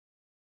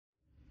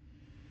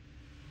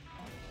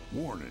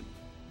Warning,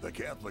 the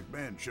Catholic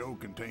Man Show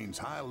contains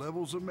high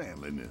levels of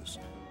manliness.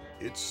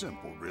 It's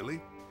simple,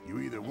 really. You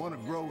either want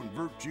to grow in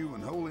virtue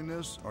and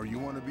holiness, or you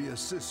want to be a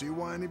sissy,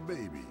 whiny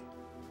baby.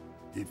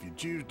 If you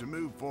choose to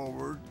move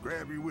forward,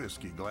 grab your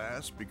whiskey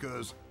glass,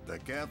 because the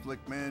Catholic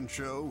Man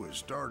Show is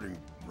starting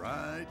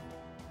right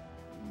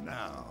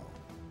now.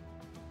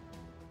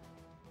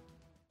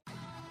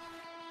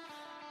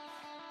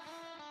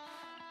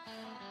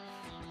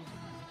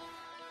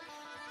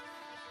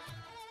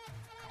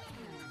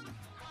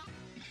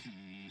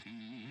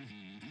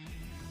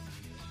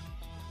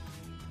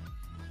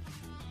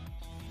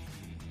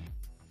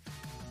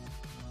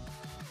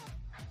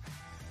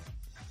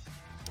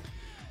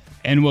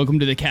 And welcome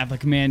to the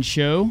Catholic Man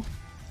Show.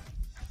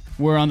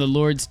 We're on the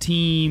Lord's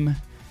team,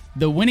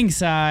 the winning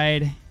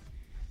side,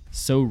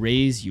 so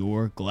raise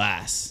your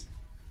glass.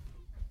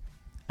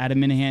 Adam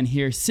Minahan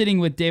here, sitting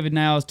with David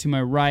Niles to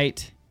my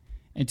right,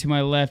 and to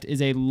my left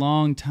is a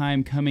long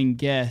time coming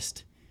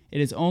guest. It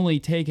has only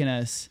taken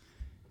us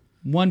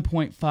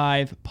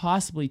 1.5,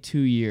 possibly 2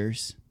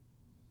 years.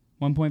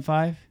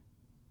 1.5?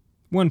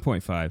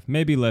 1.5,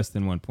 maybe less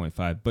than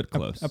 1.5, but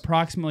close.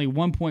 Approximately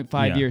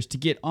 1.5 years to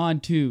get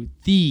onto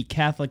the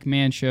Catholic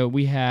Man Show.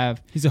 We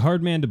have... He's a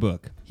hard man to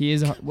book. He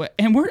is, and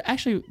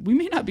we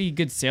may not be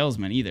good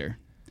salesmen either.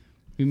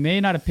 We may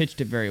not have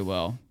pitched it very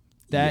well.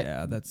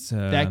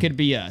 That could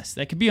be us.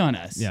 That could be on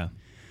us. Yeah.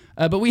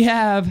 But we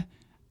have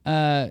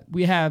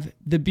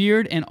the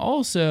beard, and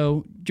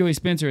also Joey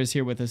Spencer is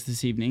here with us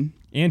this evening.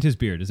 And his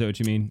beard. Is that what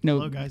you mean? No,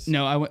 hello, guys.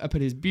 No, I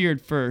put his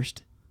beard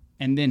first,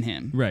 and then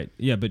him. Right.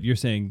 Yeah, but you're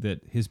saying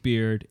that his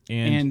beard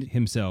and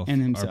himself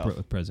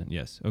are present.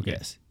 Yes. Okay.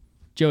 Yes.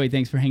 Joey,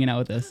 thanks for hanging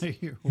out with us.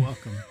 You're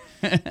welcome.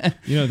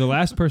 You know, the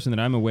last person that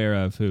I'm aware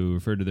of who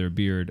referred to their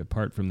beard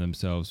apart from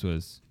themselves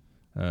was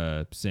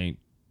Saint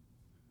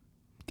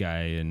Guy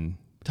and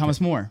Thomas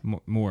More.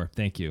 More.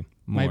 Thank you.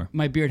 More.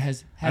 My beard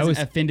hasn't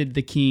offended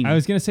the king. I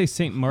was going to say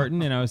Saint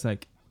Martin, and I was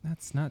like,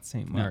 that's not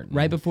Saint Martin.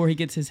 Right before he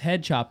gets his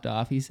head chopped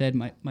off, he said,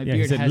 "My beard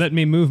he said, has." "Let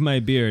me move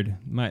my beard.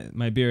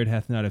 My beard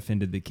hath not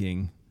offended the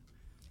king."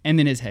 And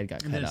then his head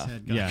got cut off.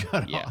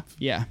 Cut Yeah, off.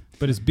 yeah.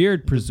 But his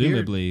beard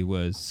presumably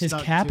was His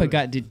Stuck kappa to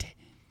got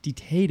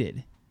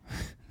detated.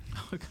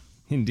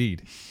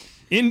 indeed,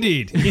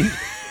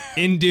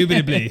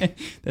 indubitably.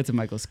 That's a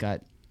Michael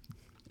Scott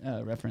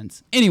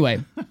reference.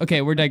 Anyway,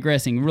 okay, we're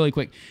digressing really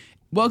quick.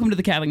 Welcome to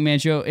the Catholic Man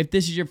Show. If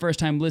this is your first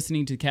time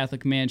listening to the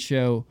Catholic Man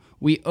Show,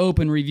 we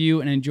open, review,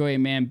 and enjoy a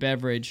man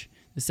beverage.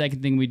 The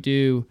second thing we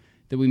do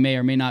that we may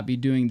or may not be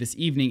doing this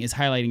evening is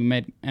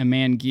highlighting a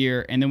man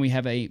gear, and then we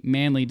have a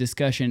manly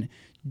discussion.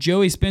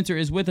 Joey Spencer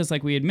is with us,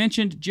 like we had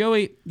mentioned.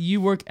 Joey,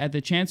 you work at the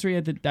Chancery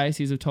at the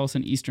Diocese of Tulsa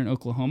in Eastern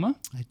Oklahoma.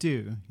 I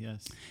do,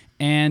 yes.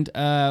 And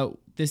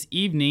this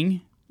evening,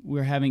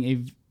 we're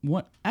having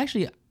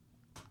actually,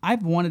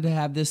 I've wanted to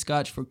have this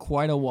scotch for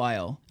quite a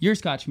while. You're a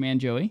Scotch man,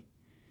 Joey.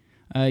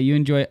 You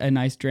enjoy a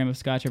nice dram of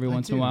scotch every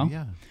once in a while.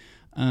 Yeah.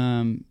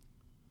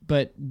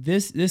 But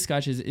this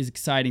scotch is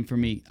exciting for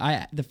me.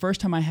 The first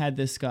time I had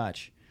this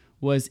scotch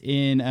was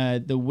in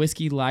the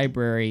Whiskey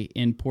Library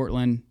in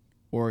Portland,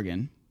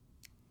 Oregon.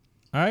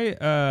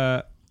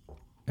 I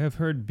have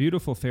heard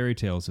beautiful fairy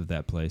tales of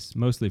that place,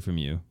 mostly from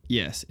you.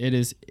 Yes, it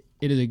is.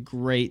 It is a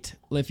great.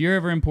 If you're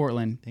ever in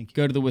Portland,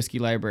 go to the Whiskey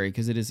Library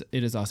because it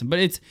is awesome. But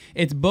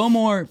it's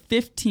Bowmore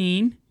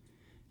 15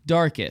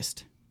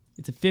 Darkest.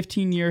 It's a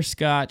 15-year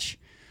scotch.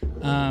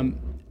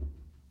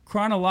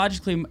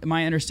 Chronologically,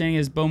 my understanding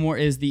is Bowmore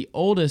is the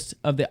oldest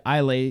of the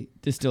Islay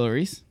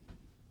distilleries.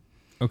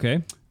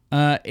 Okay.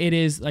 It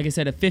is, like I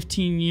said, a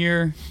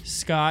 15-year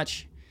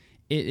scotch.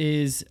 It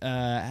is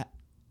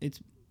it's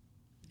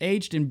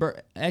aged in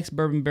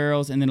ex-bourbon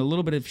barrels and then a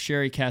little bit of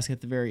sherry cask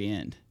at the very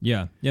end.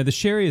 Yeah. The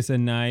sherry is a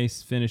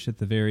nice finish at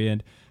the very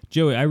end.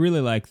 Joey, I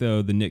really like,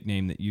 though, the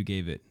nickname that you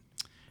gave it.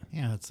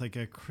 Yeah, it's like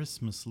a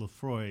Christmas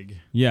Lafroig.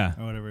 Yeah.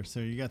 Or whatever.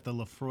 So you got the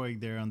Lafroig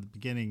there on the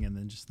beginning and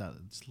then just that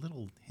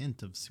little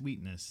hint of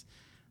sweetness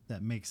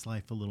that makes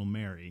life a little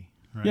merry,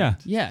 right? Yeah.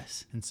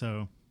 Yes. And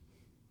so,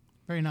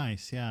 very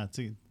nice. Yeah,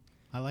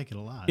 I like it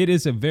a lot. It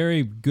is a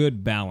very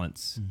good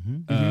balance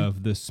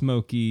of the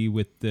smoky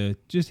with the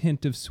just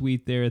hint of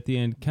sweet there at the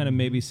end, kind of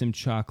maybe some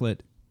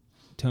chocolate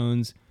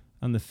tones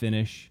on the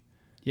finish.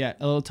 Yeah,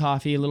 a little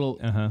toffee, a little...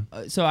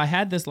 So I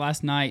had this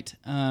last night.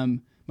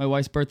 My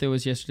wife's birthday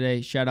was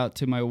yesterday. Shout out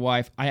to my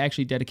wife. I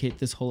actually dedicate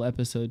this whole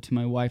episode to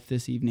my wife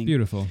this evening.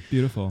 Beautiful,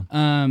 beautiful.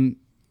 And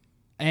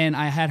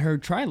I had her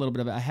try a little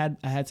bit of it.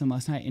 I had some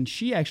last night, and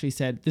she actually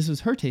said this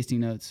was her tasting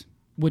notes,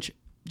 which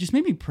just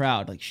made me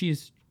proud. Like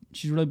she's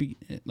really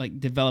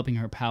developing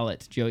her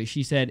palate, Joey.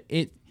 She said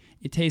it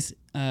tastes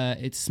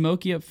it's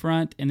smoky up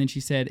front, and then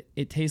she said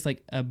it tastes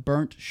like a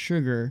burnt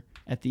sugar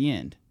at the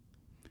end.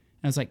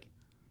 And I was like,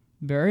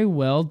 very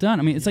well done.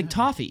 I mean, it's like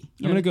toffee.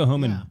 I'm going to go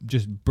home and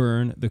just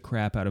burn the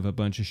crap out of a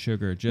bunch of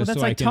sugar just that's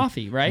so like I can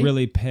toffee, right?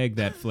 really peg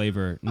that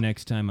flavor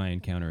next time I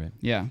encounter it.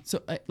 Yeah.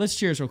 So let's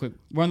cheers real quick.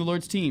 We're on the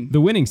Lord's team.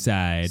 The winning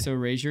side. So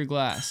raise your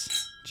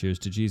glass. Cheers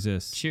to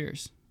Jesus.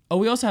 Cheers. Oh,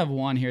 we also have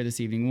Juan here this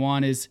evening.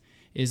 Juan is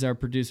is our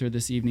producer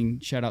this evening.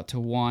 Shout out to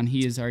Juan.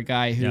 He is our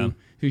guy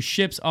who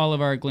ships all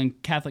of our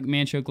Catholic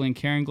Man Show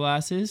Glencairn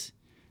glasses,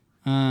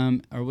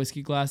 our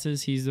whiskey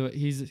glasses.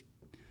 He's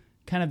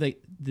kind of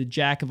the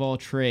jack of all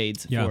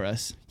trades for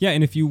us. Yeah,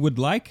 and if you would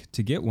like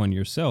to get one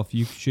yourself,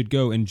 you should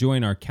go and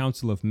join our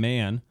Council of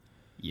Man.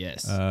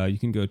 Yes. You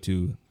can go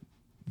to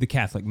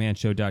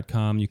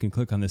thecatholicmanshow.com. You can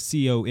click on the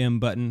COM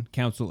button,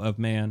 Council of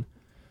Man.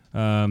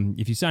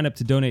 If you sign up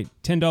to donate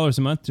 $10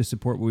 a month to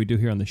support what we do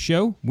here on the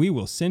show, we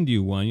will send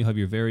you one. You'll have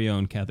your very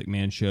own Catholic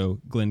Man Show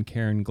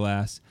Glencairn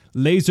glass,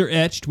 laser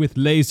etched with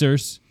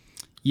lasers.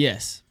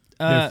 Yes.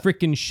 They're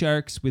freaking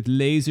sharks with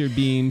laser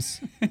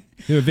beams.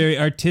 They're very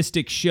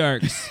artistic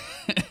sharks.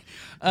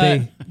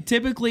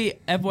 Typically,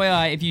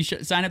 FYI, if you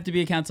sign up to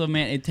be a Council of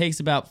Man, it takes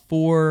about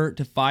 4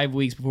 to 5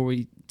 weeks before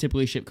we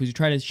typically ship, because we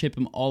try to ship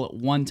them all at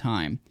one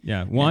time.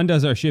 Yeah, Juan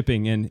does our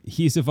shipping, and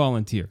he's a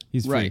volunteer.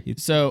 He's free. Right.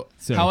 So,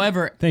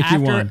 however, thank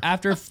you, Juan.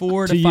 after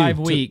 4 to 5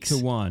 weeks, to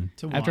Juan.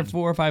 After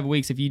 4 or 5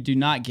 weeks, if you do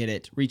not get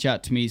it, reach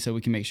out to me so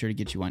we can make sure to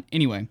get you one.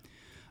 Anyway,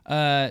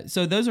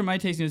 so those are my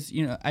tastings.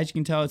 You know, as you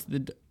can tell, it's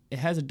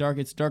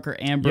darker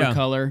amber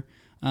color.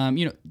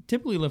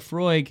 Typically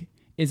Laphroaig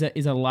is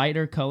a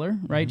lighter color,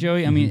 right,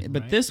 Joey? I mean,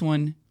 but this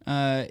one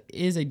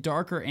is a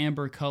darker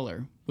amber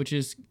color, which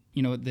is,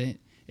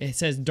 it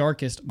says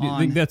darkest on. I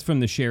think that's from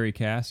the sherry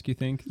cask, you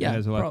think? Yeah. That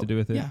has a lot to do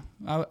with it? Yeah,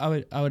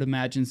 I would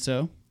imagine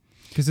so.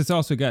 Because it's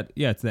also got,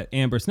 it's that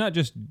amber. It's not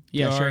just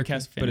dark, sherry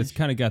cask finish. But it's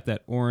kind of got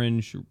that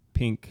orange,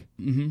 pink.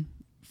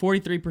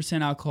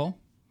 43% alcohol.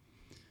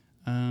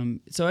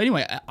 So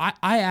anyway,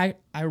 I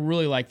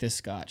really like this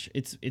Scotch.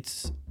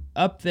 It's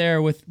up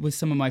there with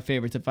some of my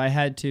favorites. If I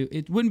had to,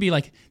 it wouldn't be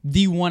like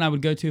the one I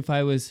would go to if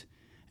I was,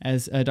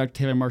 as Dr.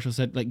 Taylor Marshall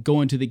said, like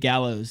going to the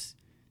gallows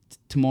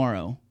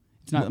tomorrow.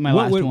 It's not my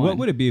last one. What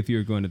would it be if you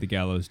were going to the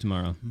gallows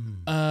tomorrow?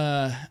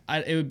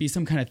 It would be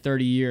some kind of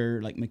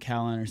 30-year like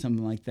Macallan or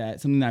something like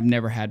that. Something that I've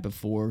never had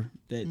before.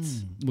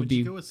 Would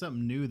you go with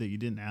something new that you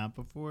didn't have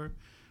before?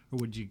 Or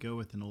would you go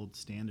with an old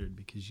standard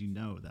because you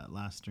know that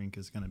last drink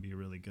is going to be a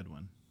really good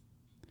one?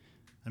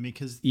 I mean,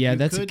 because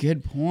that's a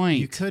good point.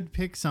 You could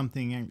pick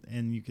something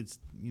and you could,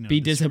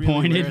 be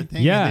disappointed. Really rare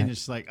thing, and then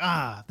just like,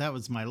 that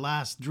was my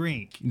last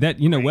drink. That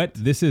know what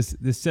this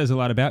says a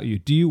lot about you.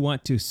 Do you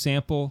want to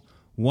sample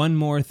one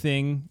more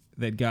thing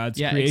that God's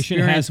creation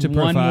has to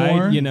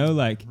provide?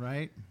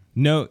 Right.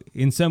 No,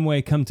 in some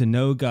way, come to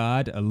know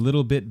God a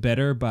little bit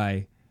better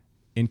by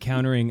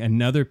encountering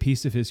another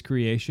piece of His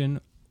creation,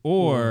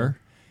 or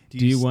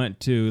do you want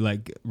to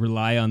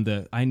rely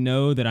on I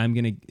know that I'm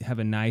going to have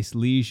a nice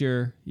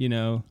leisure,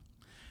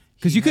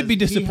 because you could be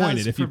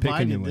disappointed if you pick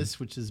a new one. This,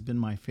 which has been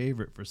my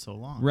favorite for so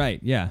long. Right.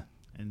 Yeah.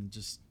 And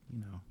just,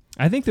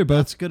 I think they're both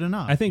that's good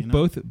enough. I think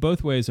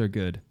both ways are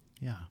good.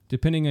 Yeah.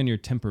 Depending on your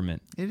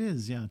temperament. It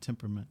is. Yeah.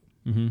 Temperament.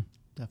 Mm-hmm.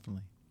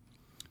 Definitely.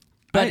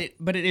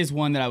 But it is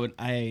one that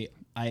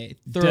I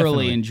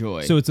thoroughly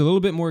enjoy. So it's a little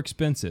bit more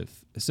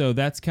expensive. So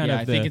that's kind of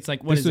I think it's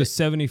like, this was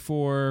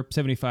 $74,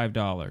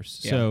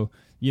 $75. Yeah. So,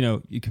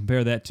 you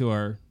compare that to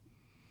our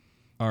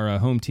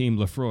home team,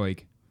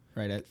 Laphroaig.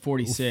 Right, at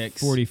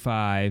 46.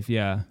 45,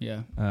 yeah.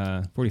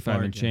 Yeah.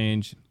 45 and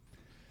change.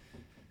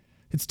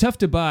 It's tough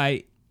to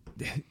buy.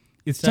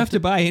 It's tough to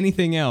buy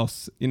anything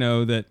else,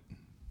 that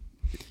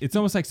it's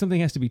almost like something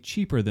has to be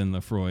cheaper than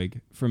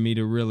Laphroaig for me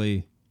to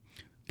really.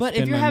 But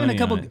if you're having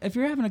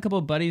a couple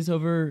of buddies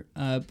over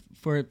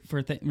for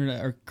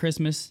or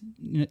Christmas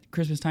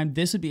time,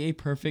 this would be a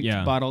perfect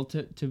bottle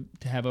to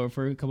have over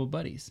for a couple of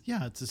buddies.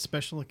 Yeah, it's a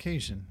special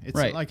occasion. It's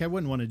right. Like I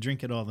wouldn't want to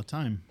drink it all the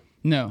time.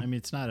 No. I mean,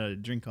 it's not a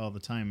drink all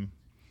the time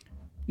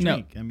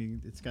drink. No. I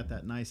mean, it's got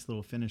that nice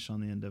little finish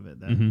on the end of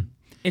it. That,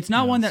 it's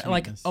not one that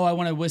sweetness. I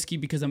want a whiskey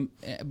because I'm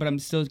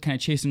still kind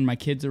of chasing my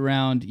kids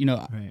around.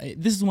 Right.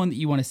 This is one that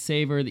you want to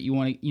savor, that you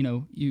want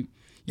to, you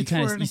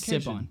kind of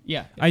sip on.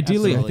 Yeah.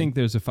 Ideally, absolutely. I think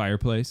there's a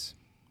fireplace,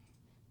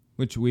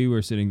 which we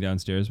were sitting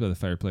downstairs by the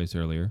fireplace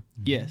earlier.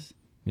 Yes.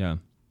 Yeah.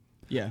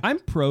 Yeah. I'm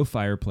pro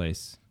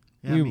fireplace.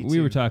 Yeah, we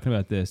were talking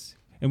about this,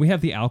 and we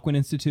have the Alcuin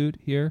Institute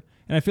here,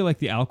 and I feel like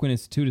the Alcuin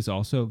Institute is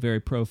also very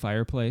pro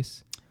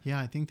fireplace. Yeah,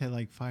 I think they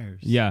like fires.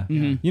 Yeah.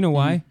 Mm-hmm. You know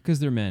why? Because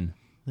they're men.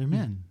 They're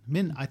men.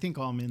 Men. I think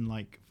all men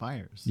like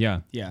fires.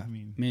 Yeah. Yeah. I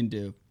mean, men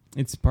do.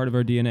 It's part of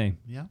our DNA.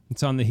 Yeah.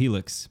 It's on the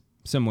helix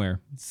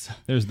somewhere.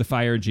 There's the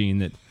fire gene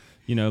that,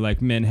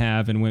 like men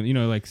have, and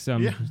women, like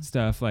some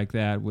stuff like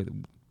that.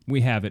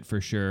 We have it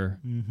for sure.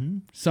 Mm-hmm.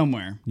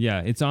 Somewhere.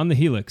 Yeah, it's on the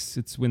helix.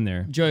 It's when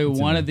there. Joey,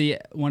 one of the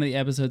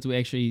episodes we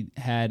actually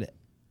had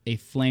a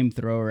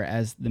flamethrower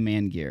as the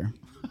man gear.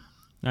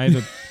 I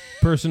have a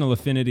personal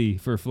affinity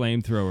for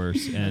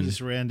flamethrowers, and I just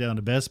ran down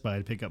to Best Buy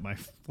to pick up my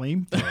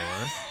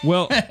flamethrower.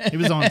 Well, it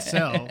was on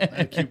sale at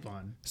a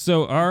coupon.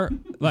 So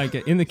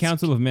in the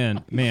Council of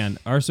Man,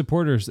 our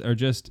supporters are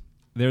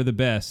they're the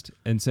best.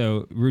 And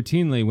so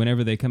routinely,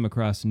 whenever they come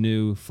across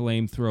new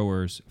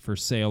flamethrowers for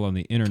sale on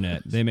the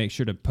internet, they make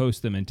sure to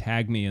post them and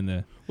tag me in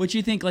the. What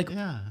you think,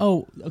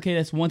 oh, okay,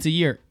 that's once a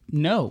year.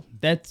 No,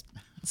 that's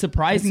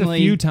surprisingly.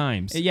 It's a few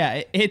times.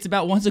 Yeah, it's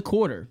about once a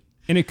quarter.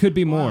 And it could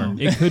be more. Wow.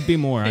 It could be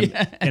more.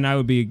 And I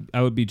would be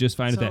just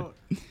fine with that.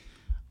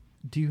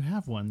 Do you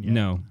have one yet?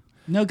 No.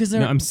 No, because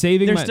I'm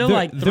saving they're my still they're,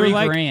 like they're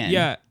like, $3,000.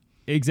 Yeah,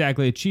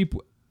 exactly.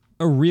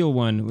 A real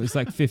one was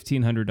like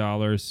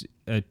 $1,500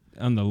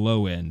 on the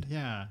low end.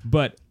 Yeah.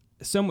 But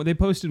they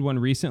posted one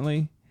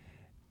recently.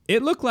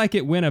 It looked like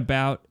it went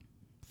about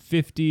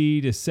 50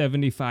 to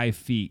 75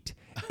 feet.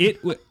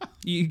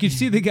 You could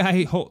see the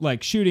guy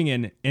like shooting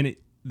and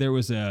there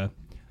was a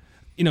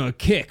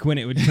kick when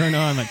it would turn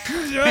on, like,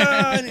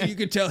 and you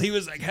could tell he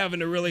was like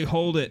having to really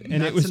hold it,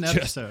 and it was an just.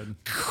 episode.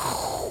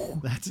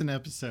 That's an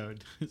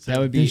episode. So That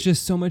would be There's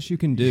just so much you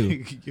can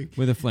do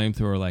with a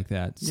flamethrower like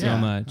that. So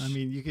much. I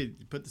mean, you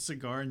could put the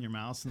cigar in your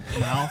mouth,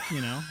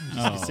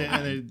 Just sit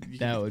there, you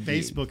that could would be-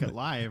 Facebook it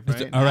live,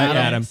 right? All right,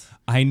 Adam. Adam.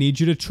 I need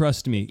you to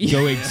trust me.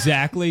 Go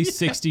exactly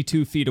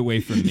 62 feet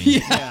away from me,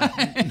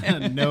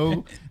 Yeah.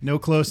 no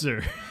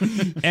closer.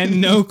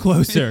 and no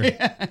closer.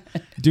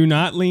 Do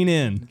not lean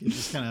in. You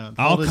just kind of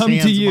I'll come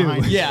to you.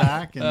 Yeah.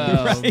 back and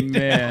Oh,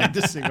 man. light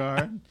the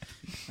cigar.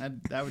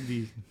 That would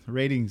be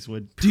ratings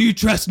would. Do you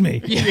trust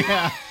me?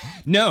 Yeah.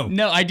 No.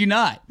 No, I do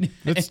not.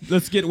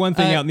 Let's get one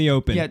thing out in the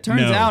open. Yeah, it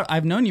turns No. out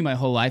I've known you my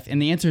whole life,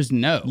 and the answer is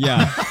no.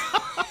 Yeah.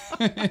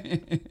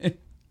 I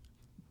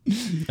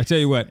tell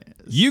you what,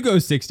 you go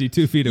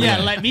 62 feet away. Yeah,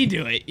 let me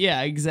do it.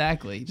 Yeah,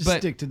 exactly. Just but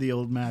stick to the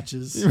old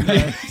matches.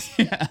 yeah,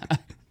 They're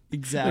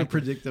exactly.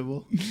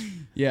 predictable.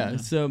 Yeah.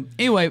 So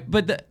anyway,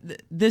 but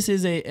this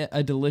is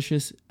a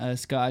delicious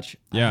Scotch.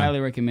 Yeah. I highly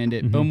recommend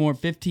it. Bowmore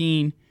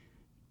 15.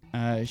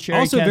 Sherry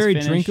Also cask very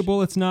finish.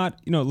 drinkable. It's not,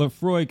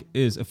 Lefroy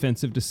is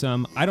offensive to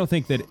some. I don't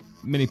think that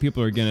many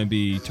people are going to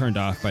be turned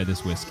off by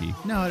this whiskey.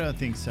 No, I don't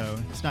think so.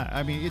 It's not.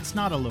 I mean, it's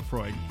not a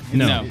Lefroy.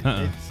 No.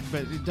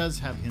 But it does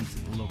have hints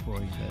of the Lefroy.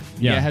 That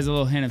Yeah, it has a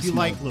little hint of if you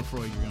smoke. like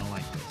Lefroy, you're gonna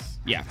like this.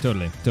 Yeah.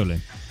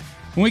 Totally.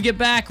 When we get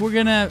back, we're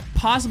gonna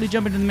possibly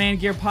jump into the man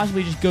gear,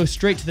 possibly just go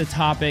straight to the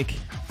topic.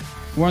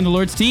 We're on the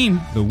Lord's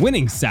team, The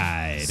winning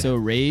side. so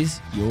raise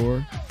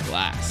your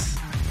glass.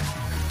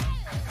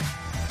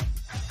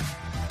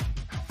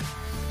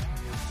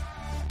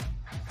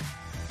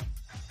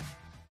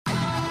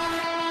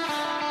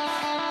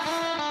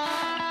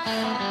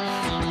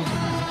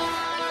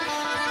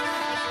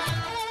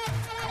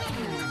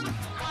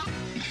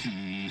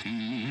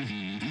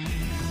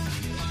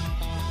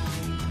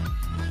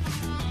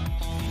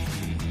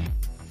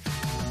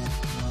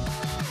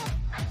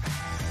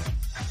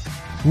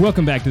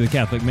 Welcome back to the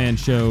Catholic Man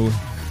Show.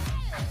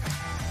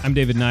 I'm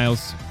David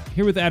Niles,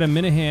 here with Adam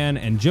Minahan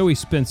and Joey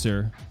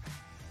Spencer,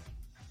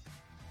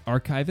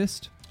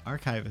 archivist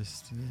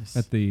Archivist, yes.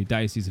 at the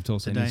Diocese of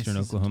Tulsa in Eastern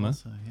Diocese of Oklahoma.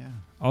 Tulsa, yeah.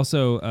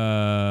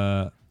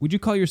 Also, would you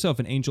call yourself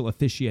an angel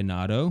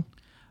aficionado?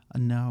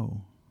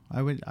 No,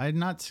 I would. I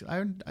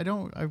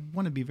don't. I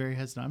want to be very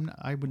hesitant.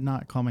 I would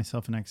not call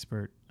myself an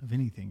expert of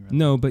anything. Really.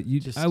 No, but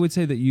Just- I would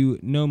say that you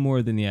know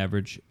more than the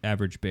average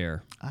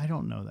bear. I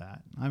don't know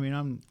that. I mean,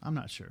 I'm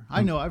not sure.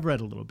 I know I've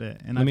read a little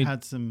bit, and Let I've me-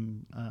 had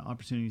some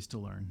opportunities to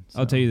learn.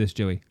 I'll tell you this,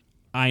 Joey.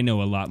 I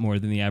know a lot more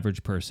than the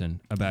average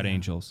person about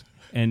angels,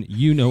 and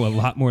you know a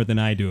lot more than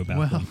I do about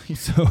Well, them.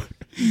 So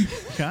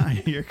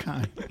You're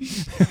kind.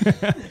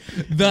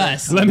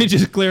 Thus, let me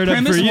just clear it up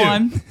premise for you.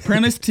 1,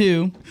 premise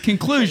 2,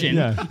 conclusion.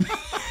 Yeah.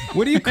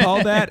 What do you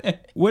call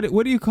that? What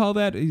do you call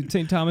that?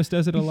 St. Thomas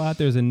does it a lot.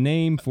 There's a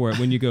name for it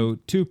when you go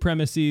two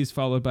premises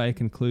followed by a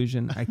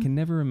conclusion. I can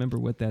never remember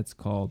what that's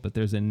called, but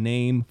there's a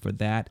name for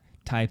that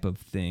type of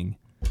thing.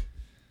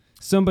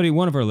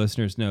 One of our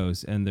listeners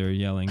knows, and they're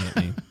yelling at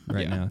me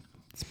right Yeah. now.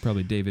 It's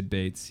probably David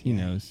Bates. He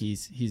knows.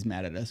 He's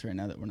mad at us right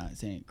now that we're not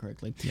saying it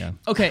correctly. Yeah.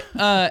 Okay,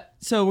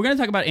 so we're gonna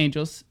talk about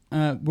angels.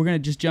 We're gonna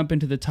just jump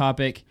into the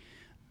topic.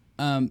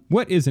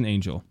 What is an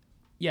angel?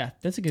 Yeah,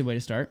 that's a good way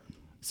to start.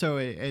 So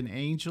an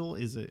angel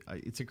is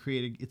it's a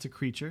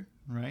creature,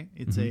 right?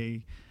 It's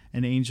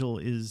an angel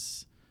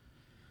is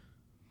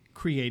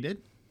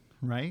created,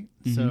 right?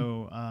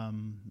 So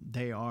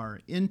they are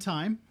in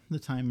time. The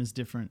time is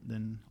different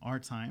than our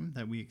time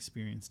that we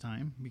experience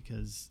time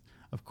because,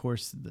 of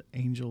course, the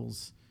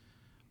angels,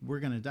 we're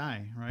going to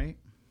die, right?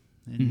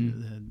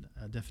 And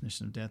the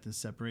definition of death is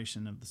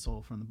separation of the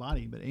soul from the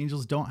body. But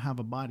angels don't have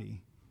a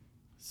body,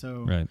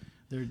 so Right.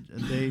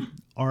 they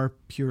are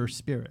pure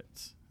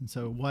spirits. And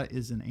so, what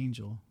is an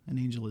angel? An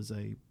angel is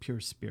a pure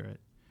spirit.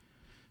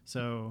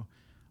 So,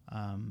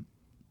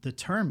 the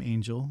term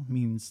angel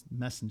means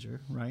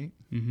messenger, right?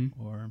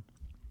 Or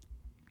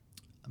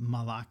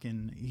malak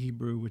in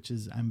Hebrew, which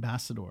is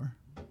ambassador.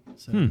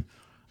 So,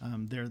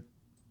 they're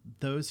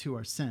those who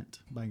are sent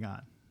by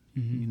God.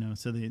 You know,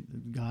 so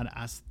God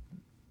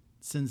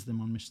sends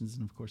them on missions,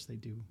 and of course, they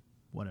do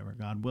whatever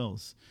God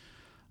wills.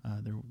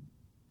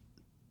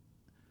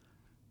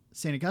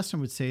 St. Augustine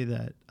would say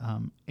that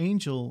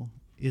angel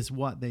is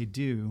what they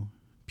do,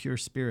 pure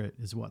spirit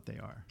is what they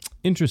are.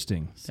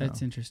 Interesting. So,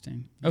 That's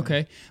interesting.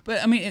 Okay,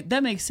 but I mean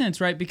that makes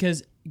sense, right?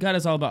 Because God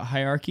is all about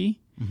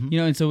hierarchy, you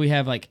know, and so we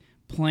have like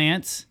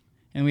plants,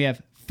 and we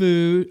have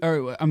food,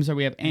 or I'm sorry,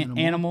 we have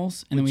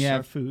animals, and then we which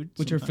have are food,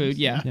 which are sometimes. food.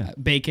 Yeah, Yeah.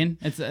 Bacon.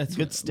 That's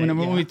Good steak, when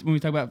yeah. we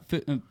talk about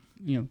food,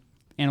 you know,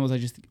 animals. I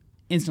just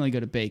instantly go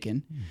to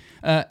bacon.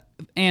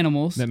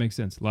 Animals, That makes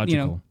sense.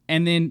 Logical.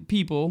 and then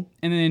people,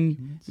 and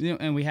then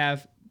and we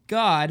have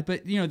God.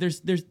 But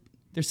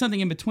there's something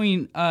in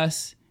between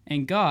us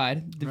and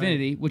God,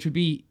 divinity, which would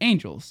be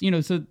angels.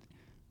 So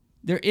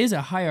there is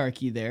a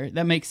hierarchy there.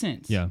 That makes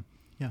sense. Yeah.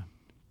 Yeah.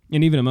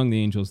 And even among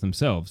the angels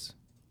themselves,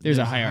 There's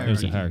a hierarchy.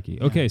 there's a hierarchy.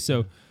 Okay,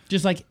 so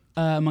Just like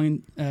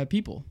among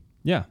people,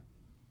 yeah.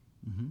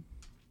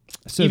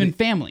 So even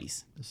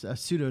families.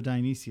 Pseudo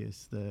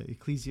Dionysius, the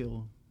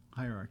ecclesial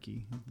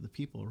hierarchy of the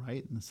people,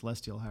 right, and the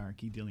celestial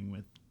hierarchy dealing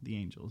with the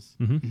angels.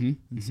 And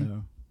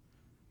so,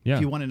 yeah.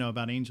 if you want to know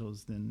about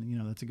angels, then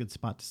that's a good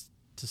spot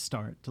to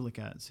start to look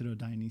at Pseudo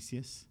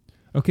Dionysius.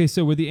 Okay,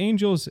 so were the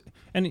angels,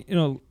 and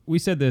we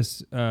said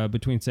this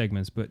between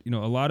segments, but a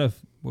lot of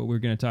what we're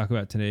going to talk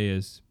about today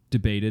is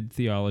debated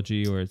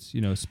theology, or it's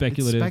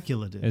speculative, It's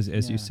speculative, as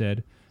you yeah.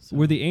 said. So-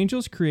 Were the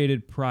angels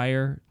created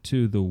prior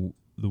to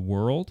the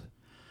world?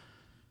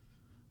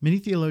 Many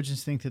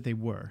theologians think that they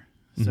were.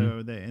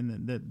 So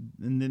and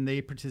then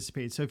they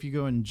participate. So if you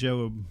go in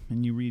Job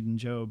and you read in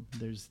Job,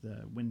 there's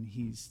when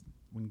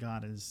when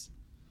God is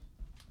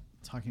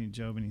talking to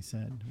Job and he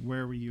said,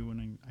 "Where were you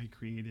when I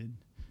created,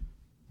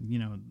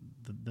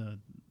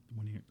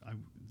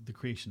 the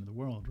creation of the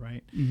world,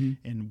 right?"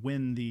 And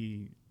when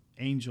the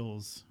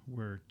angels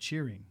were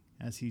cheering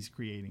as he's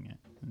creating it,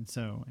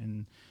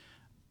 and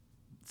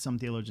some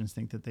theologians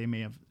think that they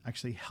may have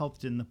actually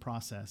helped in the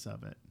process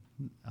of it.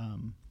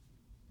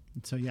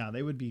 So yeah,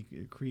 they would be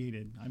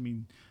created. I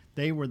mean,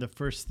 they were the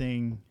first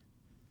thing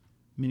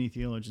many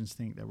theologians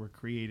think that were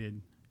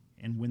created,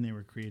 and when they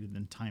were created,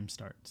 then time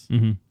starts,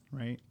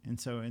 right? And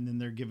then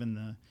they're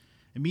given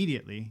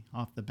immediately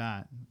off the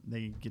bat,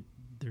 they're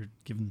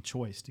given the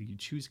choice: do you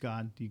choose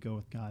God? Do you go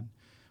with God,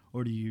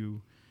 or do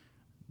you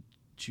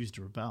choose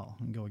to rebel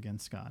and go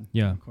against God?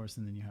 Yeah. Of course,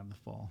 and then you have the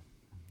fall.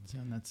 So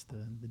and that's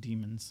the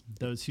demons.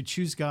 Those who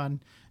choose God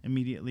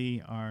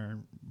immediately are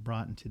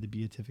brought into the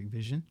beatific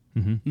vision,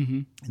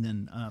 and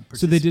then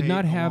So they did participate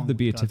not have along the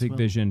with God's beatific will.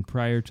 vision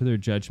prior to their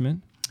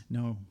judgment?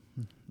 No,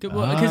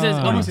 Because it's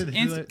Ah. almost to the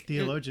instant.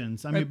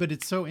 theologians. I mean, but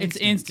it's so instant.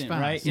 It's instant,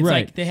 fast. right? It's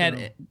Right. like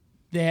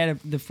they had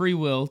the free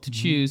will to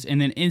choose,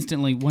 and then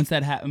instantly once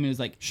that happened, it was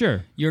like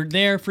Sure. you're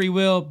there, free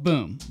will,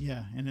 boom,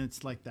 Yeah, and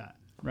it's like that,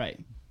 right?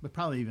 but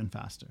probably even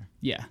faster.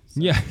 Yeah,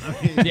 Yeah.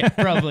 yeah,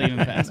 probably even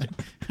faster.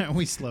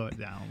 We slow it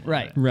down. A little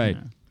Right. bit, Right.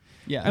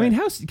 Yeah, I mean,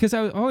 because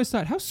I always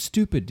thought, how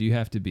stupid do you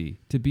have to be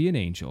an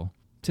angel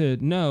to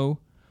know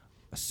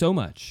so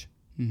much?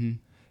 And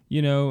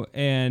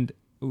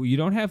you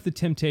don't have the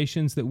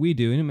temptations that we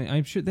do. And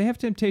I'm sure they have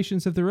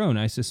temptations of their own,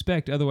 I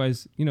suspect.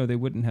 Otherwise, they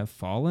wouldn't have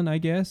fallen, I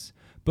guess.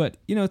 But,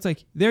 it's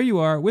like, there you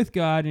are with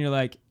God, and you're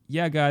like,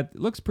 yeah, God, it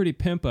looks pretty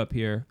pimp up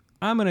here.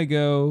 I'm going to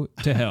go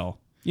to hell.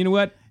 You know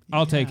what?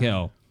 I'll take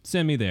hell.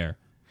 Send me there.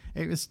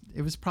 It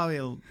was probably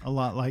a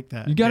lot like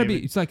that. You got to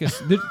David. be, it's like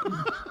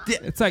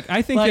it's like,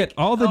 I think Like, that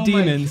all the oh my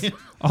demons,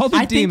 all the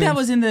I demons. think that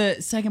was in the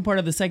second part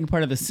of the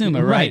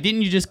Summa, right? Right.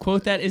 Didn't you just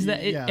quote that? Is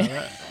that it?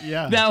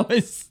 Yeah. That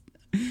was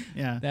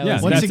Yeah. That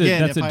was- Once that's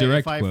again, that's a if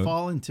direct I quote.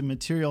 fall into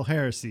material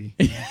heresy,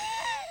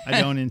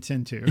 I don't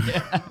intend to.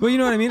 Well, you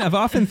know what I mean? I've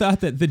often thought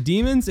that the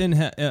demons in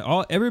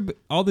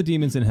all the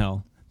demons in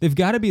hell, they've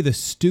got to be the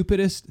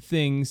stupidest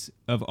things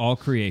of all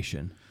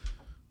creation.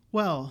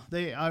 Well,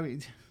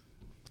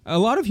 A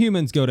lot of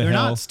humans go to they're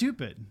hell. not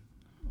stupid.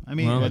 I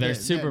mean, Well,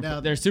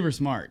 they're super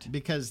smart.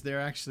 because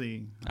they're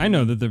actually I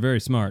know that they're very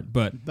smart,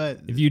 but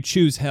if you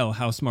choose hell,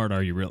 how smart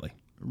are you really?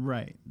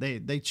 right.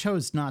 They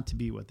chose not to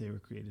be what they were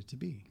created to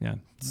be. Yeah,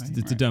 Right.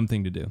 it's a dumb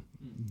thing to do.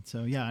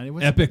 So yeah, it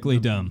was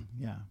Epically dumb.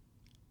 Yeah.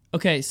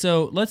 Okay,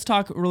 so let's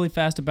talk really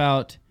fast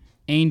about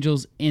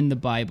angels in the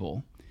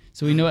Bible.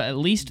 So we know at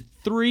least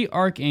 3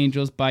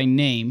 archangels by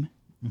name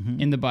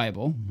in the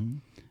Bible.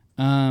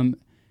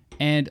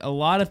 And a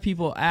lot of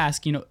people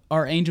ask,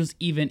 are angels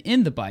even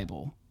in the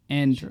Bible?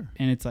 And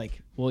and it's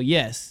like, well,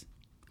 yes,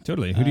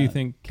 Totally. Who do you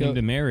think came go-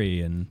 to Mary?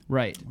 And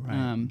right.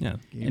 Right. yeah,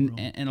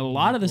 And a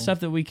lot of the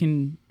stuff that we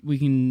can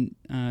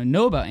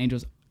know about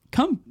angels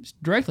comes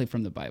directly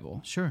from the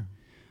Bible. Sure.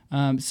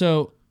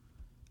 So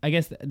I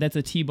guess that's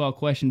a T-ball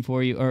question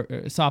for you, or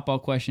a softball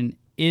question.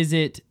 Is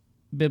it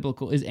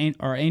biblical?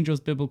 Are angels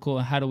biblical?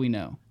 How do we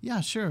know?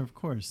 Yeah, sure, of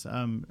course.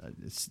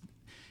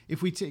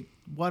 If we take,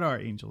 what are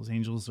angels?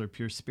 Angels are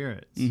pure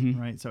spirits,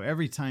 right? So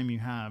every time you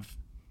have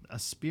a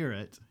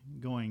spirit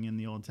going in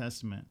the Old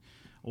Testament,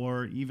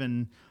 or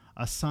even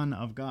a son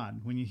of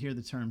God, when you hear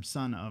the term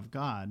son of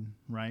God,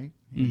 right,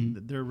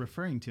 they're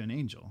referring to an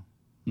angel,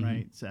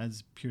 right, so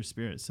as pure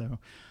spirit. So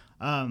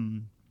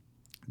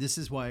this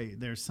is why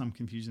there's some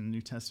confusion in the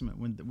New Testament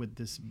with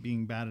this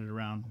being batted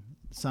around,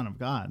 son of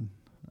God,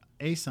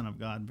 a son of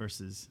God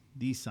versus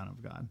the son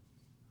of God,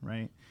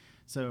 right?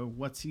 So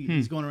what's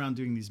he's going around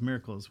doing these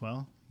miracles?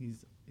 Well,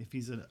 if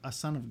he's a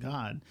son of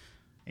God,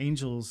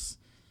 angels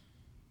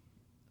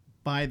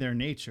by their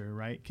nature,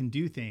 right, can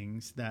do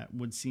things that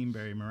would seem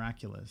very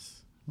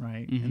miraculous,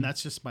 right? And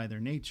that's just by their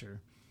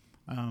nature.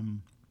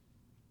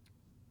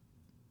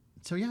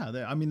 So yeah,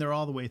 they're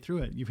all the way through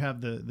it. You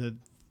have the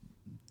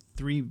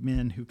 3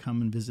 men who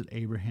come and visit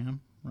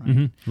Abraham, right?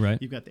 Mm-hmm. Right.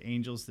 You've got the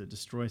angels that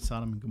destroy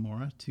Sodom and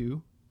Gomorrah,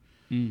 2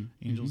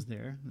 angels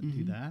there that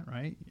do that,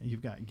 right?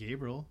 You've got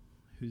Gabriel,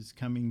 who's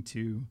coming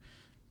to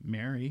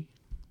Mary,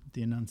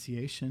 the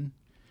Annunciation.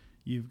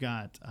 You've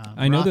got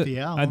I know that-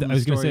 Raphael, I in the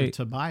was gonna story say, of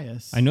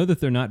Tobias. I know that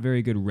they're not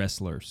very good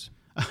wrestlers.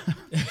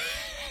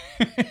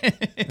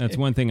 That's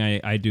one thing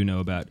I do know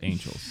about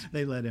angels.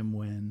 They let him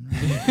win.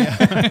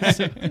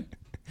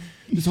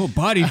 This whole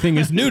body thing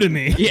is new to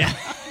me. Yeah.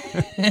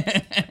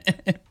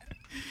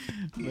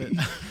 But,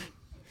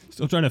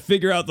 Still trying to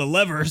figure out the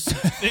levers, I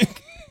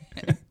think.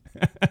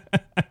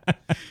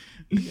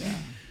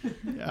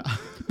 yeah.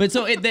 But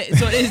so it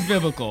is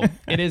biblical.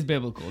 It is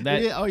biblical.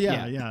 That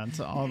Yeah. It's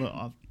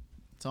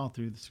all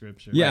through the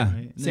scripture. Yeah. Right?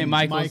 And St.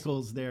 then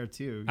Michael's there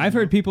too. I've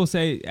heard people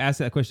ask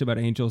that question about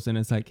angels, and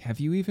it's like, have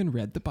you even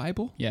read the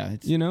Bible? Yeah,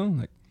 it's You know,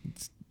 like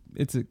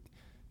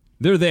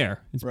they're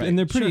there, Right. and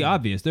they're pretty Sure.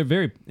 obvious. They're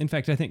very, in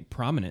fact, I think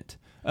prominent.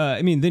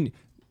 I mean, then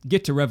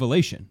get to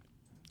Revelation.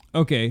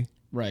 Okay,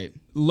 right.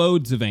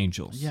 loads of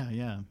angels.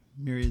 Yeah.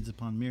 Myriads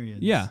upon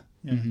myriads. Yeah.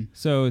 Yeah.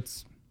 So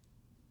it's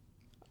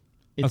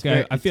It's okay.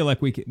 very- I feel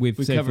like we've we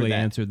covered safely that.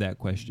 answered that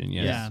question.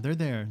 Yes. Yeah, they're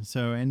there.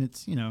 So, and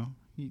it's,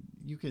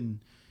 you can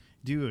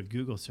do a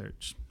Google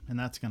search and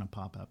that's going to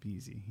pop up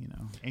easy,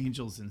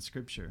 angels in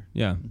scripture.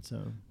 Yeah. And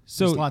so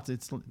So-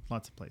 there's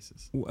lots of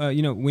places.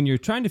 When you're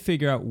trying to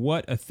figure out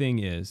what a thing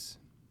is,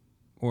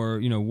 or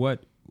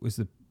what was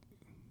the,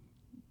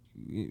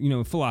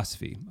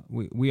 philosophy,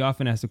 we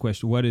often ask the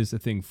question, what is a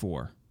thing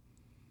for?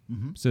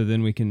 Mm-hmm. So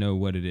then we can know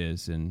what it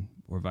is,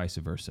 or vice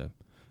versa.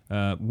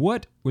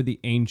 What were the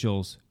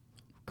angels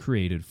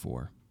created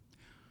for?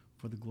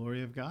 For the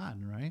glory of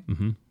God, right?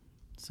 Mm-hmm.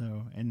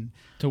 So, and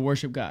To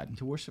worship God.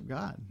 to worship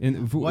God.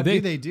 And What do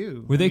they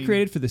do? Were I they mean,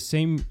 created for the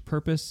same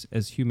purpose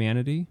as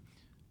humanity?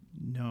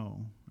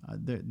 No,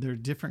 they're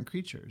different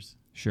creatures.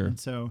 Sure.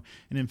 And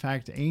in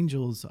fact,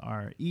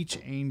 each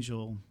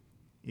angel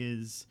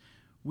is,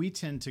 we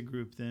tend to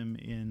group them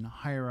in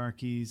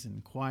hierarchies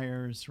and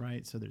choirs,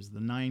 right? So there's the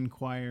 9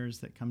 choirs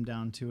that come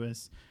down to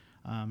us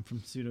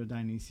from Pseudo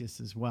Dionysius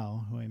as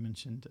well, who I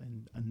mentioned,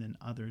 and then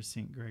others,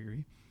 St.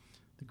 Gregory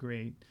the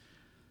Great.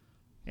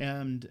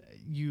 And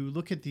you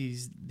look at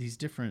these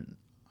different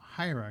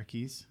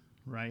hierarchies,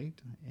 right?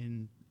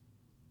 And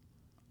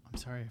I'm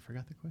sorry, I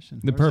forgot the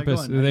question. The Where was I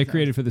purpose, going? they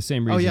created for the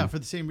same reason. Oh yeah, for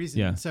the same reason.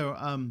 Yeah.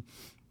 So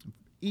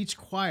each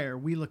choir,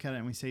 we look at it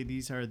and we say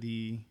these are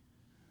the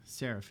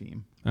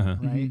seraphim, Uh-huh.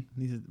 right?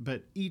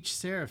 But each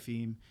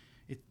seraphim,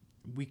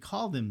 we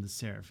call them the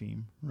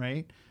seraphim,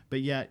 right?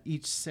 But yet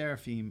each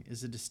seraphim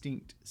is a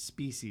distinct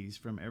species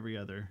from every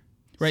other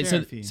Right.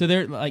 seraphim. So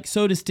they're like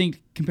so distinct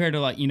compared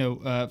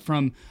to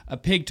from a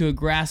pig to a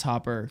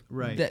grasshopper.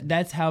 Right.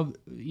 That's how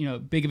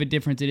big of a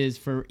difference it is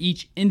for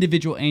each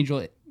individual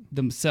angel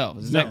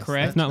themselves. Is that Yes,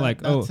 correct? It's not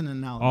like, that's an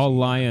analogy. all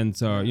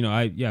lions are,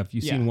 if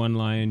you've seen one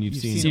lion, you've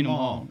seen Seen them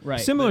all. Right.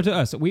 similar to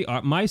us.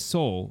 My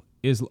soul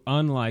is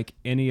unlike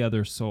any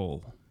other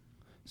soul.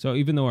 So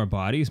even though our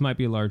bodies might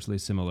be largely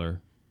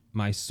similar,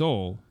 my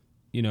soul,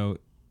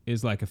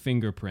 is like a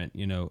fingerprint.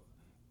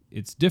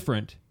 It's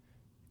different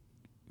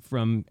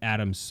from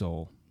Adam's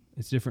soul.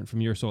 It's different from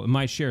your soul. It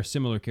might share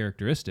similar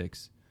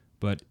characteristics,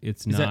 but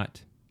it's Is that-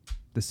 not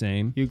the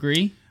same. You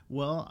agree?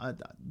 Well,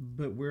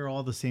 but we're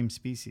all the same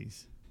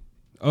species.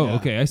 Oh, Yeah.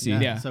 okay, I see.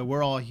 Yeah. So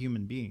we're all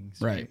human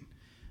beings, Right.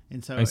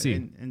 And so I see.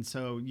 And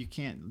so you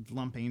can't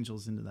lump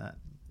angels into that.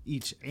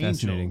 Each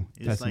Fascinating. angel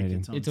is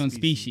Fascinating. like Its own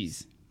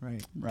species.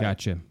 Right. Right.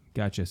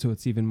 Gotcha. So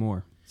it's even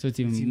more. So it's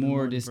even, It's even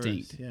more diverse,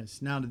 distinct.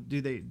 Yes. Now,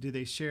 do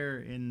they share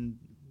in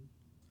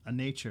a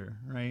nature,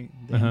 right?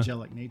 The Uh-huh.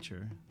 angelic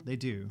nature. They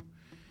do.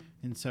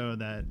 And so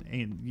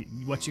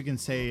what you can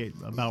say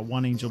about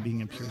one angel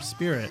being a pure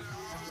spirit,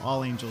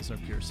 all angels are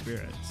pure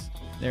spirits.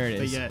 There it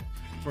But is. yet,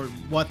 for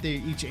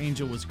each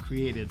angel was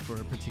created for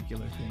a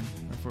particular thing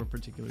or for a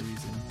particular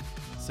reason.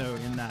 So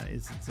in that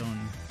is its own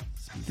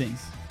species.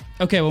 Things.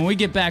 Okay, when we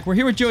get back, we're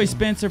here with Joey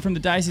Spencer from the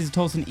Diocese of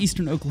Tulsa in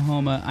Eastern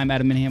Oklahoma. I'm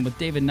Adam Minham with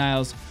David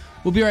Niles.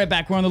 We'll be right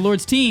back. We're on the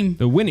Lord's team.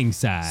 The winning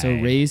side. So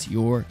raise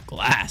your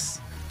glass.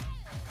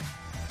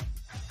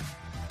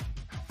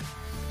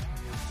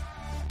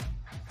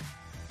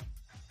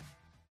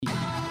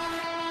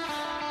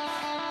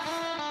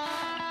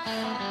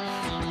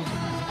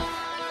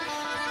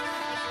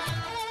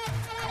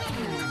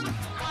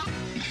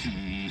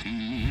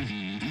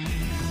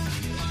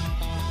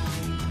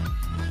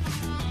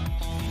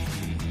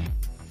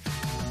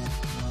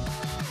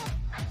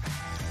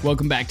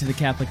 Welcome back to the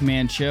Catholic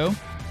Man Show.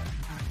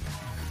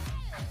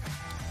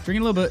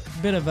 Drinking a little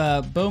bit of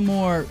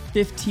Bowmore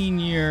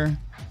 15-year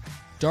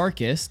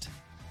Darkest.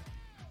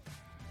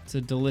 It's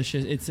a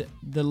delicious. It's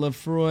the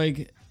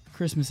Lafroig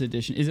Christmas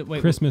edition. Is it? Wait,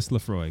 Christmas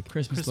Lafroig.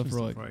 Christmas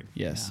Lafroig. Lafroig,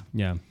 Yes.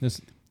 Yeah.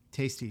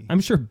 Tasty. I'm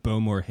sure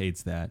Bowmore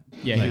hates that.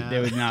 Yeah. Like- They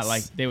would not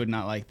like. They would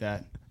not like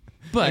that.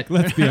 But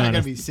Let's be They're not gonna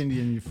honest. be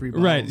sending you free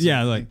bottles. Right,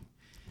 yeah, or like- anything.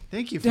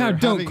 Thank you for Now,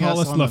 don't having call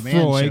us on the Man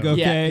Lafroig, Show.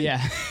 okay?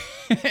 yeah.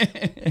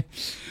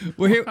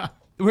 We're here.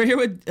 We're here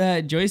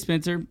with Joey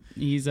Spencer.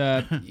 He's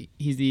the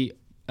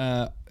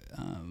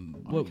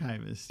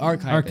Archivist.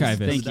 Archivist.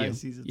 Thank you.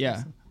 Diocese of Yeah.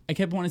 Tulsa. I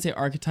kept wanting to say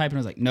archetype, and I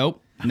was like,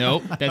 nope,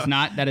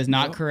 that is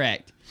not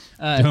correct.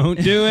 Don't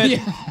do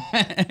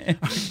it.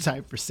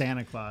 Type for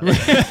Santa Claus.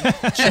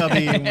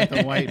 Chubby and with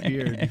a white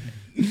beard.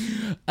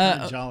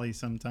 Jolly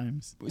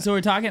sometimes. So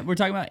we're talking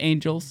about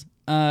angels.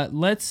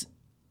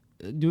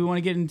 Do we want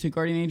to get into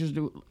guardian angels?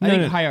 I No,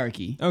 think no.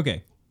 hierarchy.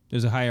 Okay.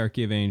 There's a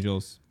hierarchy of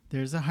angels.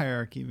 There's a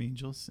hierarchy of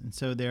angels. And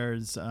so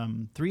there's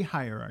 3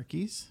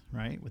 hierarchies,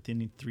 right? Within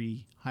the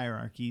 3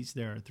 hierarchies,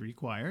 there are 3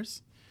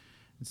 choirs.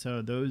 And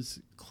so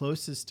those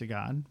closest to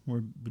God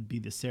would be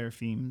the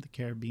seraphim, the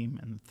cherubim,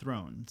 and the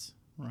thrones,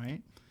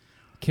 right?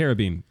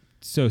 Cherubim.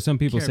 So some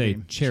people say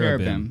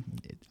cherubim.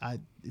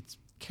 It's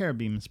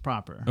cherubim is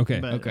proper. Okay,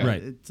 but, okay.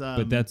 Right.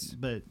 It's,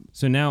 But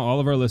so now all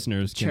of our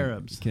listeners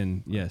cherubs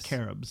can yes.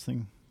 Cherubs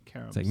thing.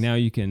 Cherubs. It's like now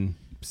you can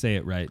say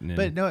it right. And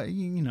But no,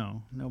 you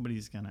know,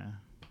 nobody's gonna,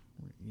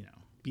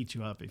 beat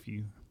you up if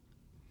you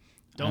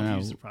don't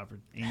use the proper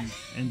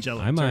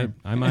angelic I might. term.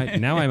 I might.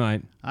 Now I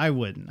might. I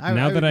wouldn't.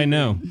 Now that I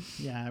know.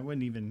 Yeah, I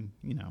wouldn't even.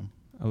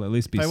 I'll at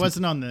least be. If I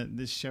wasn't on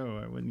this show,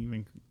 I wouldn't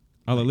even.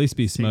 I'll at least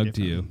be say smug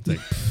to you.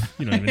 different. It's like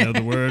you don't even know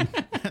the word.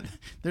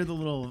 They're the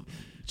little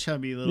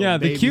chubby little Yeah,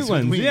 the babies cute with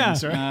ones, wings, yeah.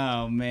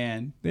 right? Oh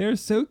man, They're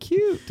so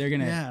cute. they're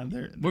gonna. Yeah,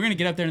 We're gonna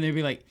get up there and they'll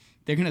be like,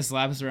 they're gonna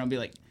slap us around and be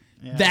like,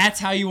 yeah. that's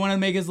how you want to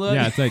make us look.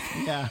 Yeah, it's like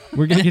yeah,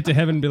 we're gonna get to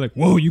heaven and be like,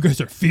 "Whoa, you guys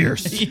are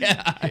fierce."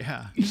 yeah.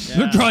 yeah.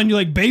 They're drawing you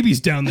like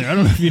babies down there. I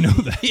don't know if you know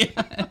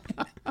that.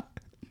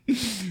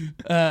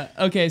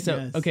 Okay,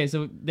 so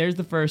Yes. there's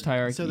the first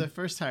hierarchy. So the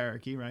first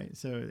hierarchy, right?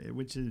 So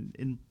which is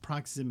in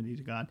proximity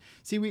to God.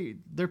 See,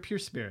 they're pure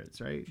spirits,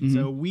 right? Mm-hmm.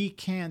 So we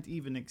can't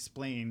even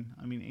explain.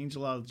 I mean,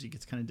 angelology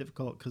gets kind of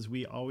difficult because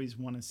we always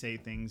want to say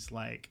things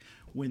like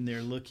when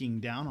they're looking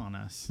down on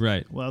us.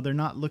 Right. Well, they're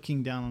not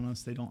looking down on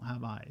us. They don't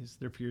have eyes.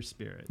 They're pure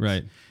spirits.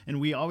 Right.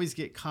 And we always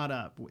get caught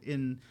up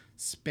in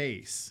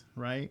space,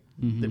 right?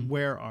 Mm-hmm.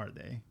 Where are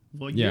they?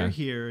 Well, Yeah. you're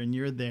here and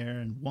you're there,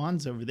 and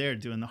Juan's over there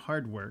doing the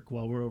hard work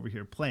while we're over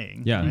here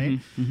playing. Yeah. Right.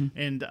 Mm-hmm.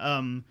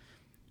 And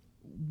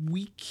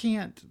we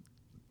can't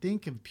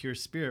think of pure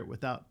spirit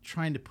without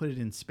trying to put it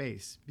in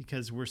space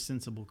because we're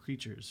sensible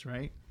creatures,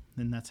 right?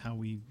 And that's how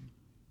we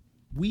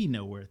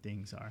know where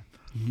things are.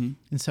 Mm-hmm.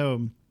 And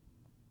so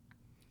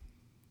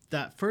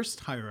that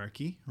first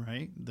hierarchy,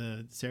 right?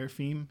 The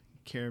seraphim,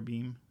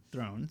 cherubim,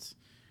 thrones.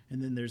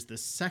 And then there's the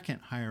second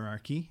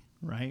hierarchy,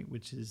 right?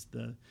 Which is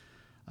the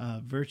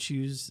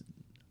virtues,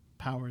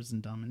 powers,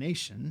 and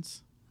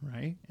dominations,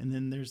 right? And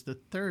then there's the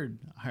third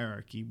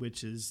hierarchy,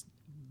 which is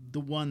the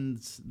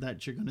ones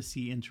that you're going to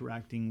see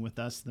interacting with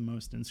us the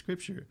most in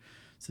Scripture.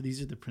 So these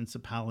are the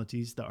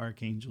principalities, the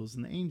archangels,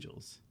 and the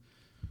angels.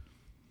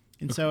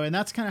 And so, and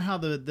that's kind of how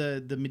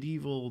the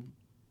medieval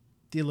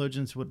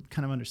theologians would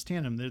kind of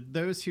understand them. They're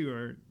those who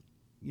are,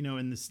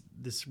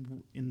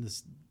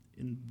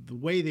 in the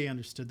way they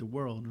understood the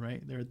world,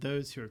 right? There are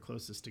those who are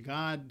closest to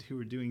God, who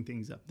are doing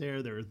things up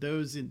there. There are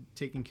those in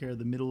taking care of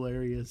the middle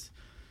areas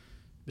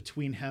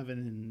between heaven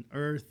and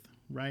earth,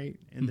 right?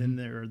 And then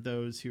there are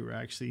those who are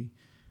actually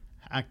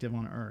active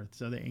on earth.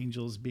 So the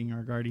angels being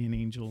our guardian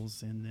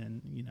angels, and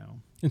then,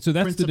 And so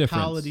that's the difference.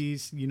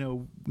 principalities,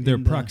 Their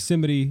in the-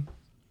 proximity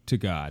to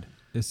God,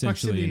 essentially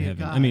Proximity in to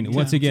heaven. God, I mean,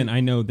 once yeah. again, I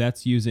know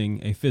that's using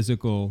a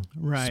physical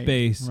Right,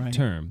 space right.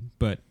 term,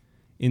 but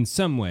in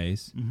some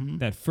ways, Mm-hmm.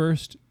 that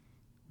first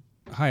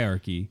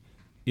hierarchy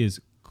is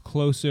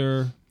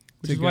closer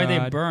Which to is God. why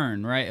they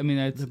burn, right? I mean,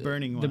 that's the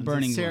burning ones. The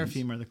burning the ones.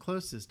 seraphim are the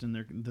closest, and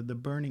they're the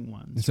burning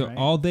ones. And so right?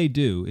 all they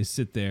do is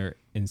sit there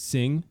and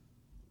sing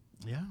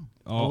yeah,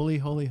 all- holy,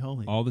 holy,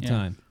 holy, all the Yeah.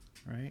 time.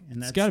 right?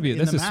 And It's got to be. in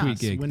That's the a sweet Mass.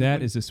 gig. When- That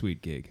when- is a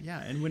sweet gig.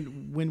 Yeah, and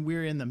when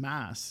we're in the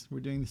Mass, we're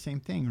doing the same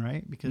thing,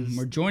 right? Because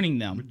we're joining we're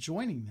them.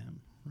 joining them,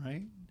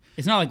 right?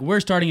 It's not like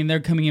we're starting and they're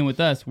coming in with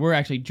us. We're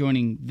actually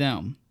joining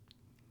them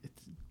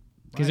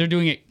because they're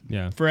doing it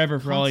Yeah. forever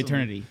for all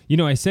Constantly.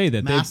 eternity. I say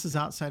that they. Mass is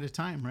outside of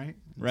time, right? And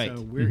Right.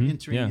 So we're Mhm,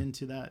 entering yeah.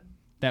 into that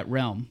That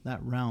realm.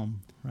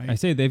 realm, right? I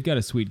say they've got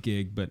a sweet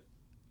gig, but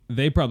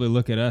they probably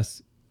look at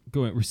us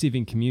going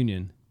receiving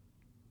communion,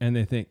 and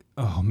they think,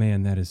 "Oh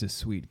man, that is a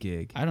sweet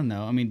gig." I don't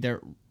know. I mean,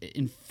 they're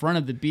in front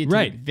of the beatific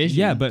Right. vision.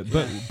 Yeah, but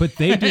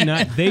they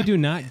do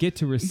not get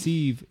to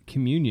receive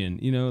communion.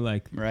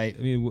 Right.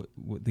 I mean,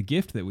 the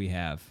gift that we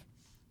have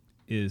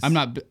is. I'm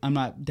not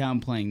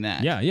downplaying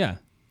that. Yeah.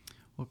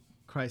 Well,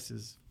 Christ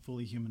is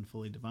fully human,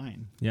 fully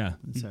divine, Yeah.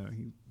 and so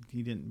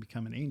he didn't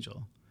become an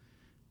angel.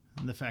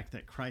 And the fact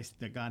that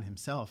that God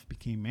Himself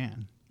became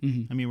man.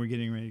 Mhm. I mean, we're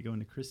getting ready to go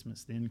into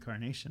Christmas, the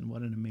incarnation.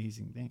 What an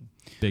amazing thing!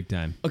 Big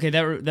time. Okay,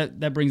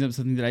 that brings up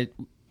something that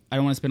I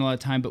don't want to spend a lot of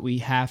time, but we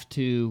have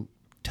to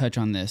touch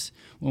on this.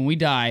 When we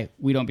die,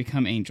 we don't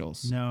become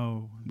angels.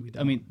 No, we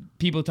don't. I mean,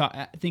 people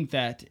think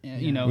that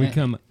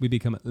We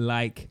become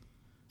like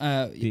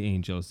the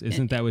angels.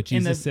 Isn't that what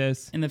Jesus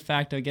says? And the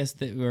fact, I guess,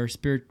 that we're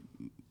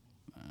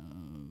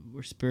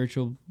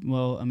spiritual.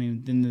 Well, I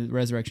mean, then the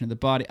resurrection of the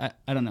body.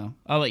 I don't know.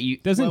 I'll let you.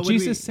 Doesn't Well,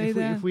 Jesus say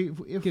that?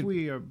 If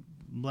we are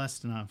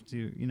blessed enough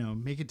to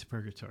make it to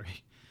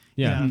purgatory,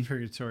 Yeah.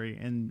 Purgatory,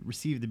 and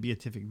receive the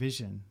beatific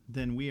vision,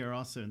 then we are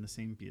also in the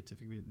same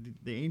beatific vision.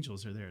 The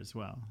angels are there as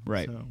well.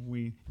 Right. So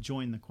we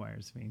join the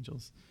choirs of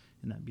angels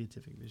in that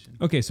beatific vision.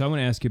 Okay, so I want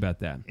to ask you about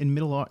that. In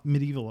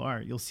medieval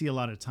art, you'll see a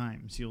lot of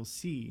times, you'll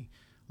see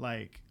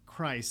like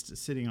Christ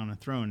sitting on a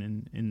throne,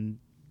 and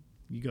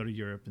you go to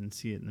Europe and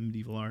see it in the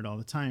medieval art all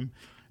the time.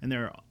 And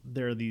there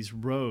are these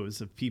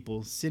rows of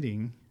people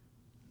sitting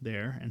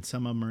there, and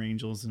some of them are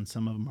angels and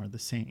some of them are the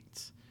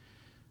saints.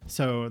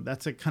 So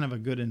that's a kind of a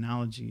good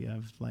analogy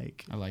of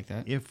like, I like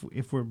that.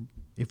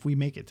 if we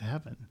make it to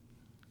heaven,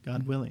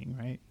 God willing,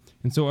 right?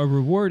 And so our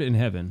reward in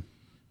heaven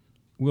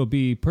will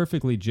be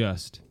perfectly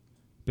just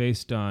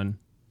based on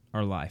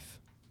our life.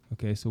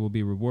 Okay, so we'll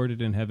be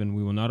rewarded in heaven.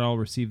 We will not all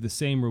receive the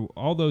same.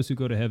 All those who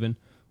go to heaven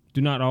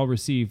do not all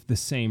receive the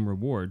same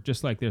reward.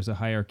 Just like there's a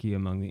hierarchy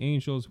among the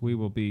angels, we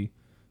will be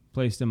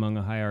placed among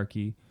a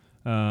hierarchy.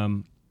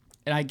 And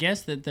I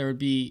guess that there would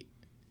be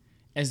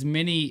as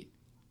many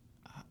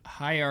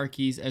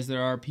hierarchies as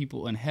there are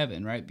people in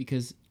heaven, right?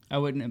 Because I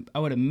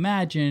would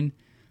imagine,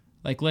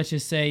 like, let's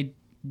just say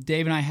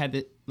Dave and I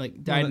had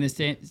died in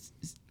the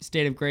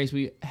state of grace.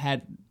 We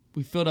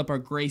filled up our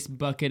grace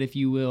bucket, if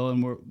you will,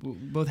 and we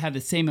both have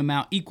the same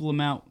amount, equal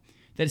amount.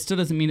 That still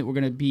doesn't mean that we're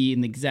going to be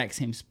in the exact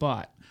same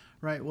spot.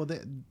 Right. Well,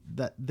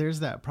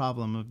 there's that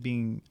problem of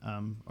being,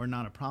 or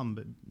not a problem,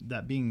 but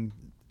that being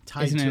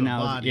tied It's an to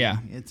analogy, a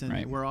body. yeah,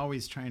 Right. We're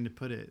always trying to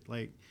put it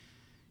like,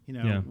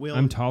 Yeah, will,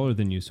 I'm taller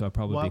than you, so I'll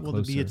probably be what closer.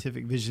 will the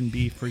beatific vision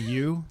be for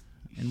you,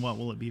 and what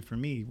will it be for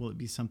me? Will it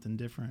be something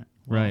different?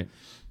 Well, Right.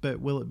 But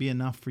will it be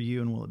enough for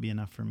you, and will it be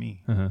enough for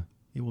me? Uh-huh.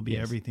 It will be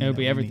everything. It'll that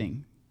be we everything.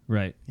 need.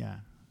 Right. Yeah.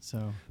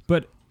 So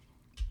But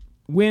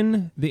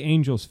when the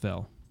angels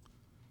fell,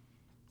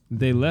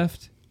 they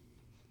left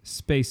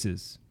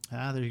spaces.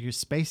 you're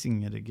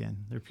spacing it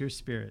again. They're pure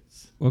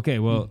spirits. Okay,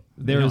 well,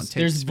 They don't there's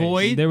take There's space.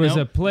 void. there was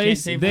Nope, a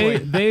place can't say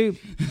void.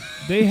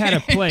 they had a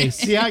place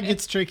See how it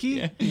gets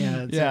tricky?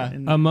 Yeah. Yeah. and it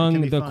can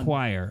among be the fun.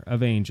 choir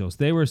of angels.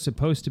 They were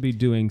supposed to be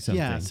doing something.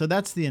 Yeah. So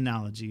that's the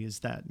analogy, is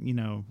that,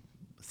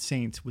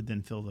 saints would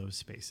then fill those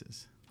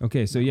spaces.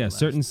 Okay, so yeah, Nonetheless.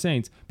 certain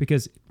saints,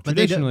 because But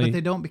traditionally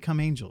they don't become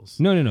angels.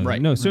 No, Right.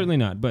 no, certainly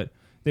not. But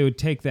they would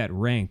take that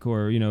rank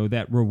or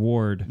that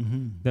reward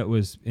that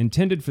was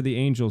intended for the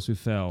angels who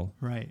fell,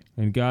 Right.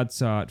 and God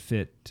saw it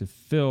fit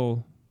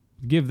to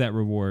give that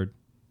reward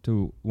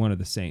to one of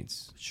the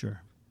saints.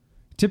 Sure.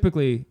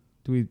 Typically,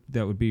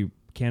 that would be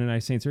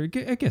canonized saints, or I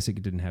guess it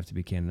didn't have to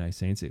be canonized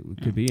saints. It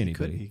could be It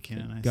anybody. could be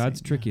canonized God's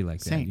saint, tricky yeah. like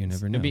that. Saints. You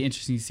never know. It'd be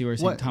interesting to see where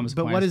St. Thomas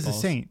But Aquinas what is a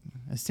falls. saint?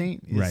 A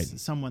saint is Right.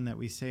 someone that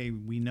we say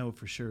we know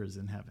for sure is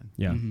in heaven.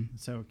 Yeah.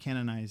 So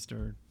canonized,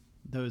 or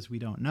those we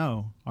don't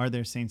know, are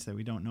there saints that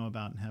we don't know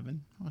about in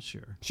heaven? Well,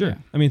 sure. Sure. Yeah.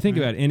 I mean, think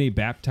about any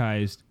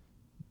baptized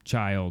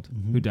child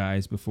who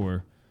dies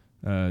before,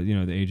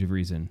 the age of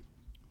reason.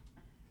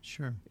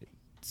 Sure.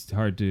 It's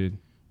hard to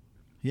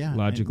Yeah.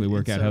 logically and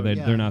work out so, how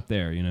yeah. they're not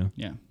there.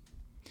 Yeah.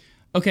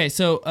 Okay,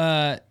 so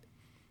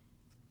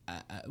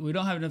we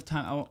don't have enough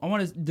time. I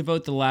want to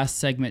devote the last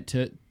segment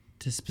to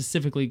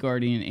specifically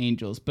guardian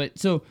angels. But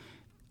so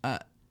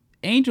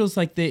angels,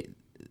 like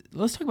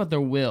let's talk about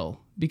their will,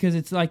 because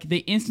it's like they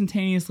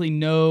instantaneously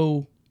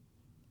know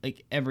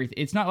like everything.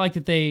 It's not like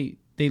that they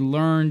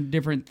learn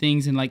different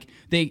things and like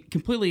they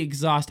completely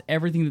exhaust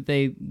everything that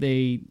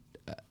they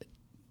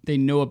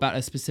know about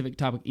a specific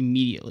topic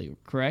immediately.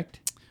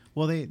 Correct?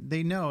 Well,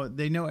 they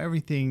know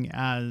everything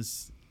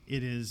as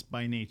it is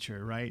by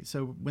nature, right?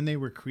 So when they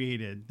were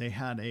created, they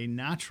had a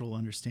natural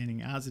understanding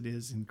as it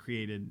is and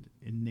created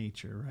in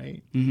nature,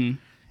 right? Mm-hmm.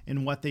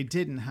 And what they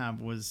didn't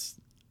have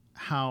was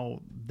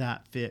how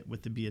that fit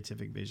with the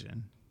beatific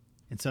vision.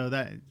 And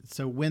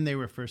so when they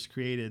were first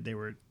created, they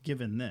were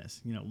given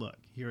this, look,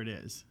 here it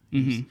is.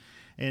 Mhm.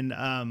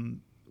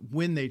 And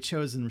when they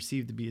chose and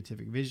received the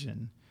beatific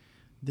vision,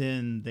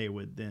 then they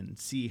would then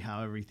see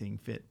how everything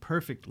fit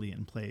perfectly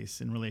in place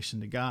in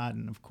relation to God.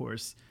 And of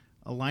course,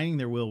 aligning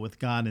their will with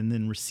God, and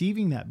then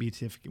receiving that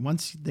beatific.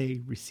 Once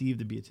they receive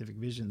the beatific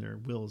vision, their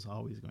will is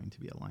always going to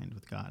be aligned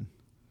with God.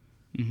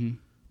 Mm-hmm.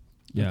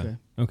 Yeah.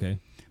 Okay.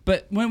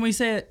 But when we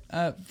say,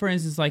 for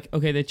instance, like,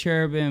 okay, the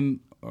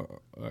cherubim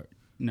or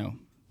no,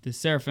 the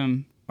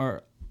seraphim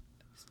are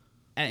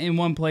in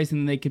one place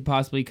and they could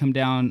possibly come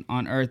down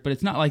on earth, but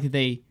it's not like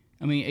that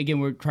again,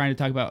 we're trying to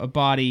talk about a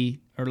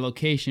body or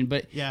location,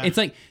 but Yeah. it's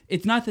like,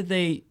 it's not that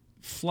they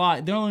fly.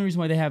 The only reason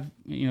why they have,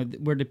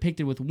 we're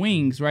depicted with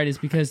wings, right, is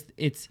because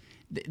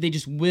they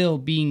just will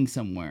being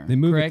somewhere. They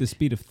move correct? at the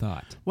speed of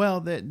thought. Well,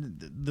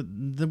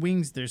 the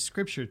wings, there's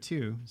scripture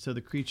too. So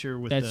the creature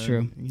with That's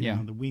true. Yeah.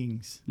 the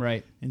wings.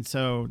 Right. And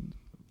so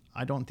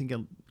I don't think it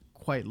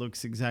quite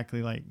looks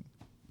exactly like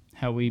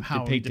How we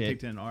how depict we it.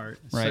 depict it in art.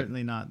 Right.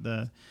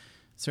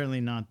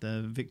 Certainly not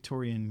the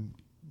Victorian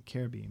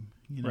cherubim,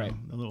 Right.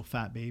 the little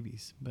fat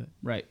babies. But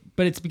Right,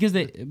 but it's because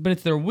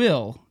it's their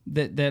will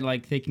that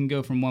like they can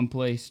go from one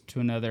place to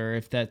another.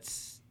 If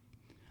that's,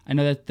 I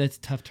know that's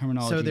tough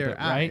terminology. so they're but,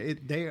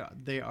 right.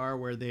 they are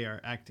where they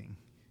are acting.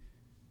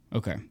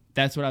 Okay,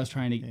 that's what I was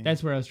trying to. Yeah.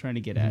 That's where I was trying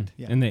to get at.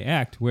 Yeah. And they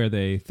act where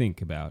they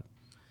think about.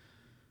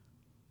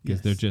 because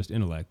Yes. they're just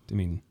intellect. I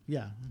mean,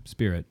 Yeah,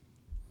 spirit.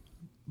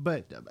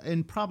 but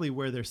and probably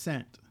where they're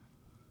sent,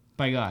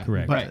 By God.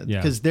 Correct. Right. but Yeah.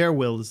 because their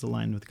will is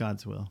aligned with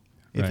God's will.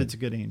 If Right. it's a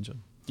good angel,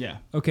 Yeah.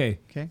 Okay,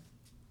 okay.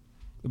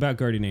 about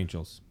guardian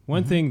angels.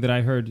 One thing that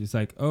I heard is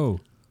like,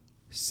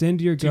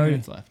 send your 2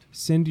 minutes left.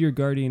 send your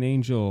guardian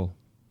angel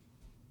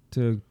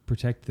to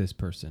protect this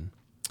person.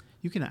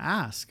 You can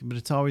ask, but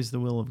it's always the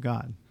will of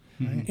God.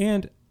 Right?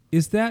 And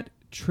is that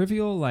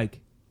trivial?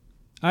 Like,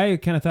 I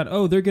kind of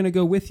thought, they're going to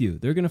go with you.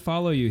 They're going to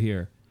follow you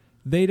here.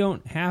 They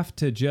don't have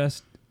to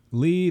just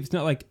leave. It's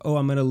not like,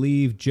 I'm going to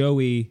leave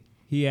Joey.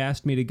 He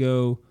asked me to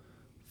go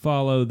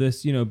follow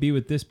this, be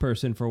with this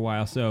person for a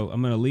while, so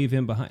I'm going to leave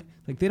him behind.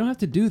 Like, they don't have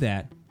to do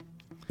that.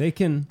 They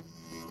can,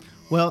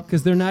 Well,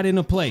 because they're not in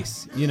a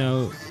place,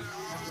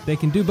 they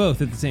can do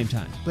both at the same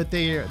time. but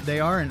they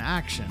are in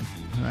action,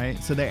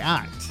 right? So they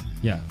act.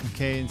 Yeah.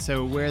 Okay, and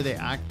so where they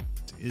act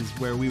is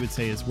where we would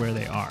say is where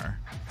they are.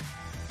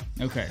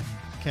 Okay.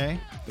 Okay.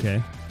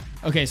 Okay.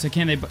 Okay, so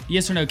can they,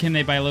 yes or no, can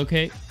they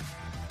bilocate?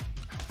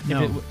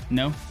 No,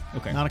 No?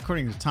 Okay. not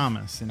according to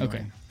Thomas. Anyway.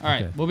 Okay. All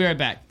right, Okay. we'll be right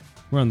back.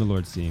 We're on the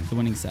Lord's team, The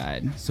winning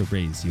side. so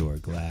raise your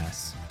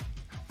glass.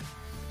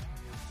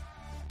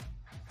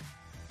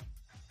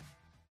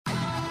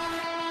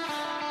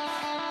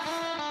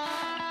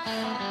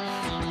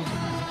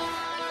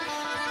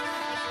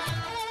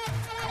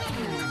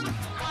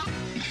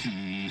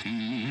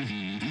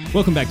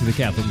 Welcome back to the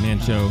Catholic Man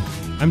Show.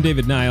 I'm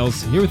David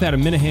Niles, here with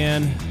Adam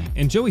Minahan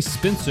and Joey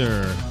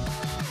Spencer,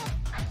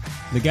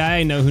 the guy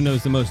I know who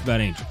knows the most about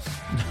angels.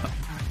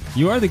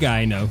 You are the guy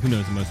I know who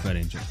knows the most about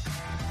angels.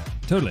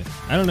 Totally.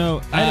 I don't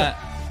know. At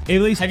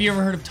least, Have you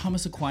ever heard of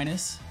Thomas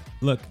Aquinas?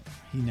 look,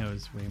 He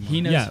knows way more.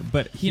 He knows. Yeah,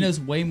 but he knows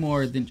way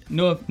more than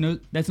no.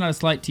 That's not a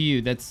slight to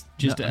you. That's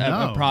just No,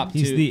 a no. prop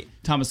He's to the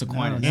Thomas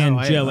Aquinas. No,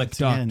 angelic once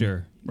again-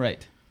 doctor.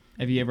 Right.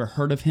 Have you ever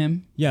heard of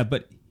him? Yeah,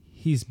 but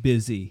he's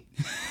busy.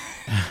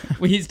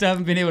 We still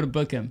haven't been able to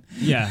book him.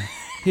 Yeah.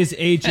 His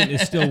agent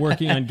is still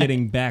working on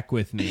getting back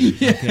with me.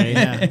 Okay.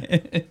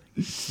 Yeah.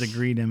 It's the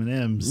green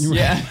M&Ms.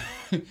 Yeah.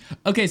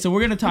 Okay, so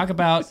we're gonna talk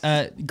about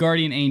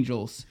guardian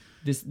angels.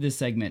 This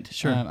segment.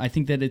 Sure. I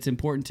think that it's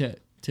important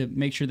to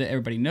make sure that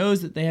everybody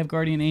knows that they have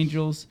guardian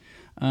angels.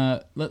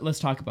 Let's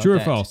talk about True or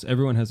that. false?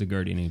 Everyone has a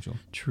guardian angel.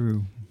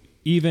 True.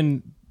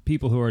 Even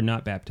people who are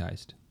not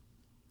baptized.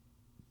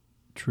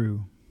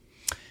 True.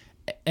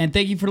 And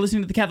thank you for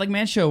listening to the Catholic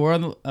Man Show. We're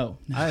on the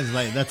I was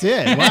like, that's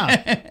it. Wow.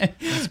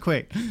 That's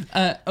quick.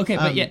 okay,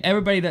 but yeah,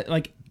 everybody that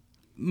like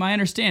my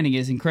understanding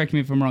is, and correct me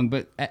if I'm wrong,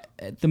 but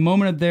at the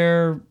moment of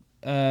their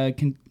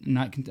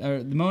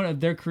the moment of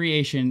their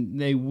creation,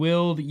 they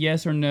willed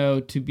yes or no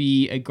to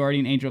be a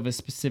guardian angel of a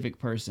specific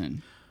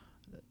person.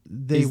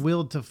 They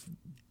willed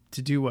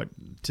to do what?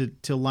 To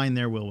align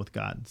their will with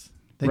God's.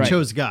 They Right.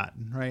 chose God,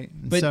 right?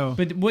 And But so,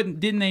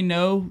 didn't they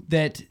know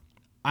that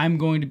I'm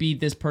going to be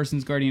this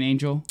person's guardian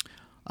angel?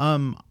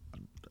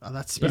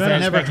 that's But I've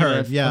that's never heard.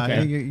 speculative. Yeah,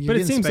 Okay. you're But it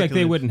getting seems like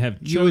they speculative. wouldn't have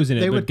You would- chosen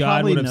they it, would but God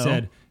probably would have know.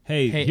 said,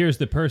 hey, Hey, here's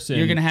the person.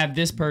 You're going to have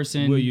this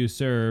person. Will you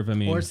serve? I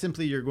mean, Or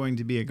simply, you're going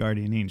to be a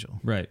guardian angel.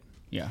 right.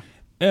 Yeah.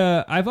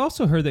 I've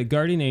also heard that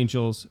guardian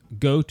angels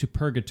go to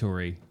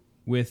purgatory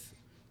with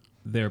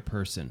their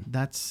person.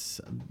 That's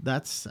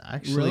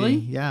actually Really?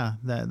 yeah.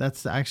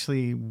 That's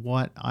actually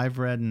what I've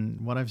read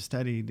and what I've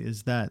studied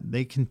is that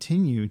they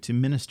continue to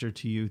minister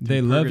to you. Through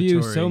They love you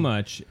purgatory. so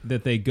much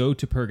that they go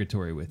to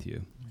purgatory with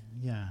you.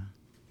 Yeah.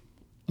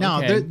 Now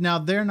Okay.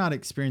 they're not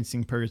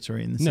experiencing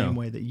purgatory in the No. same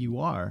way that you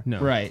are. No.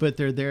 Right. But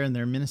they're there and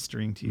they're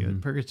ministering to you Mm-hmm.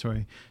 at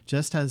purgatory,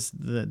 just as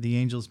the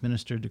angels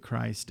ministered to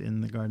Christ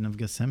in the Garden of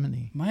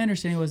Gethsemane. My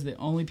understanding was the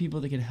only people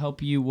that could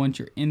help you once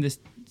you're in this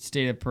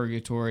state of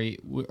purgatory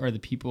are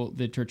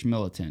the church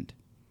militant.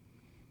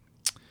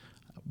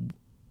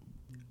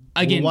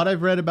 Again, Well, what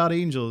I've read about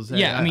angels.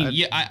 yeah,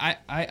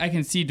 I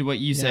concede to what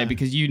you say Yeah.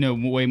 because you know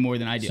way more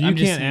than I do. So you I'm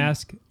just can't saying-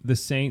 ask the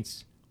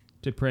saints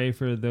to pray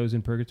for those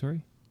in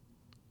purgatory?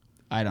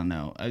 I don't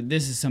know.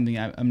 This is something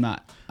I'm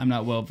not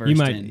well versed You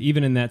might, in.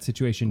 even in that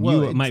situation, Well,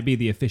 you it's- might be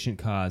the efficient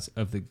cause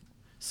of the.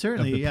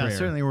 certainly, of the yeah, prayer.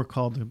 certainly we're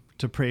called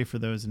to pray for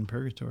those in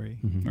purgatory.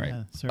 Right.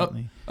 Yeah,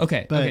 certainly.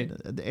 Okay. But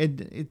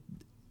okay.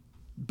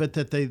 but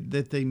that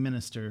they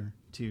minister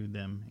to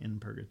them in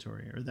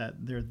purgatory, or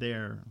that they're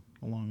there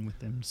along with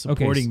them,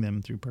 supporting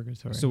them through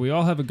purgatory. So we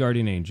all have a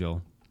guardian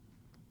angel.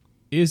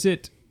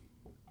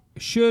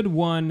 Should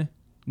one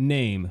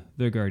name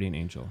their guardian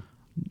angel?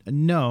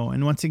 No,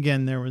 and once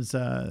again, there was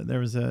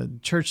a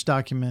church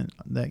document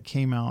that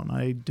came out, and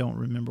I don't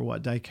remember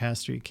what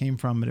dicastery it came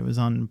from, but it was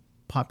on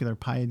popular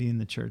piety in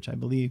the church, I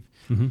believe.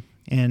 Mm-hmm.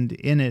 And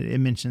in it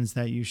me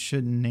that you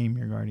shouldn't name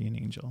your guardian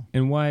angel.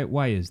 And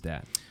why is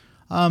that?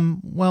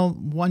 Well,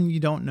 one, you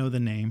don't know the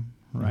name,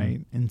 right?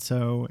 And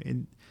so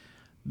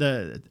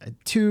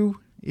two,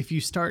 if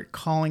you start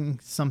calling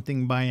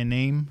something by a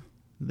name,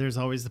 there's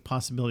always the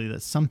possibility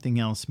that something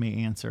else may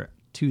answer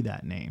to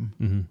that name.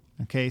 Mm-hmm.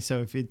 Okay,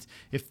 so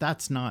if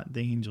that's not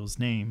the angel's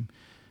name,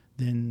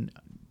 then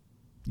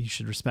you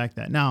should respect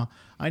that. Now,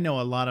 I know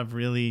a lot of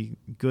really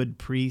good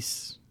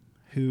priests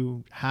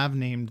who have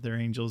named their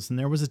angels, and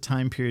there was a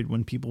time period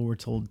when people were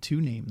told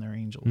to name their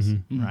angels,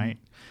 right?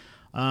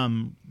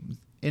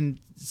 And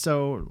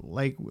so,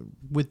 like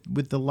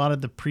with a lot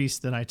of the priests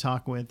that I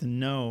talk with and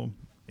know,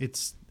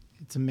 it's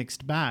a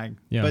mixed bag.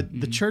 Yeah. But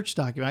the church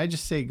document, I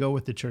just say go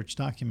with the church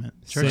document.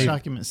 Church Safe-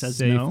 document says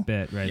safe no,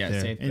 bet right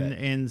there. safe bet.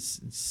 and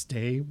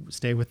stay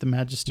with the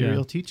magisterial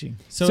Yeah. teaching.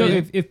 So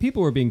if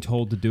people were being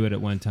told to do it at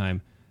one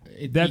time,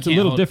 that's a you can't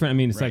little hold- different. I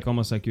mean, it's right. like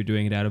almost like you're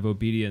doing it out of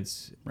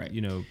obedience, Right.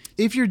 You know.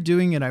 If you're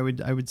doing it, I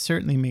would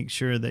certainly make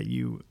sure that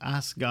you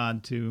ask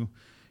God to,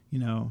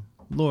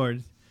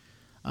 Lord,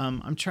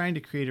 I'm trying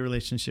to create a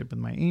relationship with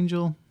my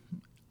angel.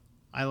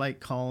 I like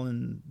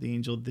calling the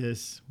angel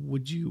this.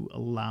 Would you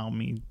allow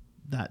me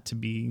that to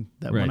be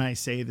that Right. when I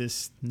say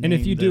this name, And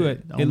if you do that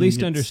it, only at least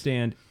gets-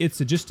 understand it's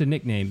just a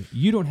nickname.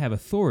 You don't have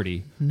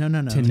authority No.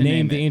 to name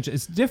name the it. angel.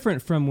 It's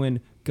different from when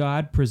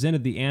God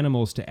presented the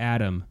animals to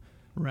Adam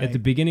Right. at the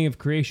beginning of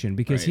creation,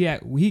 because Right.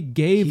 he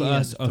gave He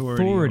us had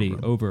authority authority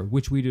over- over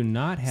which we do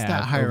not that have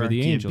over hierarchy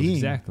the of angels. being.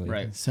 Exactly.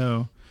 Right.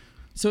 So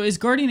So is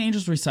guardian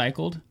angels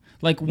recycled?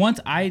 Like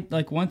once I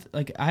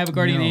have a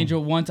guardian No.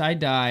 angel. Once I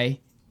die,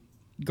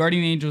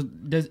 guardian angel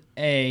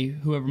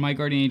whoever my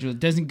guardian angel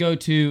doesn't go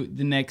to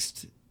the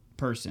next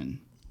person.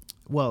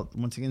 well,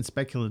 once again,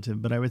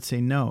 speculative, but I would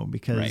say no,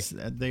 because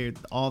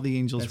all the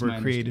angels That's were my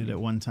created understanding. at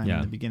one time Yeah,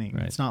 in the beginning.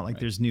 right. It's not like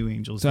there's new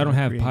angels. So I that don't were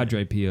have created.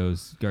 Padre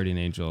Pio's guardian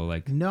angel.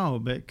 Like, No,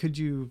 but could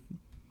you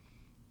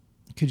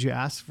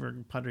ask for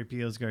Padre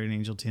Pio's guardian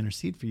angel to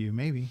intercede for you?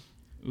 Maybe.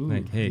 Ooh,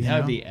 Like, hey.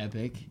 that would You know? be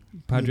epic.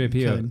 Padre You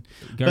Pio, could.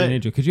 guardian But-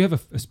 angel, could you have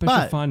a special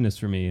but- fondness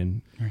for me?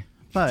 And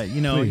But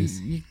you Please.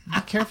 be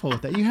careful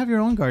with that. You have your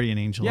own guardian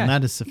angel, Yeah. and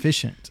that is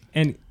sufficient.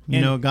 and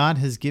God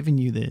has given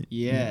you the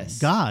Yes.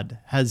 God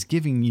has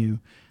given you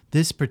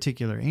this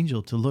particular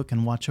angel to look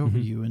and watch over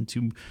you and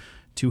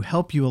to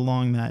help you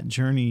along that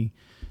journey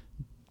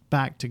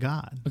back to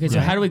God. Okay, so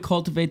Right. how do we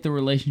cultivate the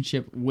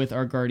relationship with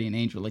our guardian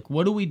angel? Like,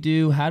 what do we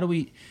do? How do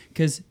we?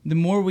 Because the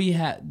more we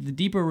have, the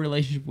deeper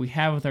relationship we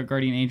have with our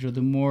guardian angel,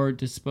 the more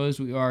disposed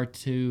we are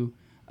to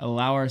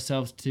allow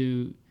ourselves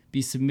to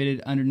be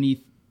submitted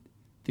underneath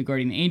the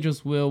guardian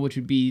angel's will, which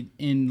would be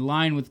in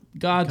line with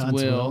God's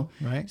will.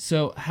 right?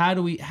 So how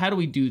do we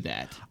do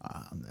that?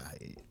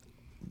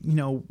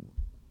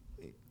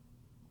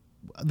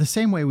 The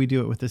same way we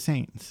do it with the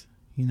saints.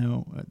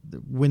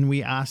 When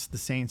we ask the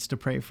saints to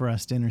pray for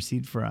us, to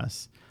intercede for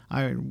us,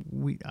 I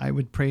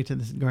would pray to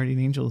the guardian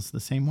angels the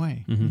same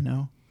way.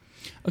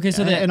 Okay,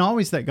 so that And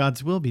always that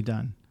God's will be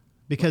done,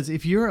 because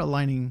if you're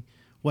aligning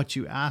what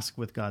you ask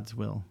with God's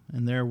will,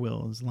 and their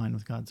will is aligned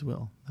with God's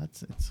will,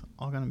 it's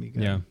all going to be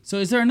good. yeah. So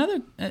is there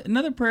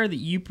another prayer that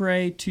you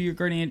pray to your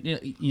guardian?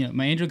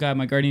 My angel God,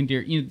 my guardian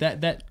dear.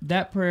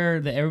 That prayer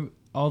that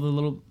all the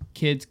little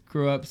kids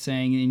grew up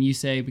saying, and you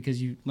say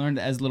because you learned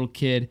it as a little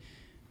kid.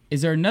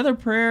 Is there another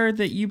prayer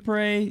that you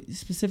pray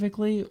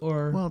specifically,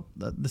 or? Well,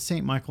 the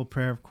Saint Michael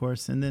prayer, of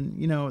course, and then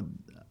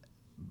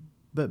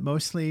but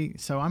mostly.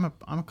 So I'm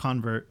a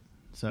convert,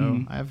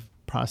 so I have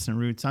Protestant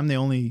roots. I'm the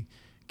only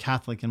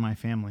Catholic in my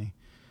family.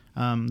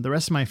 The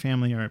rest of my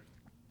family are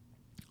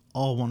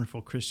all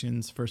wonderful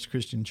Christians, First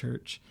Christian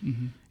Church,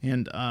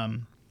 and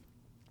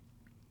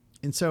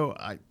so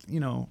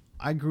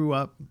I grew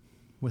up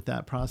with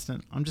that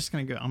Protestant. I'm just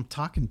gonna go. I'm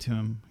talking to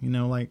him,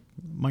 like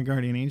my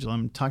guardian angel.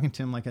 I'm talking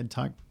to him like I'd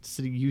talk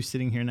to you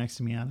sitting here next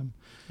to me, Adam.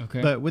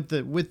 Okay. But with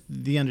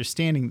the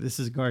understanding this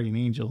is a guardian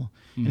angel,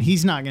 and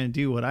he's not going to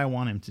do what I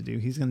want him to do.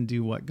 He's going to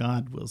do what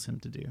God wills him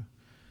to do.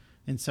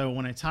 And so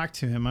when I talk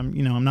to him,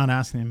 I'm not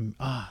asking him,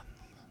 I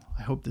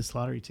hope this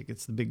lottery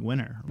ticket's the big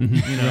winner.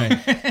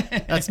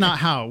 That's not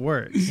how it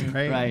works,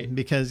 right? Right.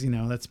 Because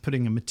that's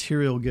putting a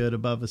material good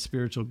above a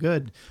spiritual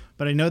good.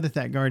 But I know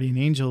that guardian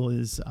angel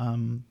is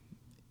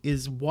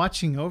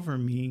watching over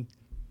me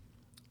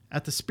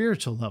at the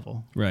spiritual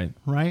level, Right.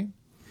 right?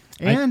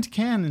 And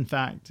can, in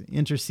fact,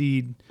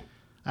 intercede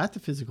at the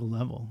physical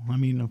level. I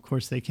mean, of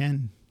course, they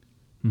can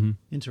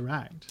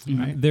interact,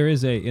 right? There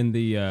is in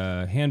the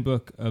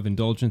handbook of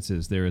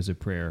indulgences, there is a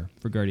prayer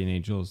for guardian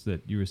angels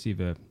that you receive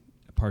a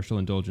partial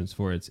indulgence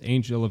for. It's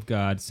angel of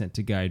God sent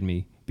to guide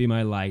me, be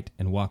my light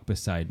and walk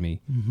beside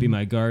me, be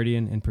my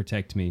guardian and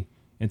protect me,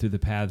 and through the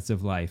paths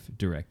of life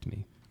direct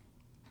me.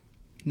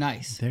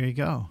 Nice. There you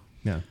go.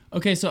 Yeah.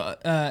 Okay, so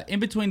in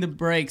between the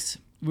breaks,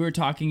 we were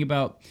talking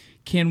about,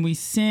 can we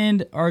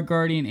send our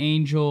guardian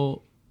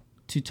angel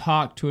to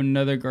talk to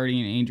another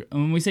guardian angel?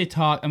 And when we say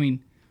talk, I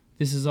mean,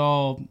 this is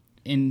all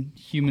in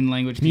human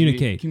language.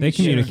 Communicate. They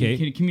communicate.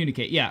 Can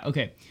communicate. Yeah.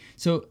 Okay.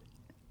 So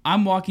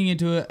I'm walking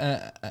into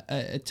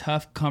a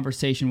tough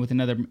conversation with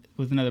another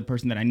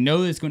person that I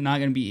know is not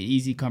going to be an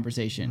easy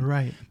conversation.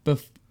 Right.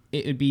 But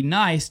it would be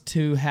nice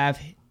to have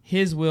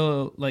his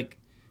will, like,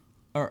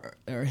 or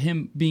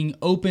him being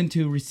open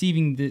to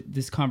receiving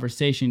this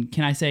conversation.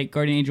 Can I say,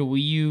 guardian angel, will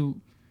you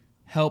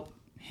help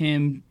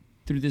him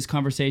through this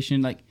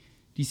conversation? Like,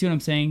 do you see what I'm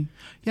saying?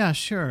 Yeah,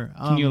 sure.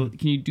 Can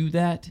you do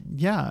that?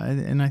 Yeah,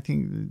 and I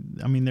think,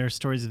 there are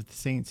stories of the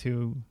saints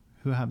who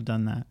have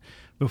done that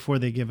before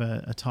they give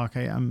a talk.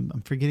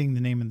 I'm forgetting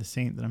the name of the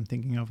saint that I'm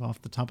thinking of off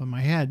the top of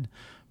my head,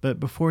 but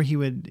before he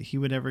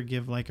would ever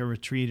give like a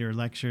retreat or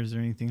lectures or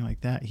anything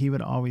like that, he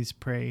would always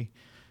pray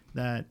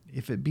that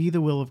if it be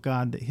the will of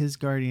God, that his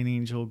guardian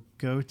angel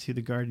go to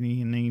the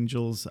guardian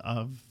angels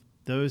of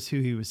those who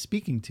he was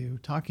speaking to,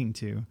 talking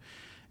to,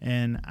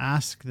 and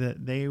ask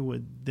that they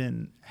would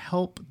then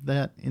help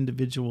that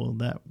individual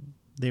that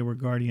they were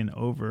guardian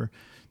over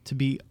to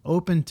be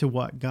open to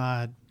what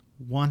God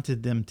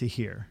wanted them to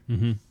hear.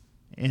 Mm-hmm.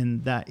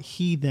 And that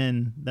he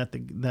then, that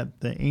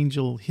the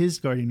angel, his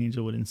guardian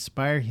angel, would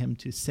inspire him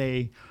to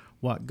say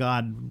what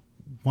God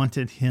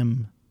wanted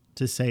him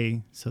to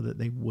say so that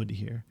they would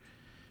hear.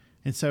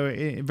 And so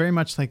it, very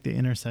much like the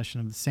intercession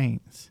of the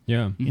saints.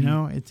 Yeah. You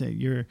know, it's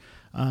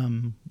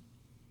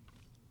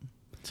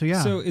so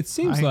yeah. So it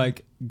seems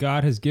like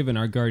God has given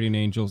our guardian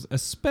angels a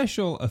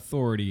special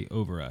authority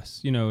over us.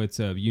 You know, it's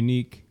a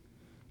unique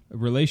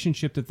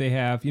relationship that they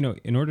have. You know,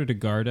 in order to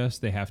guard us,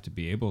 they have to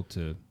be able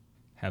to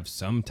have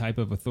some type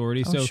of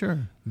authority. Oh, so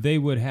sure. They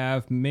would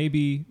have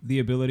maybe the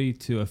ability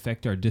to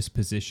affect our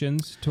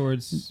dispositions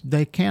towards.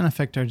 They can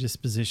affect our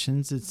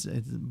dispositions. It's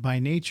by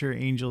nature,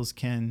 angels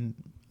can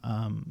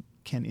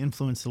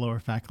influence the lower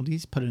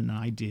faculties, put an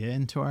idea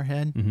into our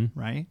head,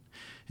 right?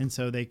 And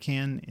so they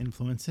can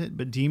influence it,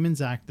 but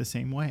demons act the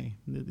same way.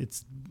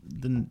 It's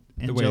the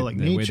angelic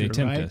the way nature, they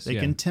tempt right? us, They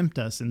can tempt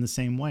us in the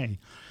same way.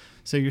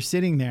 So you're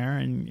sitting there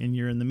and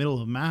you're in the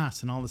middle of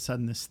mass, and all of a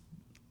sudden this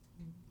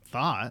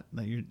thought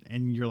that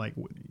you're like,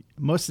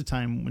 most of the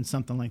time when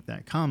something like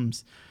that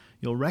comes,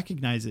 you'll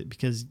recognize it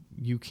because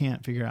you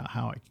can't figure out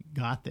how it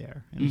got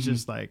there. And it's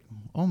just like,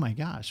 oh my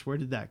gosh, where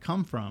did that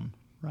come from?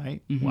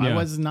 Right? Well, Yeah. I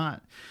was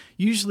not.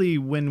 Usually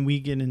when we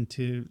get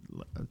into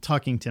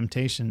talking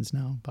temptations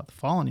now about the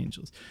fallen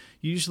angels,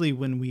 usually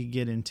when we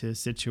get into a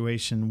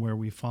situation where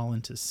we fall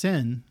into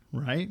sin,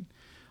 right?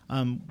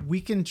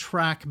 We can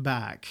track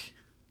back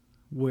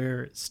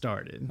where it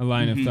started. A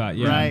line of thought,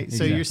 yeah. Right?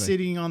 Exactly. So you're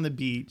sitting on the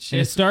beach.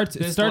 And it starts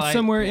light,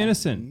 somewhere yeah.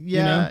 innocent. Yeah,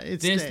 You know?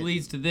 it's This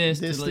leads to this.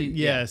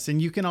 yes,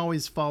 and you can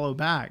always follow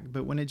back,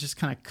 but when it just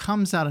kind of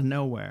comes out of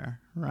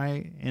nowhere,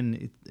 right,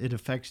 and it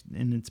affects,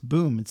 and it's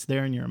boom, it's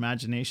there in your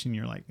imagination.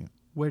 You're like,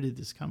 where did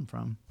this come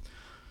from?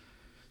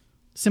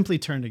 Simply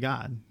turn to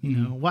God. You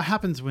know what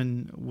happens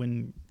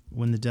when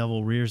the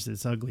devil rears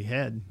its ugly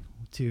head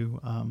to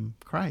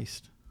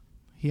Christ?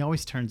 He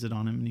always turns it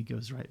on him, and he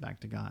goes right back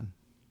to God.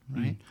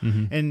 Right.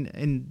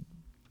 And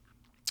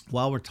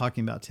while we're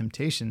talking about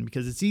temptation,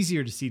 because it's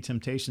easier to see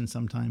temptation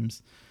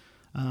sometimes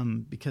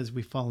because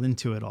we fall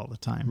into it all the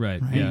time.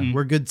 Right. Yeah.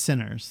 We're good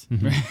sinners.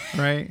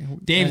 Right.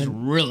 Dave's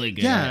And, really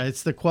good. yeah. at it.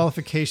 It's the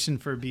qualification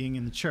for being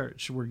in the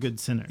church. We're good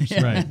sinners.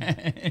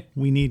 Right.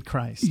 We need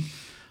Christ.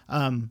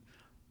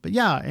 But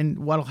yeah. And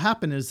what'll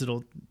happen is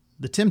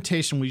the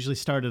temptation will usually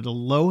start at a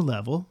low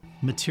level,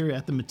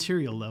 at the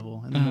material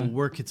level, and then it'll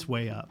work its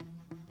way up.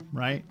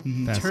 Right?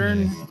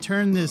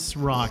 Turn this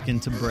rock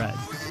into bread,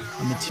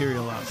 a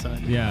material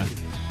outside. Yeah.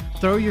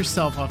 Throw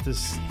yourself off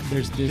this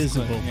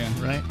visible, cliff,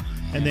 yeah. right?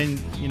 And then,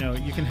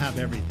 you can have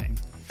everything.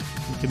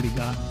 You can be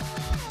God.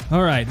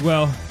 All right.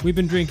 Well, we've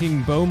been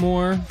drinking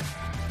Bowmore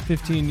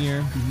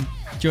 15-year.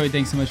 Joey,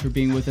 thanks so much for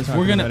being with us. Talking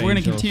We're gonna about we're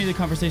gonna angels. continue the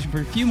conversation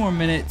for a few more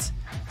minutes.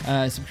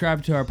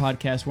 Subscribe to our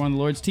podcast. We're on the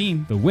Lord's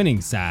team. The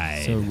winning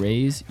side. So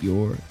raise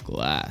your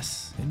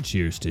glass. And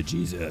cheers to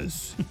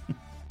Jesus.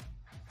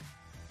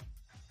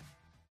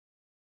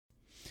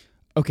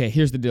 Okay,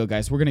 here's the deal,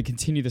 guys. We're going to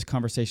continue this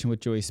conversation with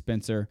Joey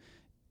Spencer.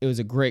 It was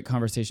a great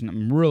conversation.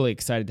 I'm really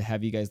excited to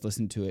have you guys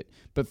listen to it.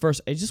 But first,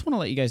 I just want to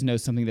let you guys know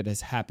something that has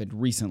happened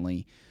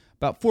recently.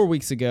 About 4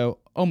 weeks ago,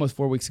 almost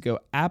 4 weeks ago,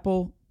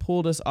 Apple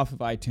pulled us off of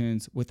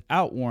iTunes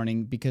without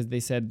warning because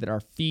they said that our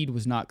feed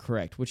was not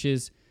correct, which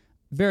is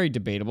very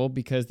debatable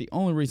because the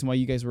only reason why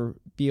you guys were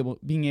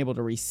being able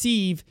to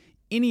receive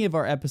any of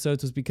our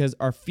episodes was because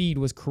our feed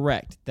was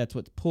correct. That's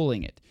what's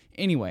pulling it.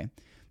 Anyway,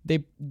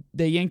 they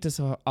yanked us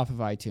off of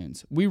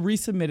iTunes. We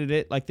resubmitted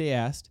it like they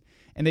asked,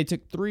 and they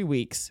took 3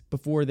 weeks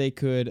before they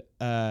could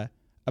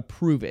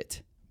approve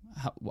it.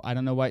 I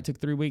don't know why it took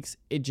 3 weeks.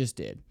 It just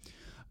did.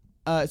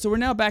 So we're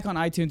now back on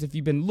iTunes. If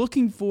you've been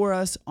looking for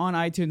us on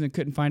iTunes and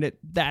couldn't find it,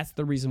 that's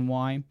the reason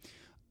why.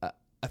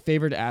 A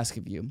favor to ask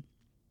of you.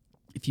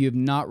 If you have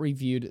not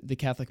reviewed The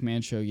Catholic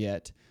Man Show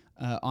yet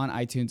on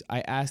iTunes, I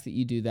ask that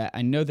you do that.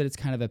 I know that it's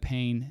kind of a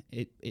pain.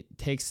 It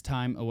takes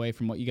time away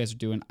from what you guys are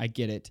doing. I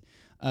get it.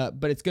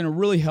 But it's going to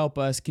really help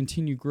us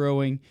continue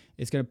growing.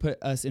 It's going to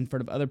put us in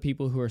front of other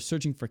people who are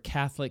searching for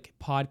Catholic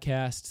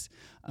podcasts.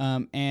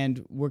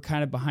 And we're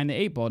kind of behind the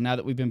 8 ball now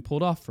that we've been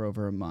pulled off for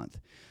over a month.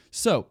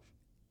 So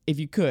if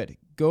you could,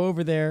 go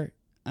over there,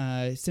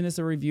 send us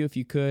a review if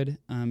you could.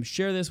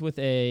 Share this with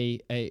a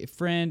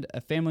friend,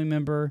 a family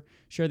member.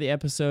 Share the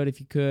episode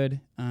if you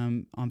could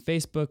on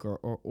Facebook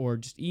or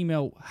just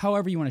email,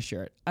 however you want to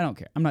share it. I don't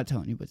care. I'm not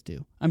telling you what to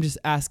do. I'm just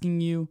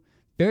asking you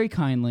very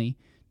kindly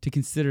to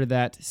consider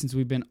that since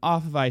we've been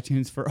off of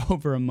iTunes for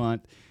over a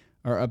month,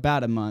 or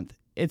about a month.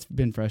 It's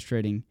been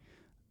frustrating.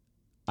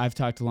 I've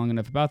talked long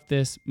enough about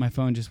this. My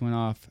phone just went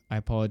off. I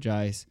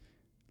apologize.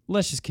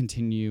 let's just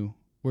continue.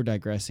 We're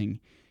digressing.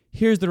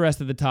 Here's the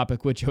rest of the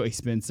topic with Joey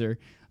Spencer.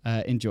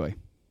 Enjoy.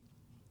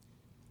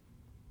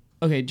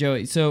 Okay,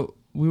 Joey. So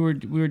we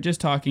were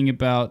just talking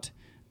about.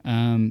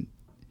 We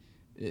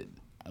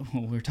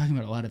were talking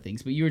about a lot of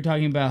things, but you were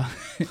talking about.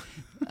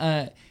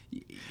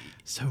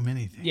 So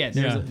many things. Yes,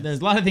 there's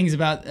a lot of things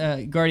about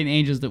guardian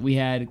angels that we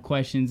had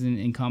questions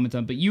and comments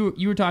on. But you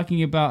were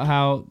talking about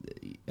how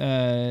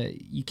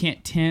you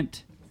can't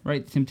tempt,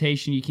 right?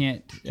 Temptation. You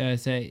can't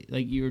say,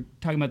 like, you were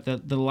talking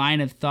about the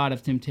line of thought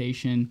of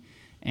temptation,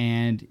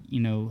 and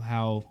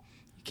how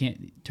you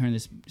can't turn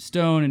this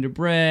stone into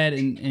bread,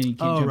 and you can't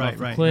jump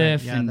off a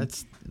cliff. Yeah,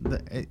 that's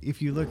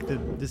if you look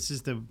this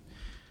is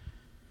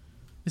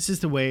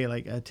the way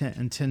like a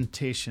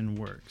temptation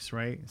works,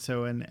 right?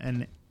 So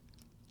an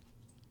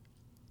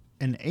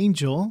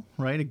angel,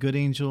 right, a good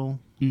angel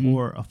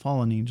or a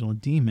fallen angel, a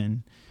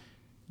demon,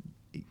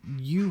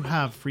 you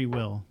have free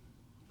will,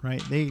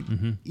 right? They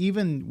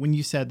even when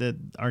you said that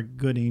our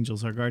good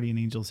angels, our guardian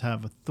angels,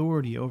 have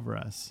authority over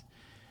us,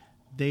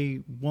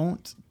 they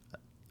won't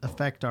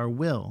affect our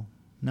will.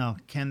 Now,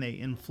 can they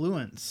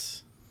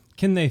influence?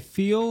 Can they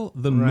feel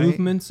the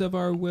movements of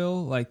our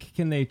will? Like,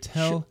 can they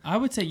tell? Sure. I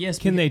would say yes.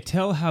 Can they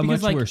tell how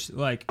much we're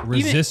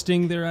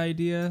resisting their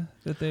idea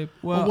that they?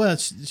 Well,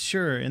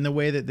 sure. In the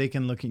way that they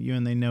can look at you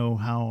and they know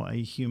how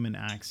a human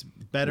acts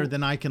better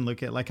than I can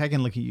look at. Like, I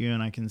can look at you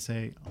and I can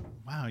say, oh,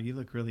 "Wow, you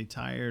look really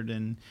tired,"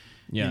 and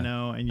and you're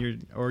down,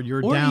 or you're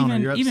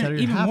upset, or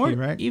you're happy, more,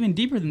 right? Even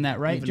deeper than that,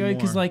 right, Even Joey?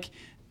 Because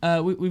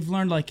more. we've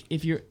learned, like,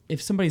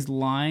 if somebody's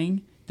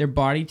lying, their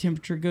body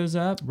temperature goes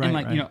up,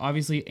 and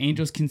obviously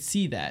angels can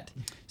see that.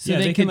 So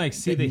they can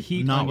see the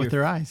heat, not with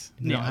their eyes.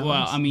 No,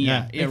 well, I mean,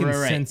 they can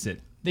sense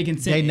it. They can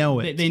say they know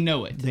it. They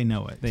know it. They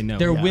know it. They know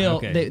their it. will.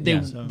 Okay.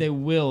 They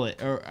will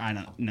it, or I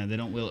don't know. They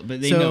don't will it,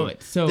 but they know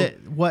it. So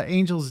what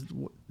angels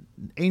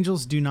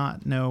do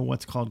not know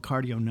what's called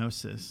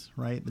cardionosis,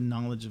 right? The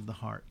knowledge of the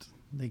heart.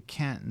 They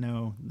can't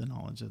know the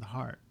knowledge of the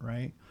heart,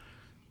 right?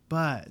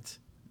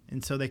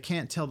 And so they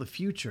can't tell the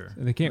future.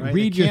 They can't right?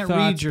 read they your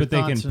thoughts, but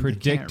they can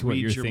predict what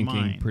you're thinking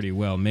mind. pretty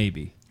well,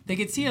 maybe. they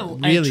could see a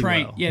Really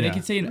train. well. Yeah, they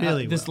could see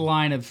this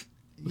line of,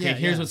 okay,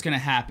 here's what's going to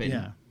happen.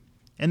 Yeah,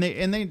 and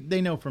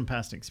they know from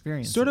past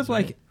experience. Sort of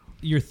like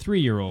your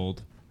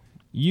 3-year-old.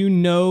 You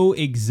know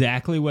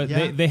exactly what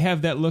they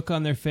have, that look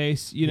on their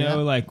face.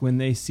 Like when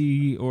they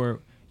see,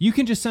 or you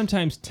can just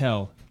sometimes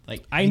tell.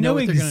 Like, I know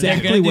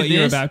exactly what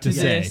you're about to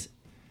say.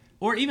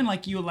 Or even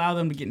like you allow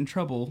them to get in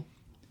trouble.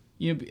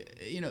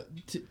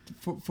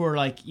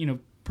 For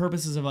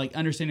purposes of like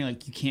understanding,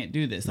 like, you can't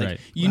do this. Like,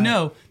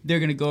 know they're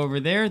gonna go over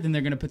there, then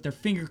they're gonna put their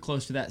finger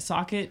close to that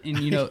socket, and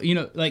you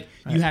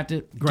have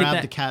to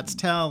grab the cat's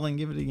tail and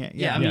give it again.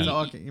 Yeah,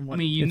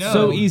 it's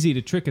so easy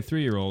to trick a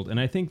 3-year-old, and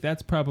I think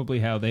that's probably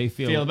how they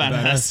feel about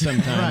us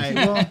sometimes.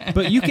 Right. Well,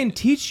 but you can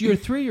teach your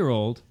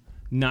 3-year-old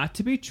not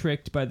to be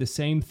tricked by the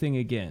same thing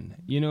again.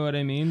 You know what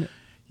I mean?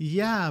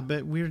 Yeah,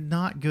 but we're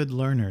not good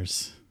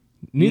learners.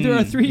 Neither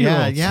are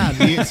 3-year-olds.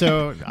 Yeah.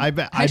 So I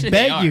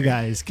bet you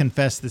guys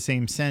confess the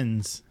same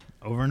sins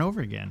over and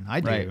over again. I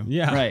do. Right.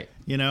 Yeah. Right.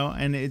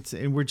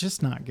 And we're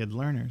just not good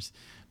learners.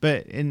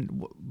 But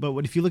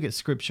what if you look at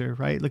Scripture,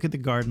 right? Look at the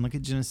garden. Look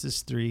at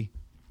Genesis 3.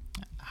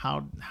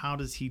 How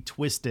does he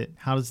twist it?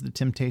 How does the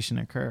temptation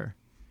occur?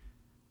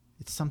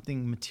 It's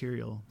something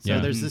material. So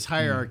there's this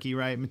hierarchy,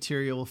 right?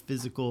 Material,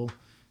 physical,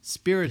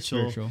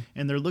 spiritual,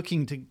 and they're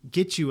looking to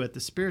get you at the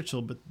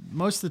spiritual, but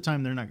most of the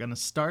time they're not going to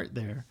start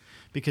there,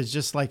 because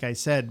just like I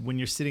said, when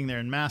you're sitting there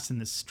in mass and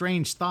this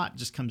strange thought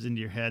just comes into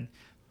your head,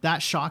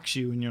 that shocks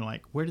you, and you're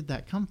like, where did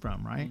that come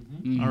from, right?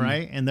 Mm-hmm. All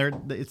right, and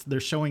they're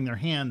showing their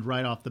hand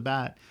right off the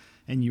bat,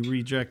 and you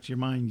redirect your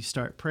mind, you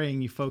start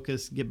praying, you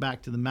focus, get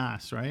back to the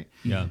mass, right?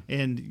 Yeah,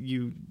 and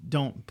you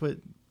don't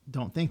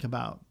think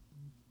about,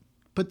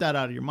 put that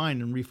out of your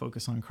mind and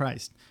refocus on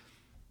Christ.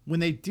 When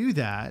they do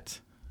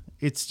that,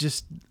 it's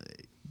just,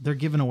 they're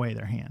giving away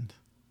their hand,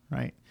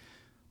 right?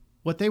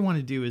 What they want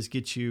to do is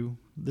get you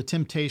the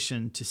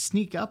temptation to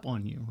sneak up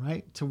on you,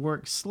 right? To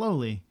work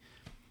slowly.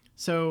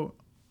 So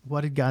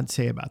what did God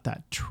say about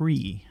that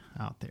tree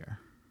out there,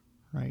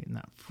 right? And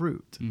that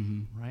fruit,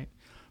 right?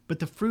 But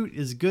the fruit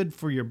is good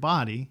for your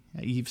body.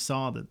 Eve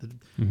saw that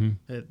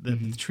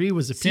the tree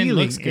was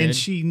appealing, and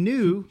she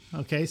knew,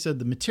 okay, so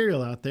the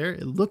material out there,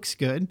 it looks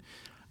good.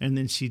 And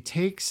then she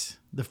takes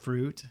the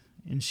fruit,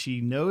 and she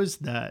knows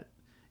that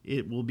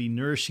it will be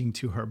nourishing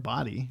to her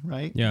body,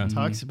 right? Yeah. It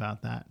talks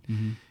about that.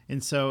 Mm-hmm.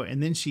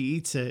 And then she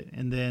eats it,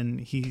 and then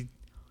he,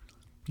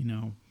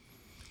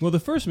 Well, the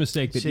first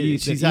mistake that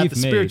she's Eve at the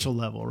made spiritual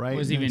level, right?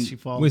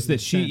 Was that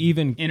she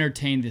even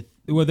entertained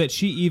that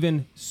she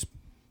even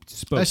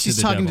spoke she's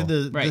to the talking devil.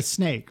 to the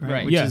snake, right?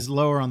 Right. Which is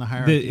lower on the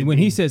hierarchy. When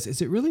he says,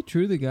 "Is it really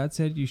true that God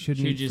said you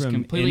shouldn't eat just from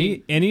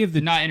completely any of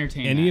the not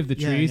entertain any that. of the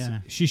trees?"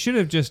 Yeah. She should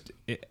have just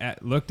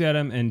looked at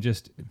him and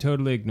just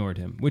totally ignored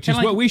him, which is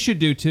like, what we should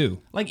do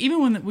too. Like,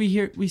 even when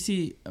we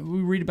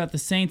read about the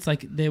saints,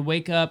 like, they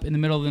wake up in the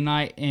middle of the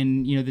night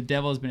and the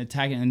devil has been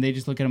attacking, and they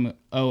just look at him,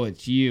 oh,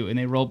 it's you, and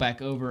they roll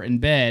back over in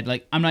bed.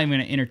 Like, I'm not even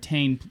going to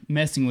entertain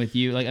messing with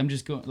you. Like, I'm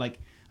just going, like,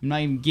 I'm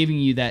not even giving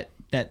you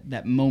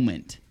that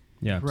moment.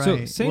 Yeah.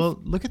 Right. So Well,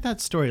 look at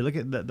that story. Look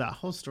at that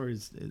whole story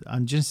is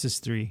on Genesis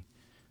 3.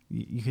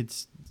 You could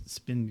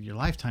spend your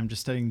lifetime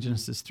just studying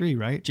Genesis 3,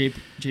 right?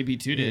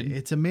 JP2 did.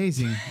 It's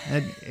amazing.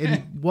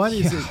 And what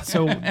is it?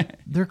 So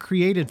they're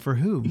created for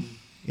who?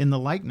 In the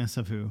likeness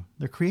of who?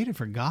 They're created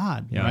for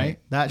God, Yeah. right?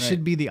 That Right.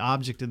 should be the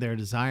object of their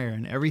desire.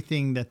 And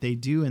everything that they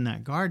do in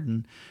that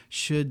garden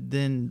should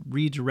then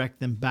redirect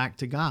them back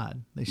to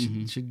God. They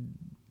should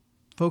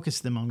focus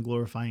them on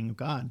glorifying of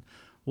God.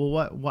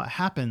 Well, what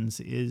happens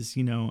is,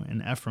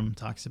 and Ephraim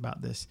talks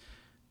about this,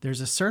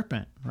 there's a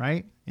serpent,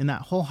 right? In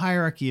that whole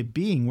hierarchy of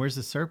being, where's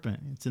the serpent?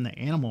 It's in the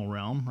animal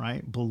realm,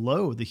 right?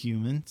 Below the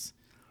humans.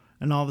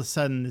 And all of a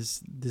sudden,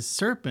 this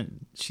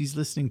serpent, she's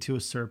listening to a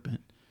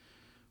serpent,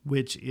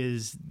 which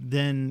is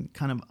then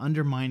kind of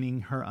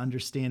undermining her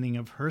understanding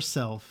of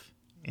herself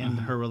and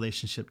her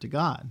relationship to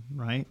God,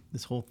 right?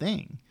 This whole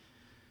thing.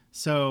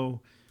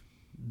 So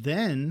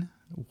then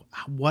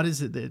what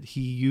is it that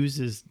he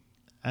uses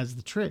as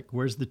the trick?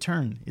 Where's the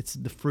turn? It's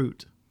the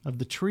fruit of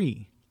the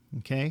tree.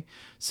 Okay.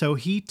 So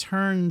he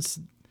turns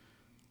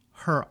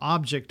her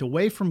object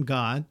away from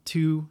God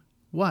to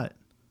what?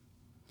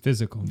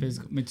 physical.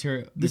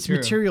 Material. This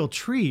material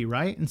tree,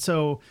 right? And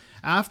so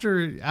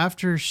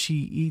after she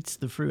eats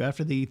the fruit,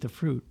 after they eat the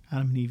fruit,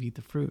 Adam and Eve eat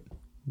the fruit,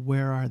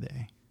 where are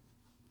they?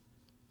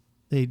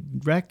 They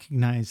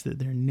recognize that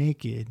they're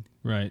naked,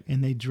 Right.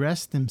 and they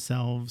dress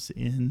themselves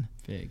in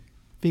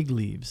fig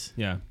leaves.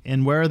 Yeah.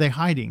 And where are they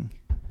hiding?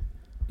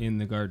 In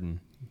the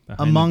garden.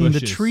 Behind Among the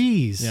bushes.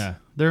 trees. Yeah.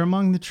 They're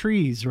among the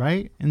trees,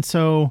 right? And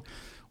so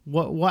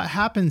what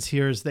happens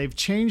here is they've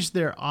changed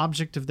their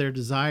object of their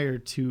desire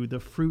to the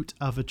fruit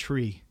of a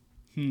tree.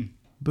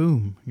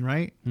 Boom,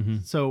 right? Mm-hmm.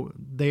 So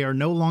they are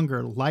no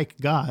longer like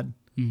God.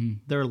 Mm-hmm.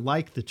 They're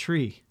like the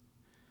tree.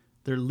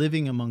 They're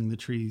living among the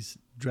trees,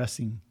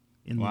 dressing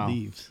in Wow. the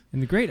leaves. And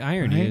the great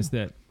irony Right? is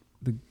that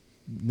the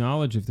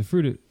knowledge of the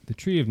fruit of the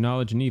tree of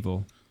knowledge and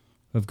evil,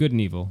 of good and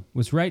evil,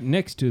 was right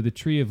next to the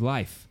tree of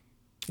life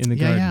in the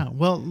garden. Yeah.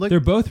 Well, look. They're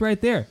both right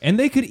there. And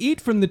they could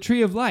eat from the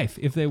tree of life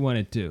if they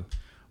wanted to.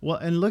 Well,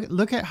 and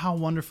look at how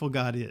wonderful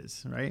God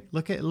is, right?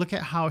 Look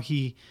at how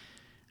he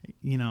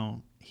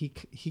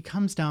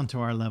comes down to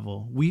our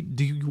level.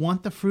 Do you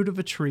want the fruit of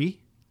a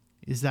tree?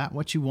 Is that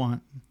what you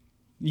want?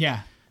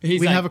 Yeah.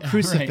 We have a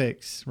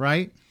crucifix,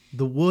 right?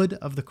 The wood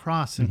of the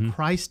cross, and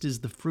Christ is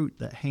the fruit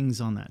that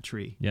hangs on that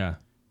tree. Yeah.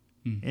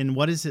 And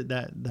what is it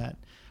that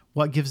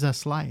what gives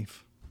us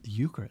life? The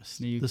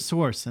Eucharist, the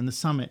source and the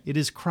summit. It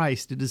is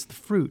Christ. It is the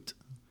fruit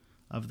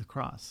of the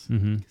cross.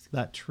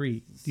 That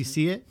tree. Do you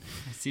see it?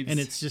 I see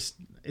this.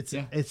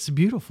 And it's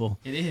beautiful.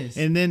 It is.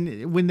 And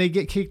then when they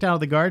get kicked out of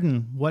the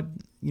garden,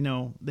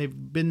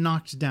 they've been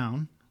knocked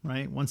down,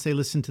 right? Once they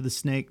listen to the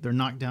snake, they're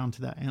knocked down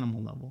to that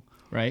animal level.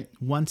 Right.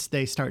 Once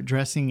they start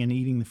dressing and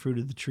eating the fruit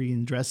of the tree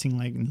and dressing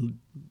like and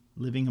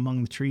living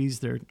among the trees,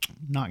 they're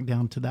knocked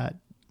down to that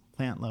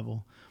plant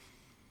level,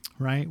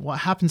 right?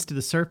 What happens to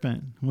the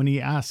serpent when he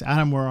asks,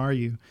 Adam, where are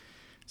you?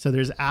 So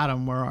there's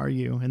Adam, where are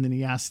you? And then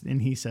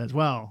he says,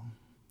 well,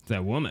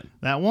 That woman.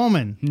 that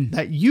woman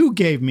that you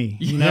gave me.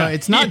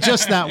 It's not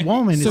just that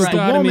woman. It's So the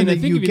God, woman I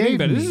that think you if you think gave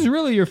about me. it, this is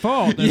really your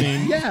fault. I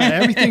mean, Yeah,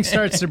 everything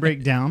starts to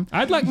break down.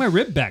 I'd like my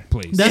rib back,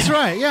 please. That's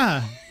right.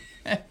 Yeah.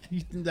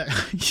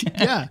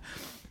 Yeah.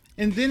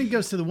 And then he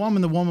goes to the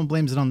woman. The woman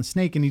blames it on the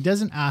snake, and he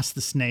doesn't ask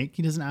the snake.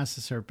 He doesn't ask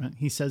the serpent.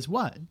 He says,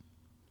 "What?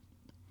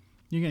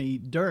 You're going to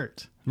eat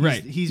dirt."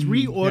 Right. He's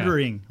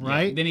reordering,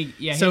 right? Then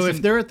so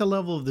if they're at the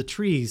level of the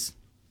trees,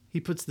 he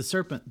puts the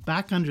serpent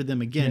back under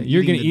them again.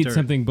 You're going to eating eat the dirt.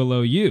 something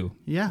below you.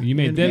 Yeah. You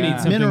made And- them yeah. eat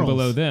something Minerals.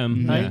 below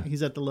them. Right? Yeah.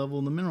 He's at the level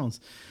of the minerals,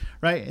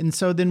 right? And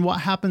so then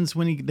what happens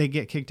when they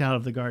get kicked out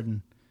of the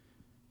garden?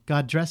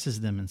 God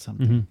dresses them in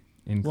something.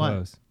 In What?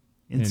 clothes.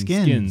 In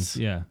skins.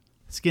 Yeah.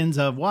 Skins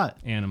of what?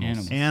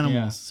 Animals. Animals.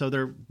 Yeah. So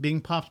they're being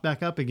popped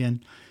back up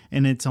again,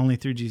 and it's only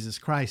through Jesus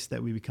Christ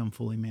that we become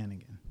fully man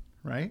again,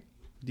 right?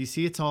 Do you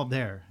see? It's all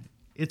there.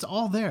 It's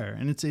all there,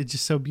 and it's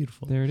just so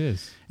beautiful. There it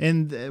is.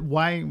 And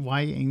why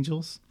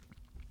angels?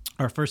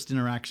 Our first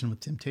interaction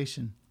with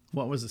temptation.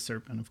 What was a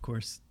serpent? Of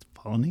course,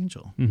 fallen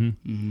angel.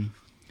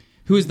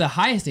 Who is the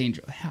highest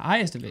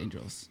of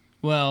angels?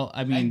 Well,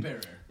 I mean,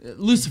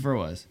 Lucifer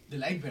was. The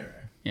light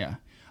bearer. Yeah.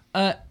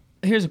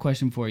 Here's a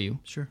question for you.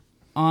 Sure.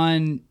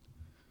 On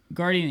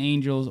guardian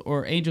angels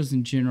or angels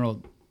in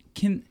general,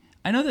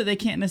 I know that they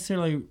can't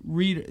necessarily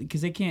read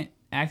because they can't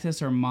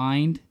access our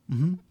mind.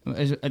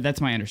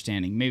 That's my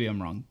understanding. Maybe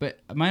I'm wrong, but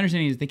my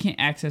understanding is they can't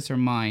access our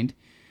mind.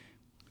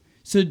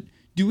 So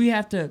do we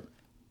have to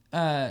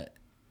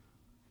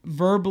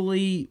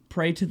verbally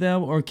pray to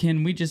them, or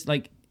can we just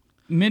like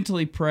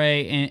mentally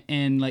pray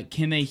and like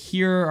can they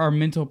hear our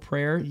mental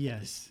prayer?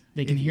 Yes.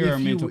 They can hear our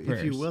mental If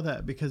prayers. you will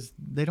that, because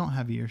they don't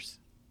have ears.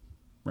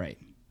 Right.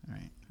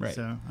 Right.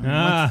 So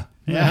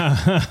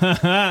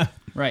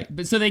Right.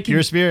 But so they can.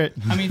 your spirit.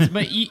 I mean,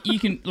 but you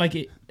can like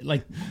it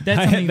like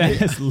that's something that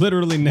that, has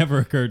literally never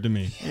occurred to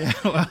me.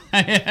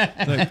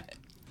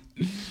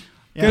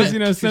 Because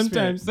Yeah,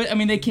 sometimes But I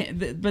mean, they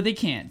can't. But they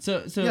can't.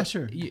 So Yeah,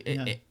 sure. you-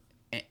 Yeah.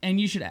 and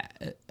you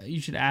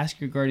should ask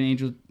your guardian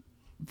angel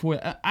for.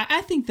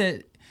 I think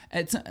that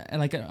it's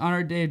like on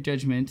our day of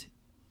judgment.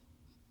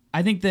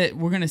 I think that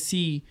we're gonna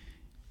see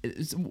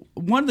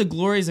one of the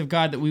glories of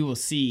God that we will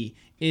see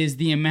is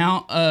the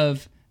amount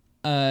of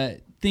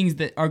things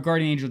that our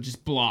guardian angel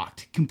just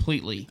blocked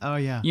completely. Oh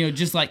yeah.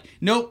 Just like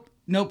nope,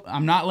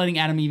 I'm not letting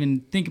Adam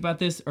even think about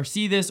this or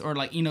see this or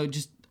like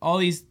just all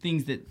these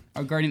things that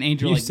our guardian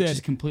angel You like said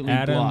just completely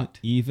Adam blocked.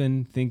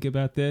 even think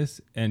about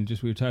this, and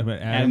just we were talking about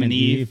Adam and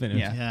Eve, and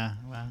yeah. Yeah.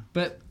 Wow.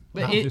 But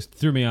it just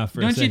threw me off for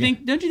a don't second.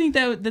 you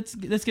think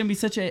that's gonna be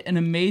such an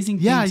amazing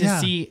thing Yeah, to yeah.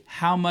 see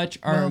how much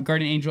our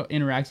guardian angel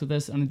interacts with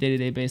us on a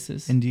day-to-day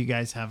basis? And do you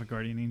guys have a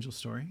guardian angel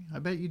story? I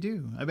bet you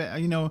do. I bet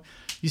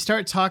you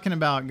start talking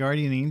about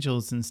guardian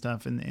angels and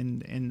stuff,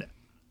 and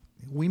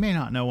we may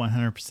not know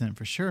 100%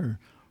 for sure,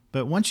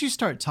 but once you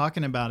start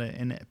talking about it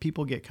and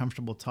people get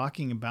comfortable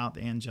talking about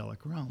the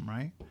angelic realm,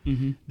 right?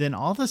 Mm-hmm. Then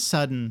all of a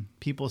sudden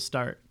people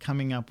start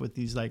coming up with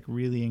these like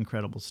really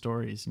incredible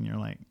stories, and you're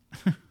like,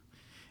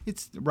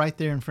 it's right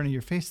there in front of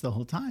your face the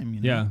whole time,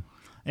 Yeah.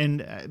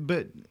 And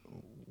but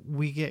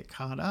we get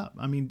caught up.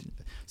 I mean,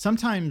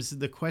 sometimes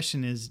the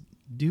question is,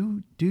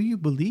 do you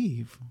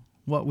believe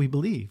what we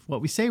believe,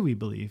 what we say we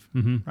believe,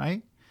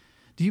 right?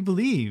 Do you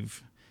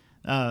believe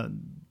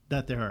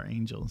that there are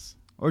angels,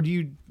 or do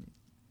you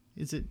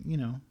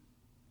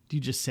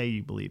just say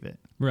you believe it,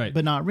 Right.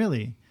 but not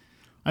really?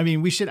 I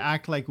mean, we should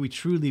act like we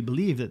truly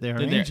believe that there are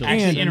That they're angels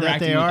actually and that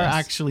interacting they with are us.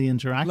 actually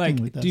interacting Like,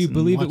 with us. do you and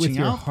believe it with watching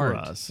your out for heart?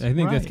 us. I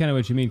think that's Right. kind of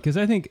what you mean, because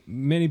I think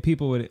many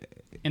people would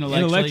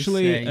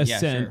Intellectually say, yeah,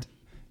 assent, sure.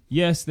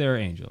 yes, there are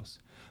angels,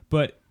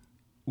 but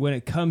when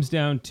it comes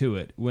down to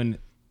it, when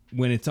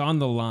it's on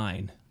the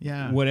line,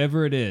 Yeah.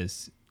 whatever it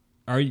is,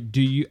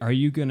 do you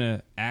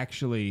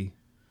actually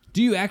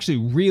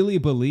really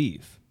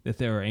believe that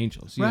there are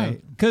angels?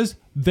 Right. Because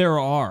there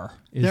are.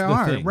 There the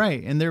are, thing.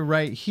 right, and they're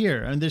right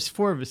here, and there's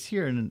 4 of us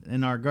here,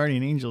 and our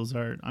guardian angels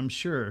are. I'm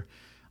sure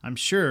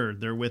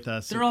they're with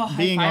us. They're all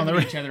being on the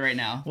high-fiving each other right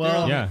now.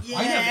 Well, Yeah.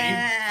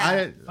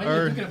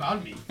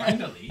 about me,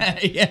 finally.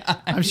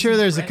 I'm sure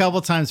there's a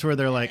couple times where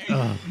they're like,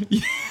 "Oh,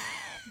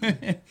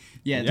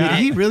 Yeah, did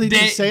he really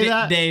just say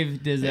that?"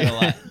 Dave does that a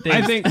lot.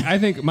 I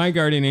think my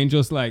guardian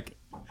angel's like,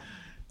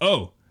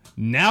 oh,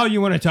 now you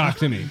want to talk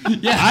to me?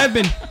 Yeah.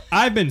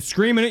 I've been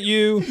screaming at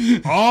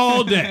you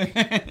all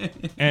day,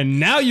 and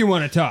now you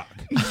want to talk.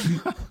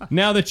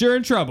 Now that you're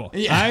in trouble,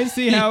 I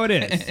see how it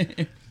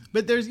is.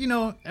 But there's,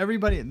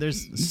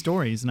 there's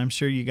stories, and I'm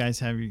sure you guys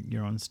have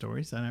your own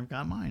stories, and I've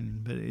got mine.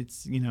 But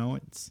it's.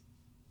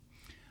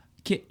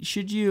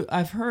 Should you?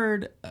 I've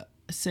heard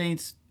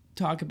saints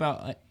talk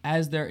about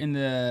as they're in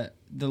the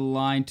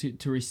line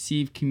to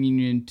receive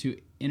communion, to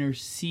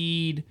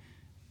intercede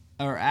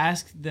or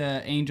ask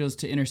the angels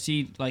to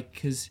intercede, like,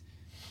 because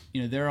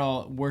they're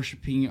all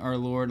worshiping our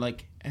Lord.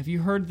 Like, have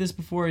you heard this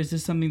before? Is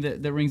this something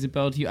that rings a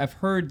bell to you? I've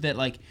heard that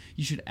like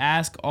you should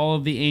ask all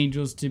of the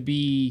angels to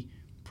be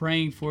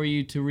praying for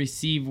you to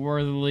receive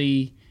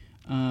worthily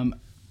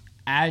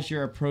as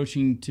you're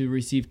approaching to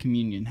receive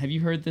communion. Have you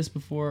heard this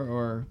before,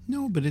 or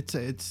No, but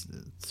it's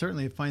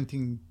certainly a fine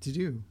thing to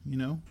do.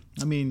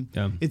 I mean,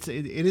 Yeah. it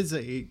is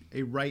a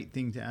right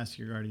thing to ask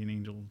your guardian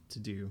angel to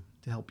do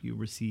to help you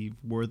receive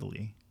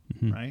worthily,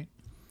 right?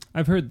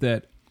 I've heard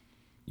that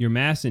your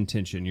mass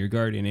intention, your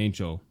guardian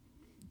angel,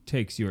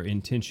 takes your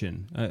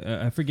intention.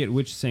 I forget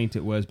which saint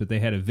it was, but they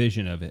had a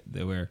vision of it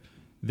where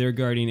their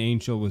guardian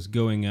angel was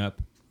going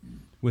up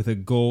with a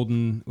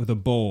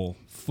bowl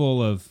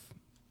full of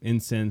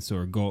incense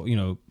or gold,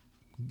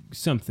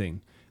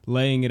 something,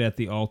 laying it at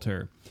the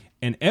altar,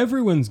 and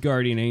everyone's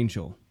guardian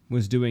angel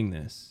was doing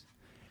this,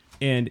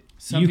 and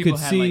some you people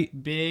could had see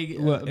like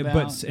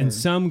big,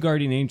 some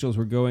guardian angels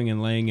were going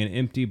and laying an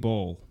empty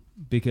bowl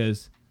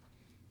because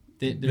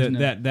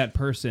that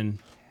person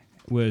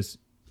was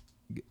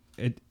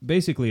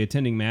basically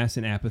attending mass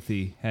in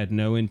apathy, had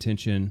no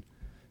intention,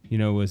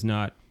 was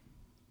not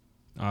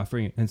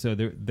offering it, and so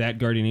that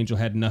guardian angel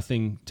had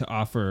nothing to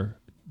offer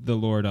the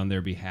Lord on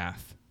their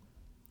behalf.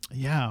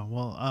 Yeah,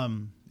 well,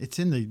 it's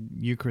in the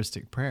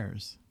Eucharistic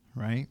prayers,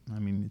 right? I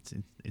mean,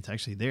 it's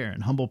actually there.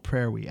 In humble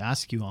prayer, we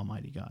ask you,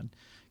 Almighty God,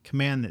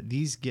 command that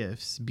these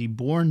gifts be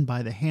borne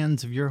by the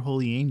hands of your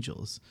holy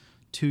angels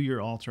to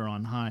your altar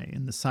on high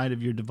in the sight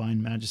of your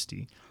divine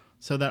majesty,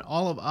 so that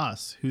all of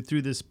us who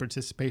through this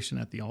participation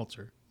at the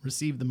altar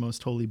receive the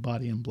most holy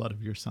body and blood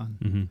of your Son.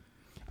 Mm-hmm.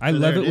 I So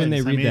love there it when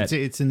is. they I read mean, that.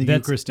 it's in the That's-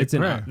 Eucharistic it's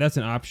prayer. that's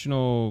an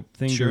optional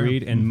thing Sure. to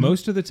read, and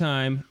most of the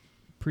time,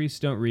 priests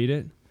don't read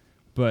it.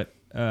 But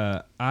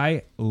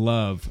I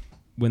love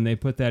when they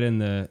put that in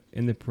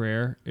the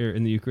prayer or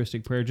in the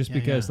Eucharistic prayer, just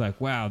because, yeah. like,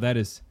 wow, that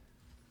is,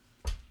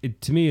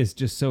 it to me is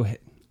just so. I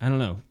don't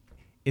know.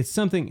 It's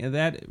something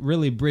that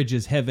really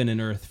bridges heaven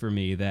and earth for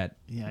me. That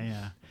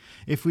Yeah.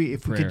 If we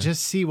Prayer. could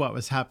just see what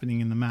was happening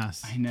in the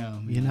Mass. I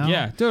know.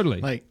 yeah,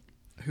 totally. Like,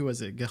 who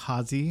was it?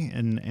 Gehazi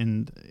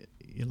and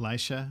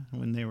Elisha,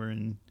 when they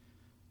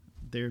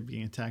were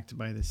being attacked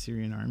by the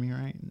Syrian army,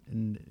 right?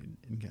 And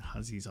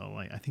Gehazi's all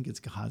like, I think it's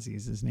Gehazi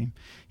is his name.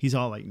 He's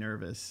all like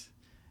nervous.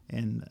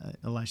 And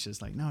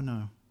Elisha's like,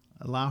 no,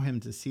 allow him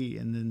to see,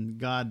 and then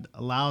God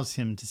allows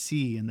him to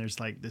see, and there's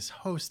like this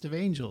host of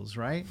angels,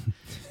 right?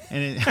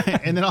 And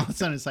and then all of a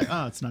sudden it's like,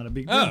 oh, it's not a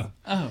big deal.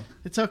 Oh.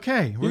 It's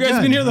okay. You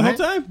guys been here the whole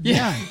time?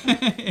 Yeah.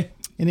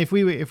 And if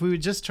we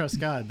would just trust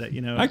God that,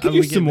 I could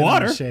use some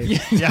water.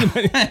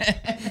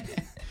 Yeah.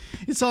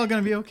 It's all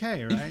going to be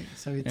okay, right?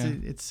 So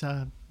it's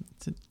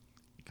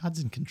God's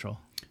in control.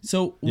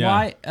 So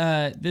why?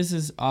 This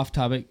is off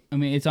topic. I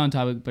mean, it's on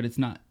topic, but it's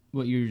not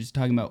what you were just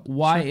talking about.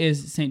 Why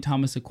is St.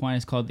 Thomas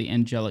Aquinas called the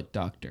angelic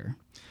doctor?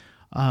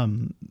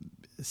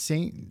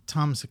 St.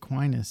 Thomas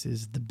Aquinas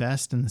is the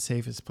best and the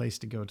safest place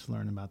to go to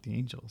learn about the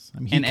angels. I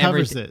mean, he And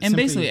covers everything- it. and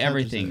Simply basically covers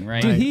everything, it.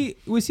 right?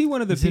 Was he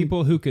one of the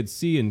people who could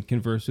see and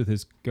converse with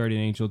his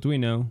guardian angel? Do we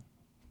know?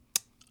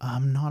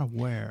 I'm not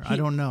aware. I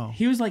don't know.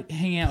 He was like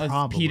hanging out with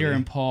Probably. Peter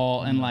and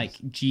Paul and like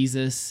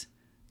Jesus.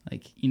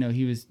 Like, he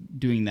was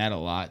doing that a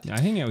lot. I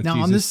hang out with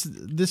Now Jesus.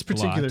 on this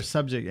particular lot.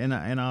 subject, and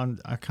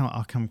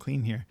I'll come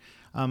clean here.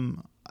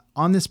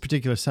 On this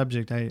particular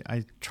subject,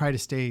 I try to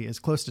stay as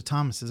close to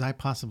Thomas as I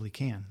possibly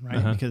can, right?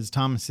 Uh-huh. Because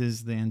Thomas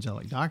is the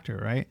angelic doctor,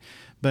 right?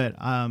 But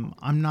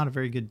I'm not a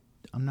very good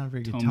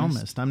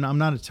Thomist. I'm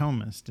not a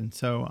Thomist, and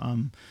so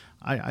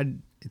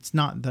it's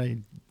not that I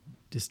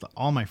just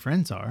all my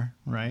friends are,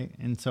 right?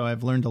 And so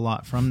I've learned a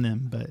lot from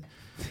them, but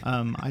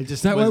I just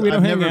Is that why we don't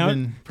I've hang never out?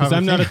 been Because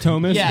I'm not a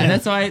probably- Thomist. Yeah,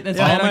 that's why. That's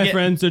why I All don't my get.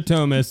 friends are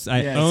Thomists.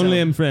 I only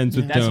am friends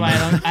with That's Thomists.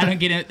 why I don't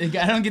get it.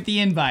 I don't get the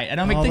invite. I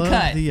don't make all the of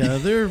cut. the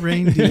other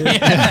reindeer.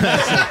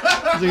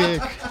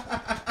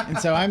 And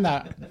so I'm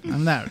that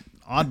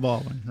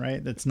oddball one,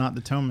 right? That's not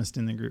the Thomist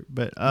in the group.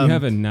 But You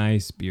have a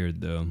nice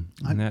beard, though,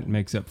 and that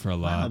makes up for a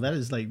lot. wow, that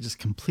is like just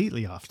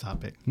completely off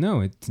topic.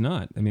 No, it's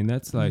not. I mean,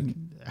 that's like... It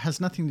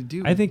has nothing to do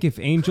with I think if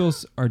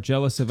angels are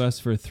jealous of us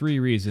for 3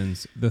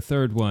 reasons, the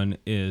third one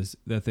is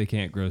that they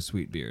can't grow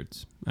sweet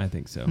beards. I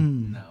think so.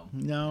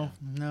 No.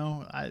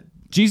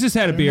 Jesus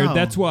had a don't beard. know.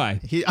 That's why.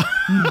 He,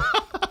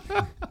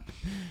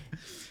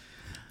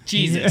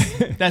 Jesus.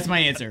 That's my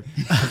answer.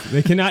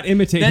 They cannot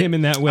imitate him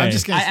in that way. I'm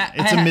just gonna.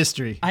 It's a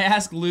mystery. I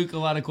ask Luke a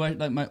lot of questions,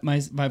 like my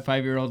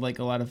 5-year-old, like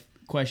a lot of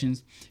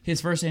questions.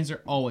 His first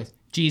answer always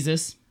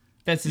Jesus.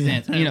 That's his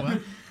answer.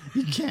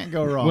 You can't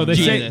go wrong. Well,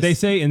 Jesus. they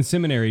say in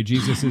seminary,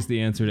 Jesus is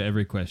the answer to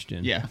every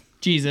question. Yeah,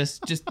 Jesus,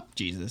 just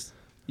Jesus.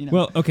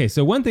 Well, okay.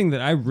 So one thing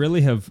that I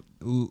really have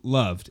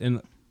loved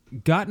and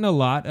gotten a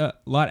lot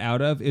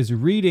out of is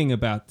reading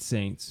about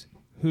saints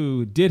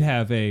who did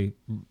have a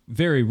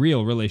very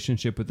real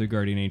relationship with their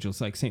guardian angels,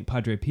 like Saint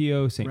Padre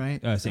Pio, Saint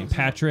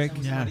Patrick.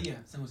 Yeah.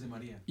 San Jose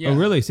Maria. Yeah. Oh,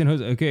 really? Saint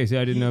Jose. Okay,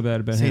 so I didn't know that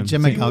about him. Saint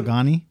Gemma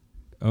Galgani.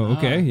 Oh,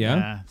 okay,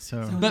 yeah.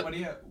 So San Jose But-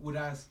 Maria would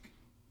ask,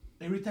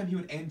 every time he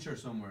would enter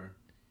somewhere,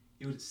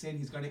 he would send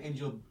his guardian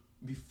angel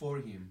before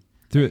him.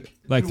 Through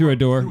a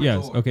door. through a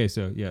Yes. door. Okay.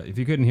 So yeah, if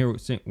you couldn't hear what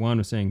Saint Juan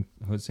was saying,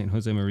 Saint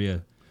Jose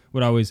Maria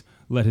would always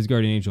let his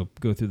guardian angel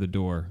go through the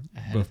door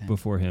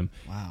before him.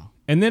 Wow.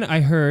 And then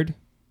I heard,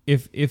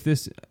 if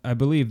this, I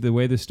believe the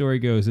way the story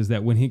goes is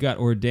that when he got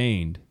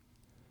ordained,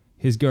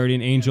 his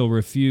guardian angel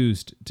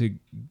refused to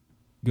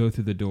go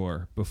through the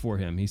door before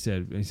him. He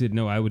said,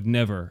 no, I would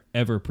never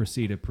ever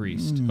precede a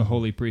priest, a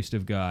holy priest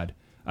of God.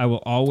 I will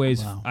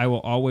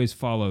always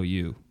follow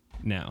you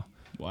now.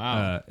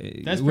 Wow.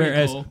 That's pretty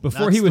whereas cool.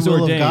 before That's he was the will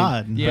of ordained,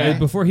 God. Yeah.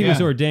 before he was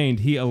Yeah.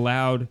 ordained, he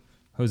allowed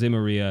Jose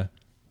Maria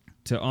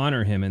to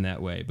honor him in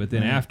that way. But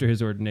then after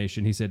his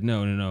ordination, he said,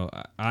 no,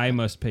 I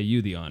must pay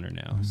you the honor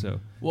now.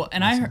 So Well,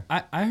 and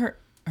I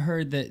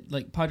heard that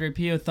like Padre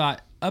Pio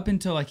thought up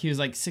until like he was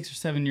like 6 or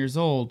 7 years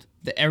old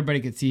that everybody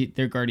could see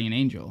their guardian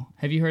angel.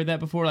 Have you heard that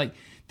before? Like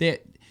they're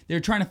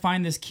trying to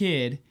find this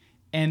kid,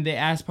 and they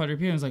asked Padre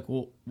Pio, and was like,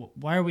 well,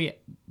 why are we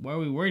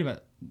worried about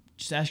it?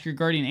 Just ask your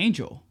guardian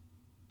angel.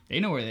 They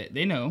know where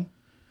they know.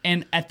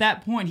 And at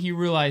that point, he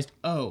realized,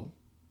 oh,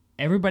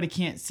 everybody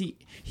can't see.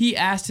 He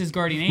asked his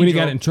guardian angel. when he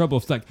got in trouble,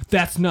 it's like,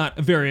 that's not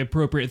a very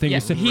appropriate thing Yeah,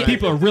 to say. he-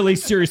 People are really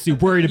seriously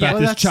worried about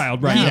Well, this that's-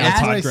 child right he now,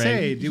 asked- That's what I Padre.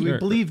 say. Do we Sure.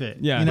 believe it?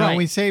 Yeah. You know, Right.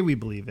 we say we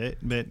believe it,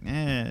 but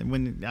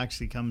when it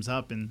actually comes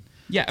up in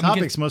Yeah, I mean,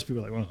 topics, most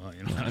people are like, well,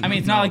 I mean,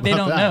 it's not like they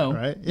don't know,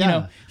 right? You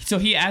know, so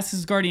he asks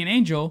his guardian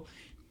angel.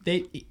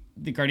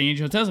 The guardian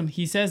angel tells him.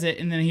 He says it,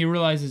 and then he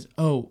realizes,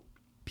 oh,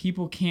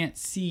 people can't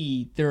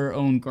see their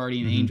own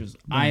guardian angels.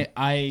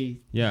 I,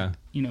 Yeah.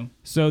 you know,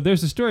 So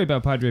there's a story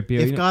about Padre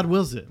Pio. If God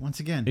wills it, once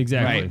again.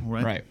 Exactly.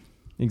 right.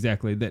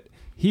 Exactly. That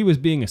he was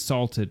being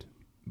assaulted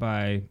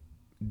by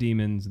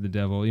demons, the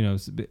devil,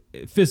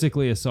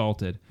 physically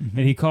assaulted.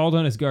 And he called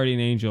on his guardian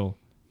angel,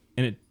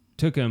 and it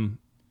took him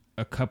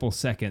a couple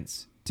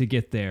seconds to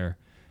get there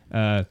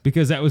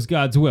because that was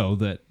God's will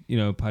that,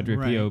 Padre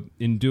Right. Pio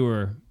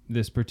endure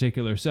this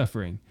particular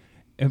suffering.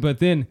 But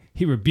then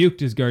he rebuked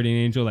his guardian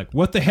angel like,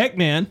 what the heck,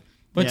 man?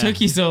 What Yeah.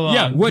 took you so long?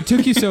 Yeah, what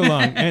took you so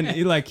long? And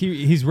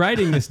he's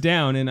writing this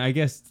down, and I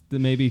guess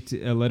maybe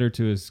a letter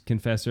to his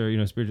confessor,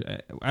 spiritual.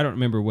 I don't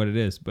remember what it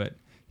is, but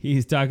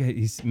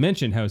he's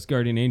mentioned how his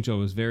guardian angel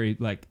was very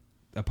like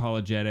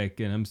apologetic,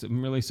 and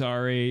I'm really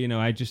sorry.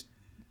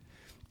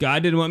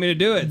 God didn't want me to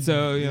do it,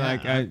 so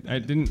I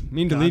didn't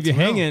mean to leave God's you will,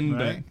 hanging,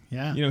 right? but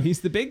Yeah.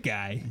 he's the big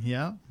guy.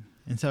 Yeah.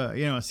 And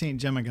so, Saint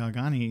Gemma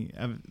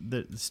Galgani,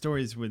 the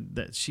stories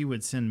that she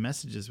would send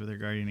messages with her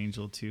guardian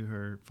angel to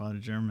her Father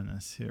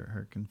Germanus,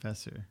 her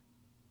confessor.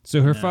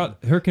 So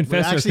her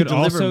confessor actually could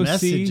also deliver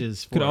see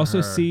messages for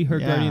her. see her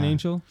guardian Yeah.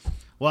 angel.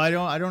 Well,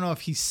 I don't know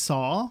if he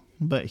saw,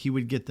 but he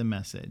would get the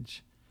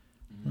message,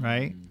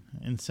 right?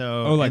 And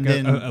so, Oh, like and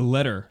then, a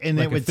letter, and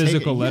like it would a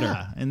physical take it, letter.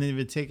 yeah, and then it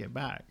would take it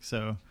back.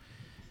 So,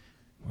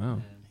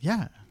 Wow.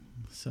 yeah,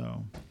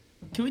 so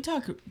Can we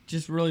talk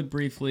just really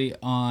briefly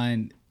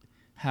on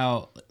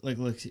how, like,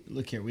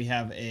 look here, we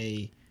have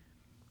a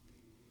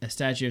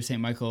statue of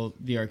Saint Michael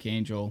the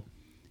Archangel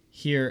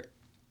here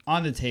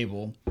on the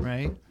table,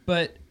 right.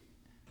 but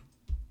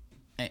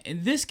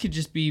and this could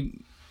just be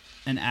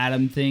an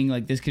Adam thing,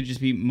 like this could just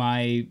be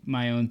my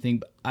own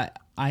thing. But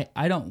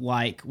I don't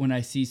like when I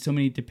see so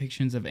many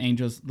depictions of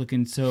angels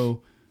looking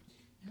so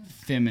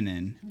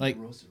feminine, like.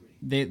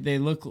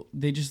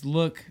 They just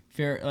look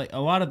fair, like a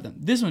lot of them.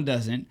 This one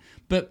doesn't,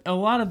 but a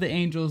lot of the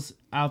angels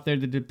out there,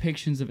 the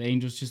depictions of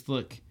angels just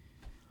look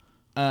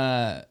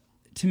to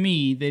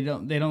me, they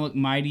don't look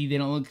mighty, they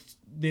don't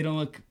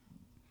look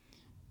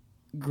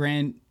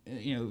grand,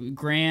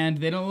 grand.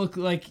 They don't look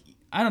like,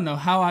 I don't know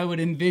how I would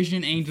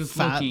envision angels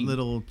Fat looking.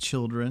 little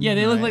children. Yeah,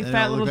 they look like They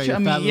fat don't little look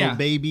children. fat little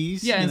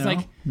babies. Yeah, it's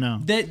like no.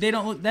 they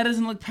don't look. That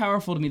doesn't look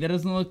powerful to me. That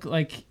doesn't look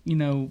like They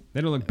don't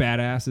look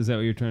badass. Is that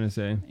what you're trying to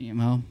say?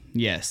 Well,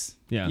 yes,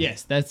 Yeah.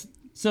 yes. That's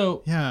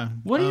so. Yeah.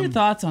 What are your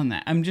thoughts on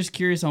that? I'm just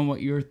curious on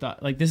what your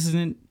thought. Like, this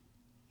isn't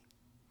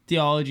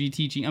theology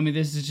teaching. I mean,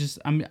 this is just.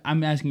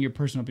 I'm asking your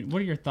personal opinion.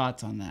 What are your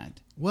thoughts on that?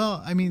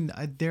 Well, I mean,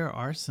 there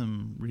are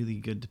some really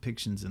good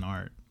depictions in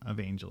art of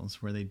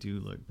angels where they do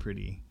look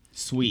pretty.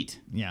 Sweet.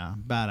 Yeah,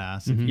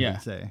 badass, if you Yeah.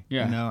 would say.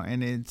 Yeah.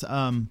 And it's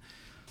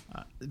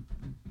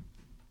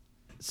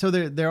so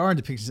there are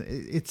depictions.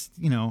 It's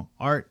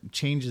art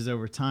changes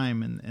over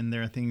time, and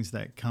there are things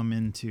that come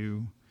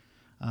into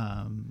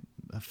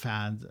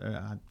fads.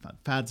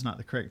 Fad's not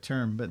the correct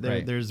term, but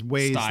Right. there's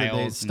ways that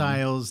Styles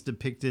styles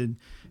depicted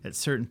at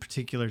certain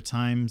particular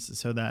times.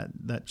 So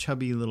that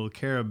chubby little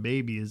cherub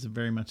baby is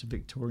very much a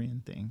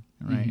Victorian thing,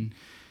 right? Mm-hmm.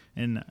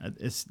 And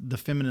it's the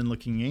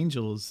feminine-looking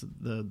angels,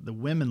 the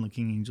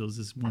women-looking angels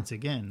is once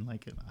again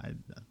like I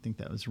think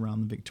that was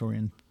around the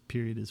Victorian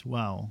period as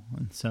well,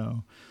 and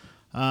so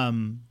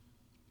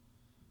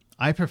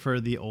I prefer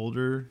the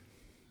older,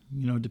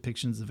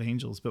 depictions of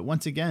angels. But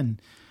once again,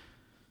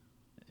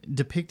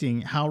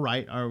 depicting how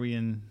right are we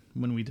in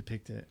when we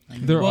depict it? I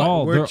mean, They're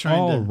all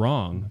trying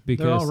wrong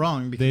because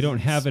wrong they don't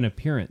because have an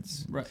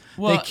appearance. Right.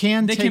 Well, They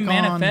can They take can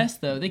manifest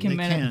though. They can they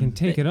manifest. They can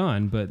take it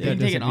on, but They that can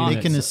take doesn't it mean on. They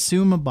that- can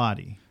assume a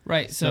body,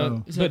 Right.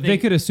 So But they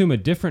could assume a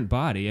different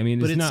body. I mean,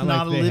 but it's not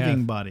not like a they living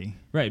have, body.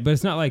 right. But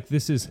it's not like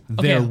this is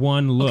their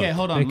one look. Okay,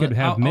 hold on. They could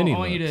have many I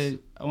want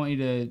looks. I want you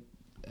to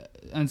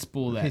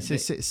unspool that. Okay,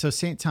 so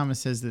St. Thomas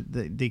says that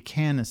they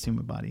can assume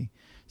a body.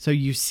 So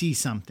you see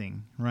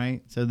something,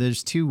 right? So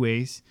there's two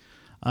ways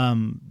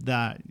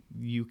that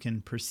you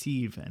can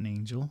perceive an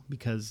angel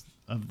because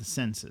of the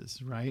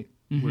senses, right?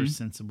 Mm-hmm. We're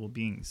sensible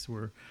beings.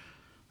 We're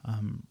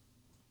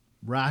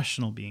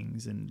rational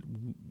beings,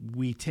 and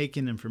we take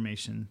in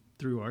information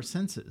through our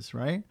senses,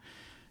 right?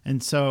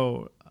 And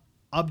so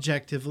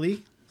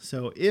objectively,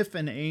 so if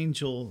an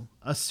angel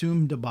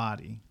assumed a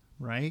body,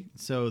 right?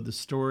 So the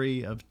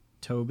story of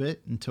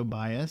Tobit and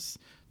Tobias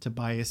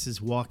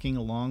is walking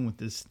along with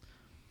this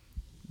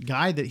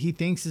guy that he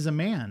thinks is a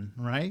man,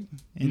 right?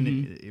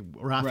 And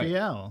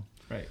Raphael.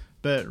 right.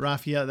 But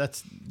Raphael,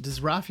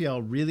 does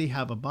Raphael really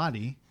have a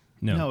body?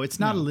 No. It's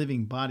not a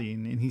living body.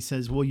 And he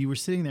says, well, you were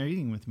sitting there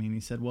eating with me. And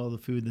he said, well, the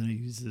food that I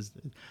use is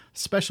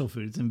special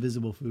food. It's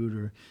invisible food,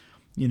 or,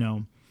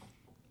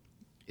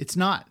 it's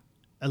not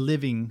a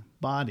living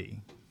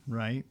body,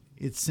 right?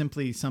 It's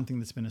simply something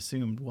that's been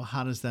assumed. Well,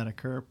 how does that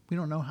occur? We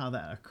don't know how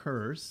that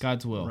occurs.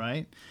 God's will.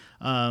 Right?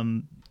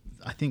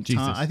 I think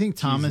Jesus.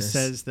 Thomas Jesus.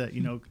 says that,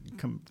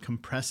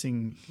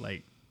 compressing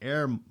like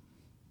air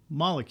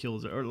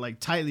molecules or like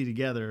tightly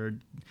together,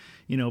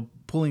 or,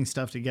 pulling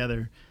stuff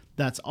together,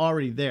 that's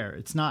already there.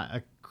 It's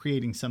not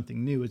creating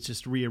something new. It's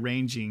just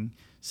rearranging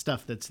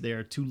stuff that's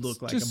there to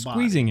look like Just a body.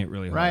 squeezing it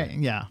really hard. Right?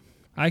 Yeah.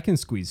 I can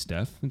squeeze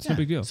stuff. It's no Yeah.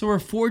 big deal. So we're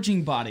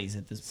forging bodies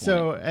at this point.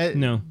 So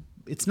No.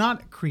 it's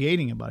not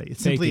creating a body.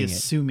 It's simply Faking it.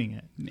 assuming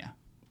it yeah.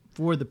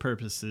 for the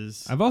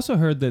purposes. I've also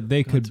heard that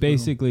they could God's will.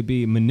 basically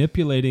be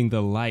manipulating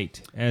the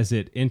light as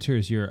it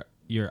enters your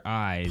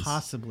eyes,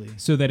 Possibly.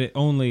 so that it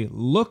only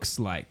looks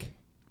like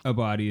a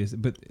body is,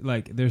 but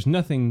like there's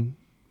nothing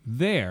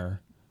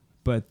there,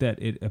 but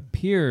that it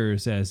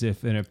appears as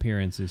if an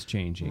appearance is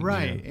changing. you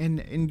Right.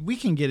 know? And we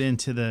can get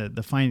into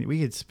the find. We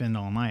could spend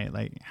all night.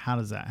 Like, how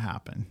does that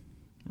happen?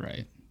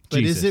 Right. But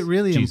Jesus. is it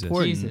really Jesus.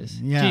 important? Jesus.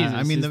 Yeah. Jesus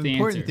I mean, is the the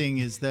important answer. thing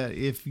is that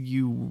if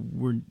you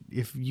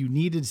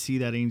needed to see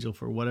that angel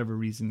for whatever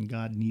reason,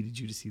 God needed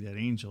you to see that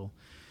angel,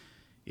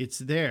 it's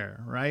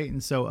there, right?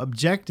 And so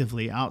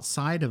objectively,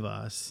 outside of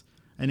us,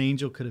 an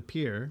angel could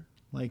appear.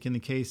 Like in the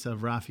case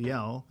of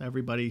Raphael,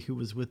 everybody who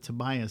was with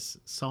Tobias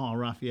saw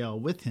Raphael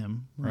with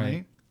him,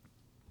 right?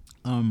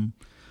 Right.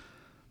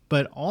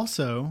 But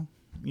also,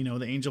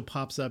 the angel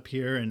pops up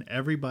here and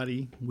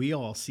we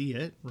all see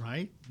it,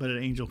 right? But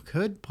an angel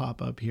could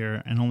pop up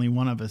here and only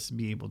one of us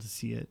be able to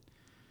see it.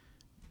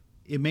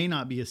 It may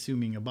not be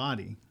assuming a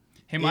body.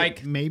 Hey, Mike.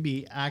 It may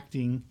be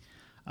acting.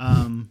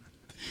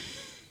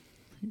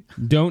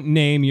 Don't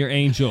name your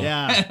angel.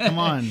 Yeah, come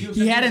on.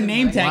 He had a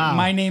name tag. Wow.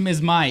 My name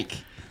is Mike.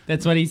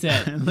 That's what he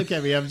said. And look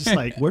at me. I'm just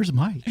like, where's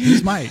Mike?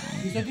 Who's Mike?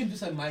 He's looking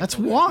just like Mike. That's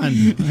over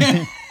Juan.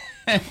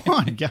 Come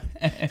on,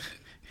 guy.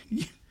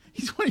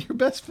 He's one of your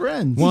best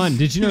friends. Juan,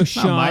 did you know Not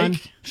Sean,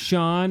 Mike.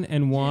 Sean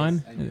and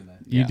Juan? I knew that.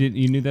 Yeah.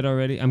 You knew that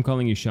already? I'm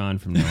calling you Sean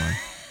from now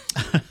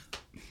on.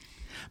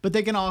 But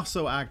they can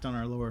also act on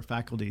our lower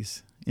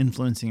faculties,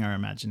 influencing our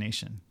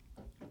imagination.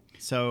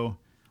 So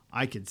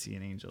I could see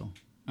an angel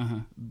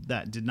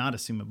that did not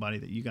assume a body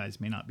that you guys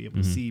may not be able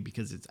to see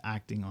because it's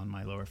acting on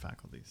my lower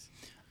faculties.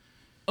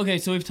 Okay,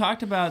 so we've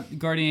talked about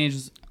guardian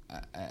angels.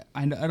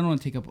 I don't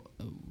want to take up.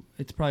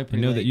 It's probably I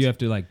pretty know late. that you have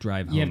to like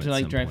drive home. You have to at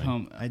like some drive point.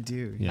 home. I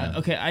do. Yeah.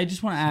 Okay, I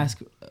just want to ask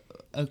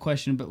a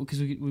question, but because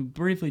we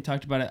briefly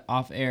talked about it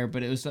off air,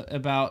 but it was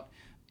about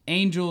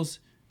angels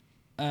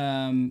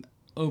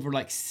over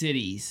like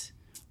cities,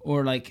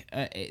 or like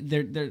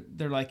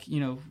they're like,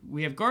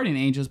 we have guardian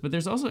angels, but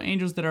there's also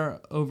angels that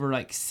are over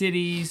like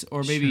cities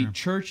or maybe Sure.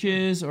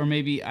 churches or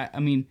maybe I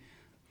mean,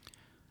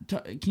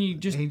 can you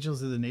just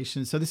Angels of the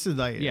nation. So this is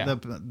like Yeah.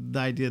 the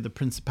idea of the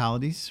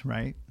principalities,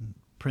 right?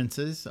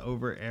 Princes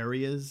over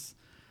areas,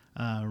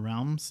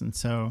 realms. And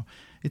so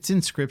it's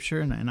in scripture,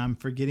 and I'm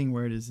forgetting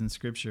where it is in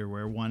scripture,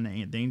 where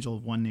the angel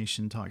of one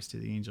nation talks to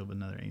the angel of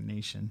another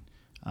nation.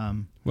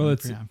 Well,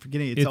 I'm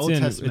forgetting. It's Old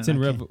Testament. It's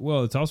in I can't-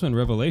 well, it's also in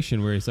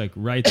Revelation where it's like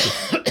right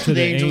to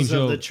the angels of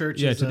angel, the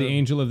churches yeah, to the of-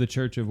 angel of the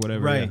church of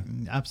whatever. Right.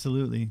 yeah.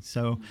 Absolutely.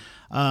 So,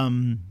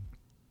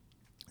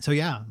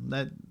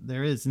 that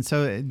there is. And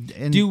so,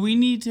 and do we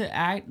need to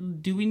act?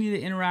 Do we need to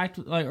interact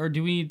with, like, or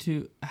do we need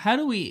to? How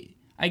do we?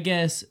 I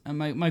guess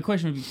my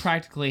question would be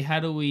practically: how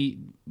do we?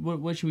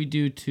 What should we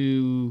do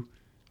to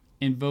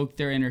invoke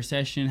their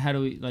intercession? How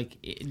do we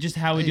just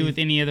how we do with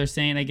any other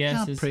saint? I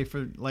guess is, pray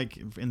for, like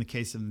in the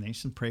case of the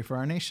nation, pray for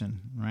our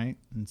nation, right?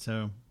 And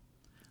so,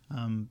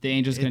 the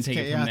angel's going it's to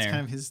take it from it's there.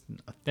 kind of his.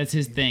 That's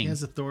his thing. He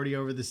has authority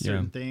over this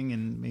certain thing,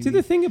 and maybe See,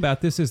 the thing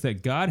about this is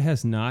that God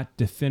has not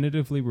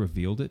definitively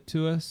revealed it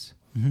to us.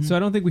 So I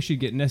don't think we should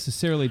get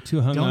necessarily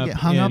too hung don't up get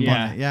hung up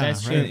Yeah, on it. Yeah,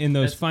 that's right. true. in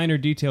those That's- finer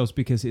details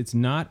because it's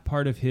not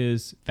part of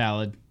his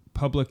Valid.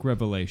 public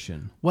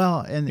revelation. Well,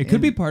 and It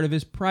could be part of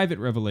his private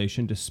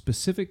revelation to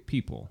specific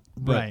people.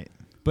 But, right.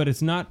 But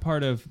it's not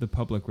part of the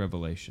public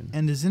revelation.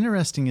 And as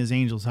interesting as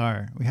angels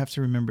are, we have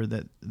to remember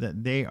that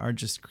they are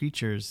just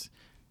creatures,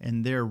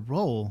 and their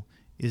role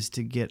is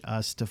to get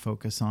us to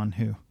focus on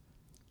who?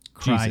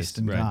 Christ Jesus,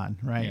 and right. God,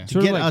 right? Yeah. To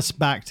Sort of get like- us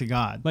back to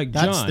God. like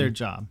That's John. their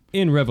job.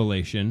 In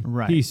Revelation,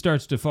 Right. he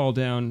starts to fall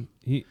down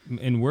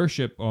in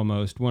worship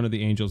almost, one of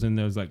the angels, and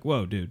there's like,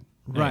 whoa, dude.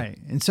 Hey. Right.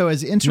 And so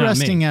as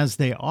interesting as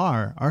they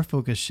are, our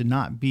focus should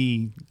not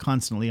be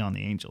constantly on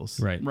the angels.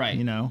 Right. Right.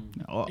 You know,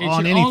 It on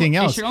should anything only-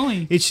 else.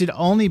 it should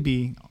only-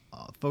 be,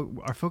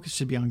 our focus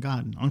should be on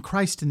God, on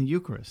Christ in the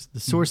Eucharist, the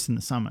source and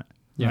the summit.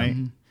 Yeah. Right.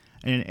 Mm-hmm.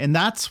 And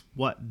that's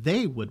what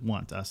they would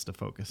want us to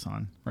focus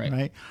on.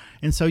 Right.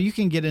 And so you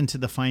can get into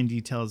the fine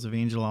details of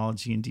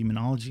angelology and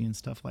demonology and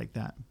stuff like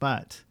that.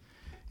 But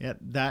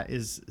that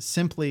is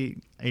simply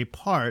a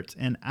part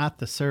and at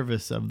the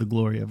service of the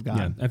glory of Yeah.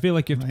 God. I feel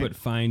like you have to Right. put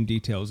fine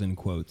details in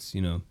quotes,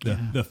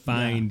 the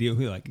fine deal.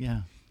 Like,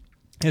 Yeah.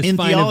 as In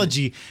fine of-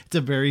 theology, it's a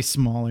very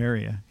small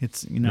area.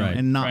 It's, Right.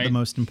 and not the Right.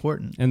 most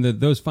important. and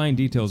those fine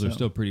details are So-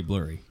 still pretty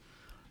blurry.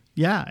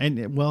 Yeah, and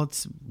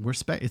it's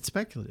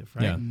speculative,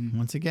 right? Yeah.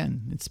 Once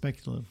again, it's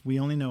speculative. We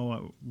only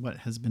know what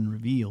has been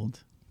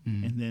revealed,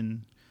 and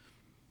then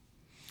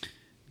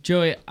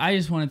Joey, I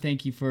just want to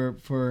thank you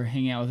for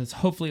hanging out with us.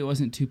 Hopefully, it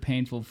wasn't too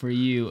painful for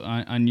you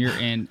on your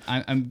end.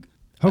 I'm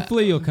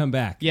Hopefully you'll come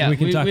back. yeah, and we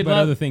can we- talk we'd about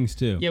love- other things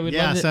too. yeah, we'd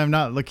yeah. love to, So I'm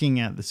not looking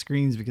at the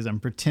screens because I'm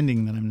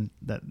pretending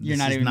that You're this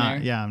not is even not.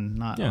 there? Yeah, I'm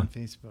not Yeah. on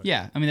Facebook.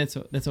 yeah. I mean, that's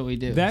what we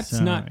do. That's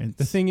So not the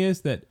it's- thing.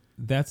 Is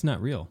that's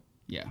not real.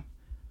 yeah.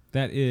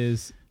 That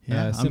is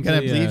Yeah, I'm simply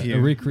gonna believe a you.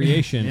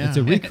 recreation. Yeah. It's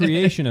a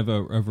recreation of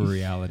a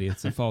reality.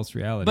 It's a false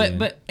reality.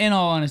 But in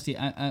all honesty,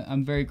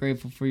 I'm very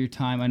grateful for your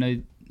time. I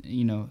know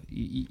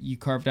you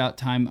carved out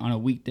time on a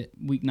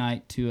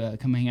weeknight to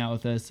come hang out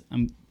with us.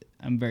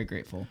 I'm very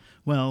grateful.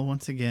 Well,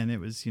 once again, it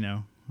was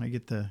I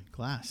get the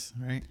glass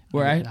right.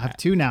 Where I I- have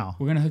two now.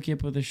 We're gonna hook you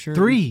up with a shirt.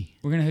 3.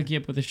 We're gonna hook you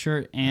up with a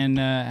shirt and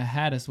a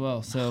hat as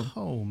well. So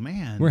Oh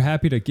man. we're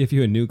happy to give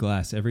you a new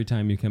glass every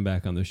time you come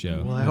back on the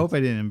show. Well, I hope I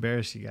didn't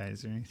embarrass you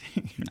guys or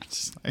anything.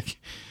 Just like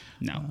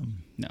no,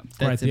 Quite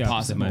that's the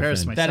opposite, impossible. my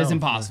embarrass friend. That is myself.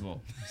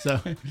 impossible. So.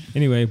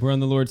 Anyway, we're on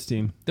the Lord's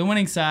team, The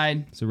winning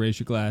side. so raise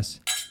your glass.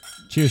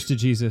 Cheers to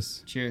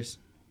Jesus. Cheers.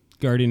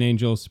 Guardian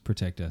angels,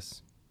 protect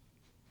us.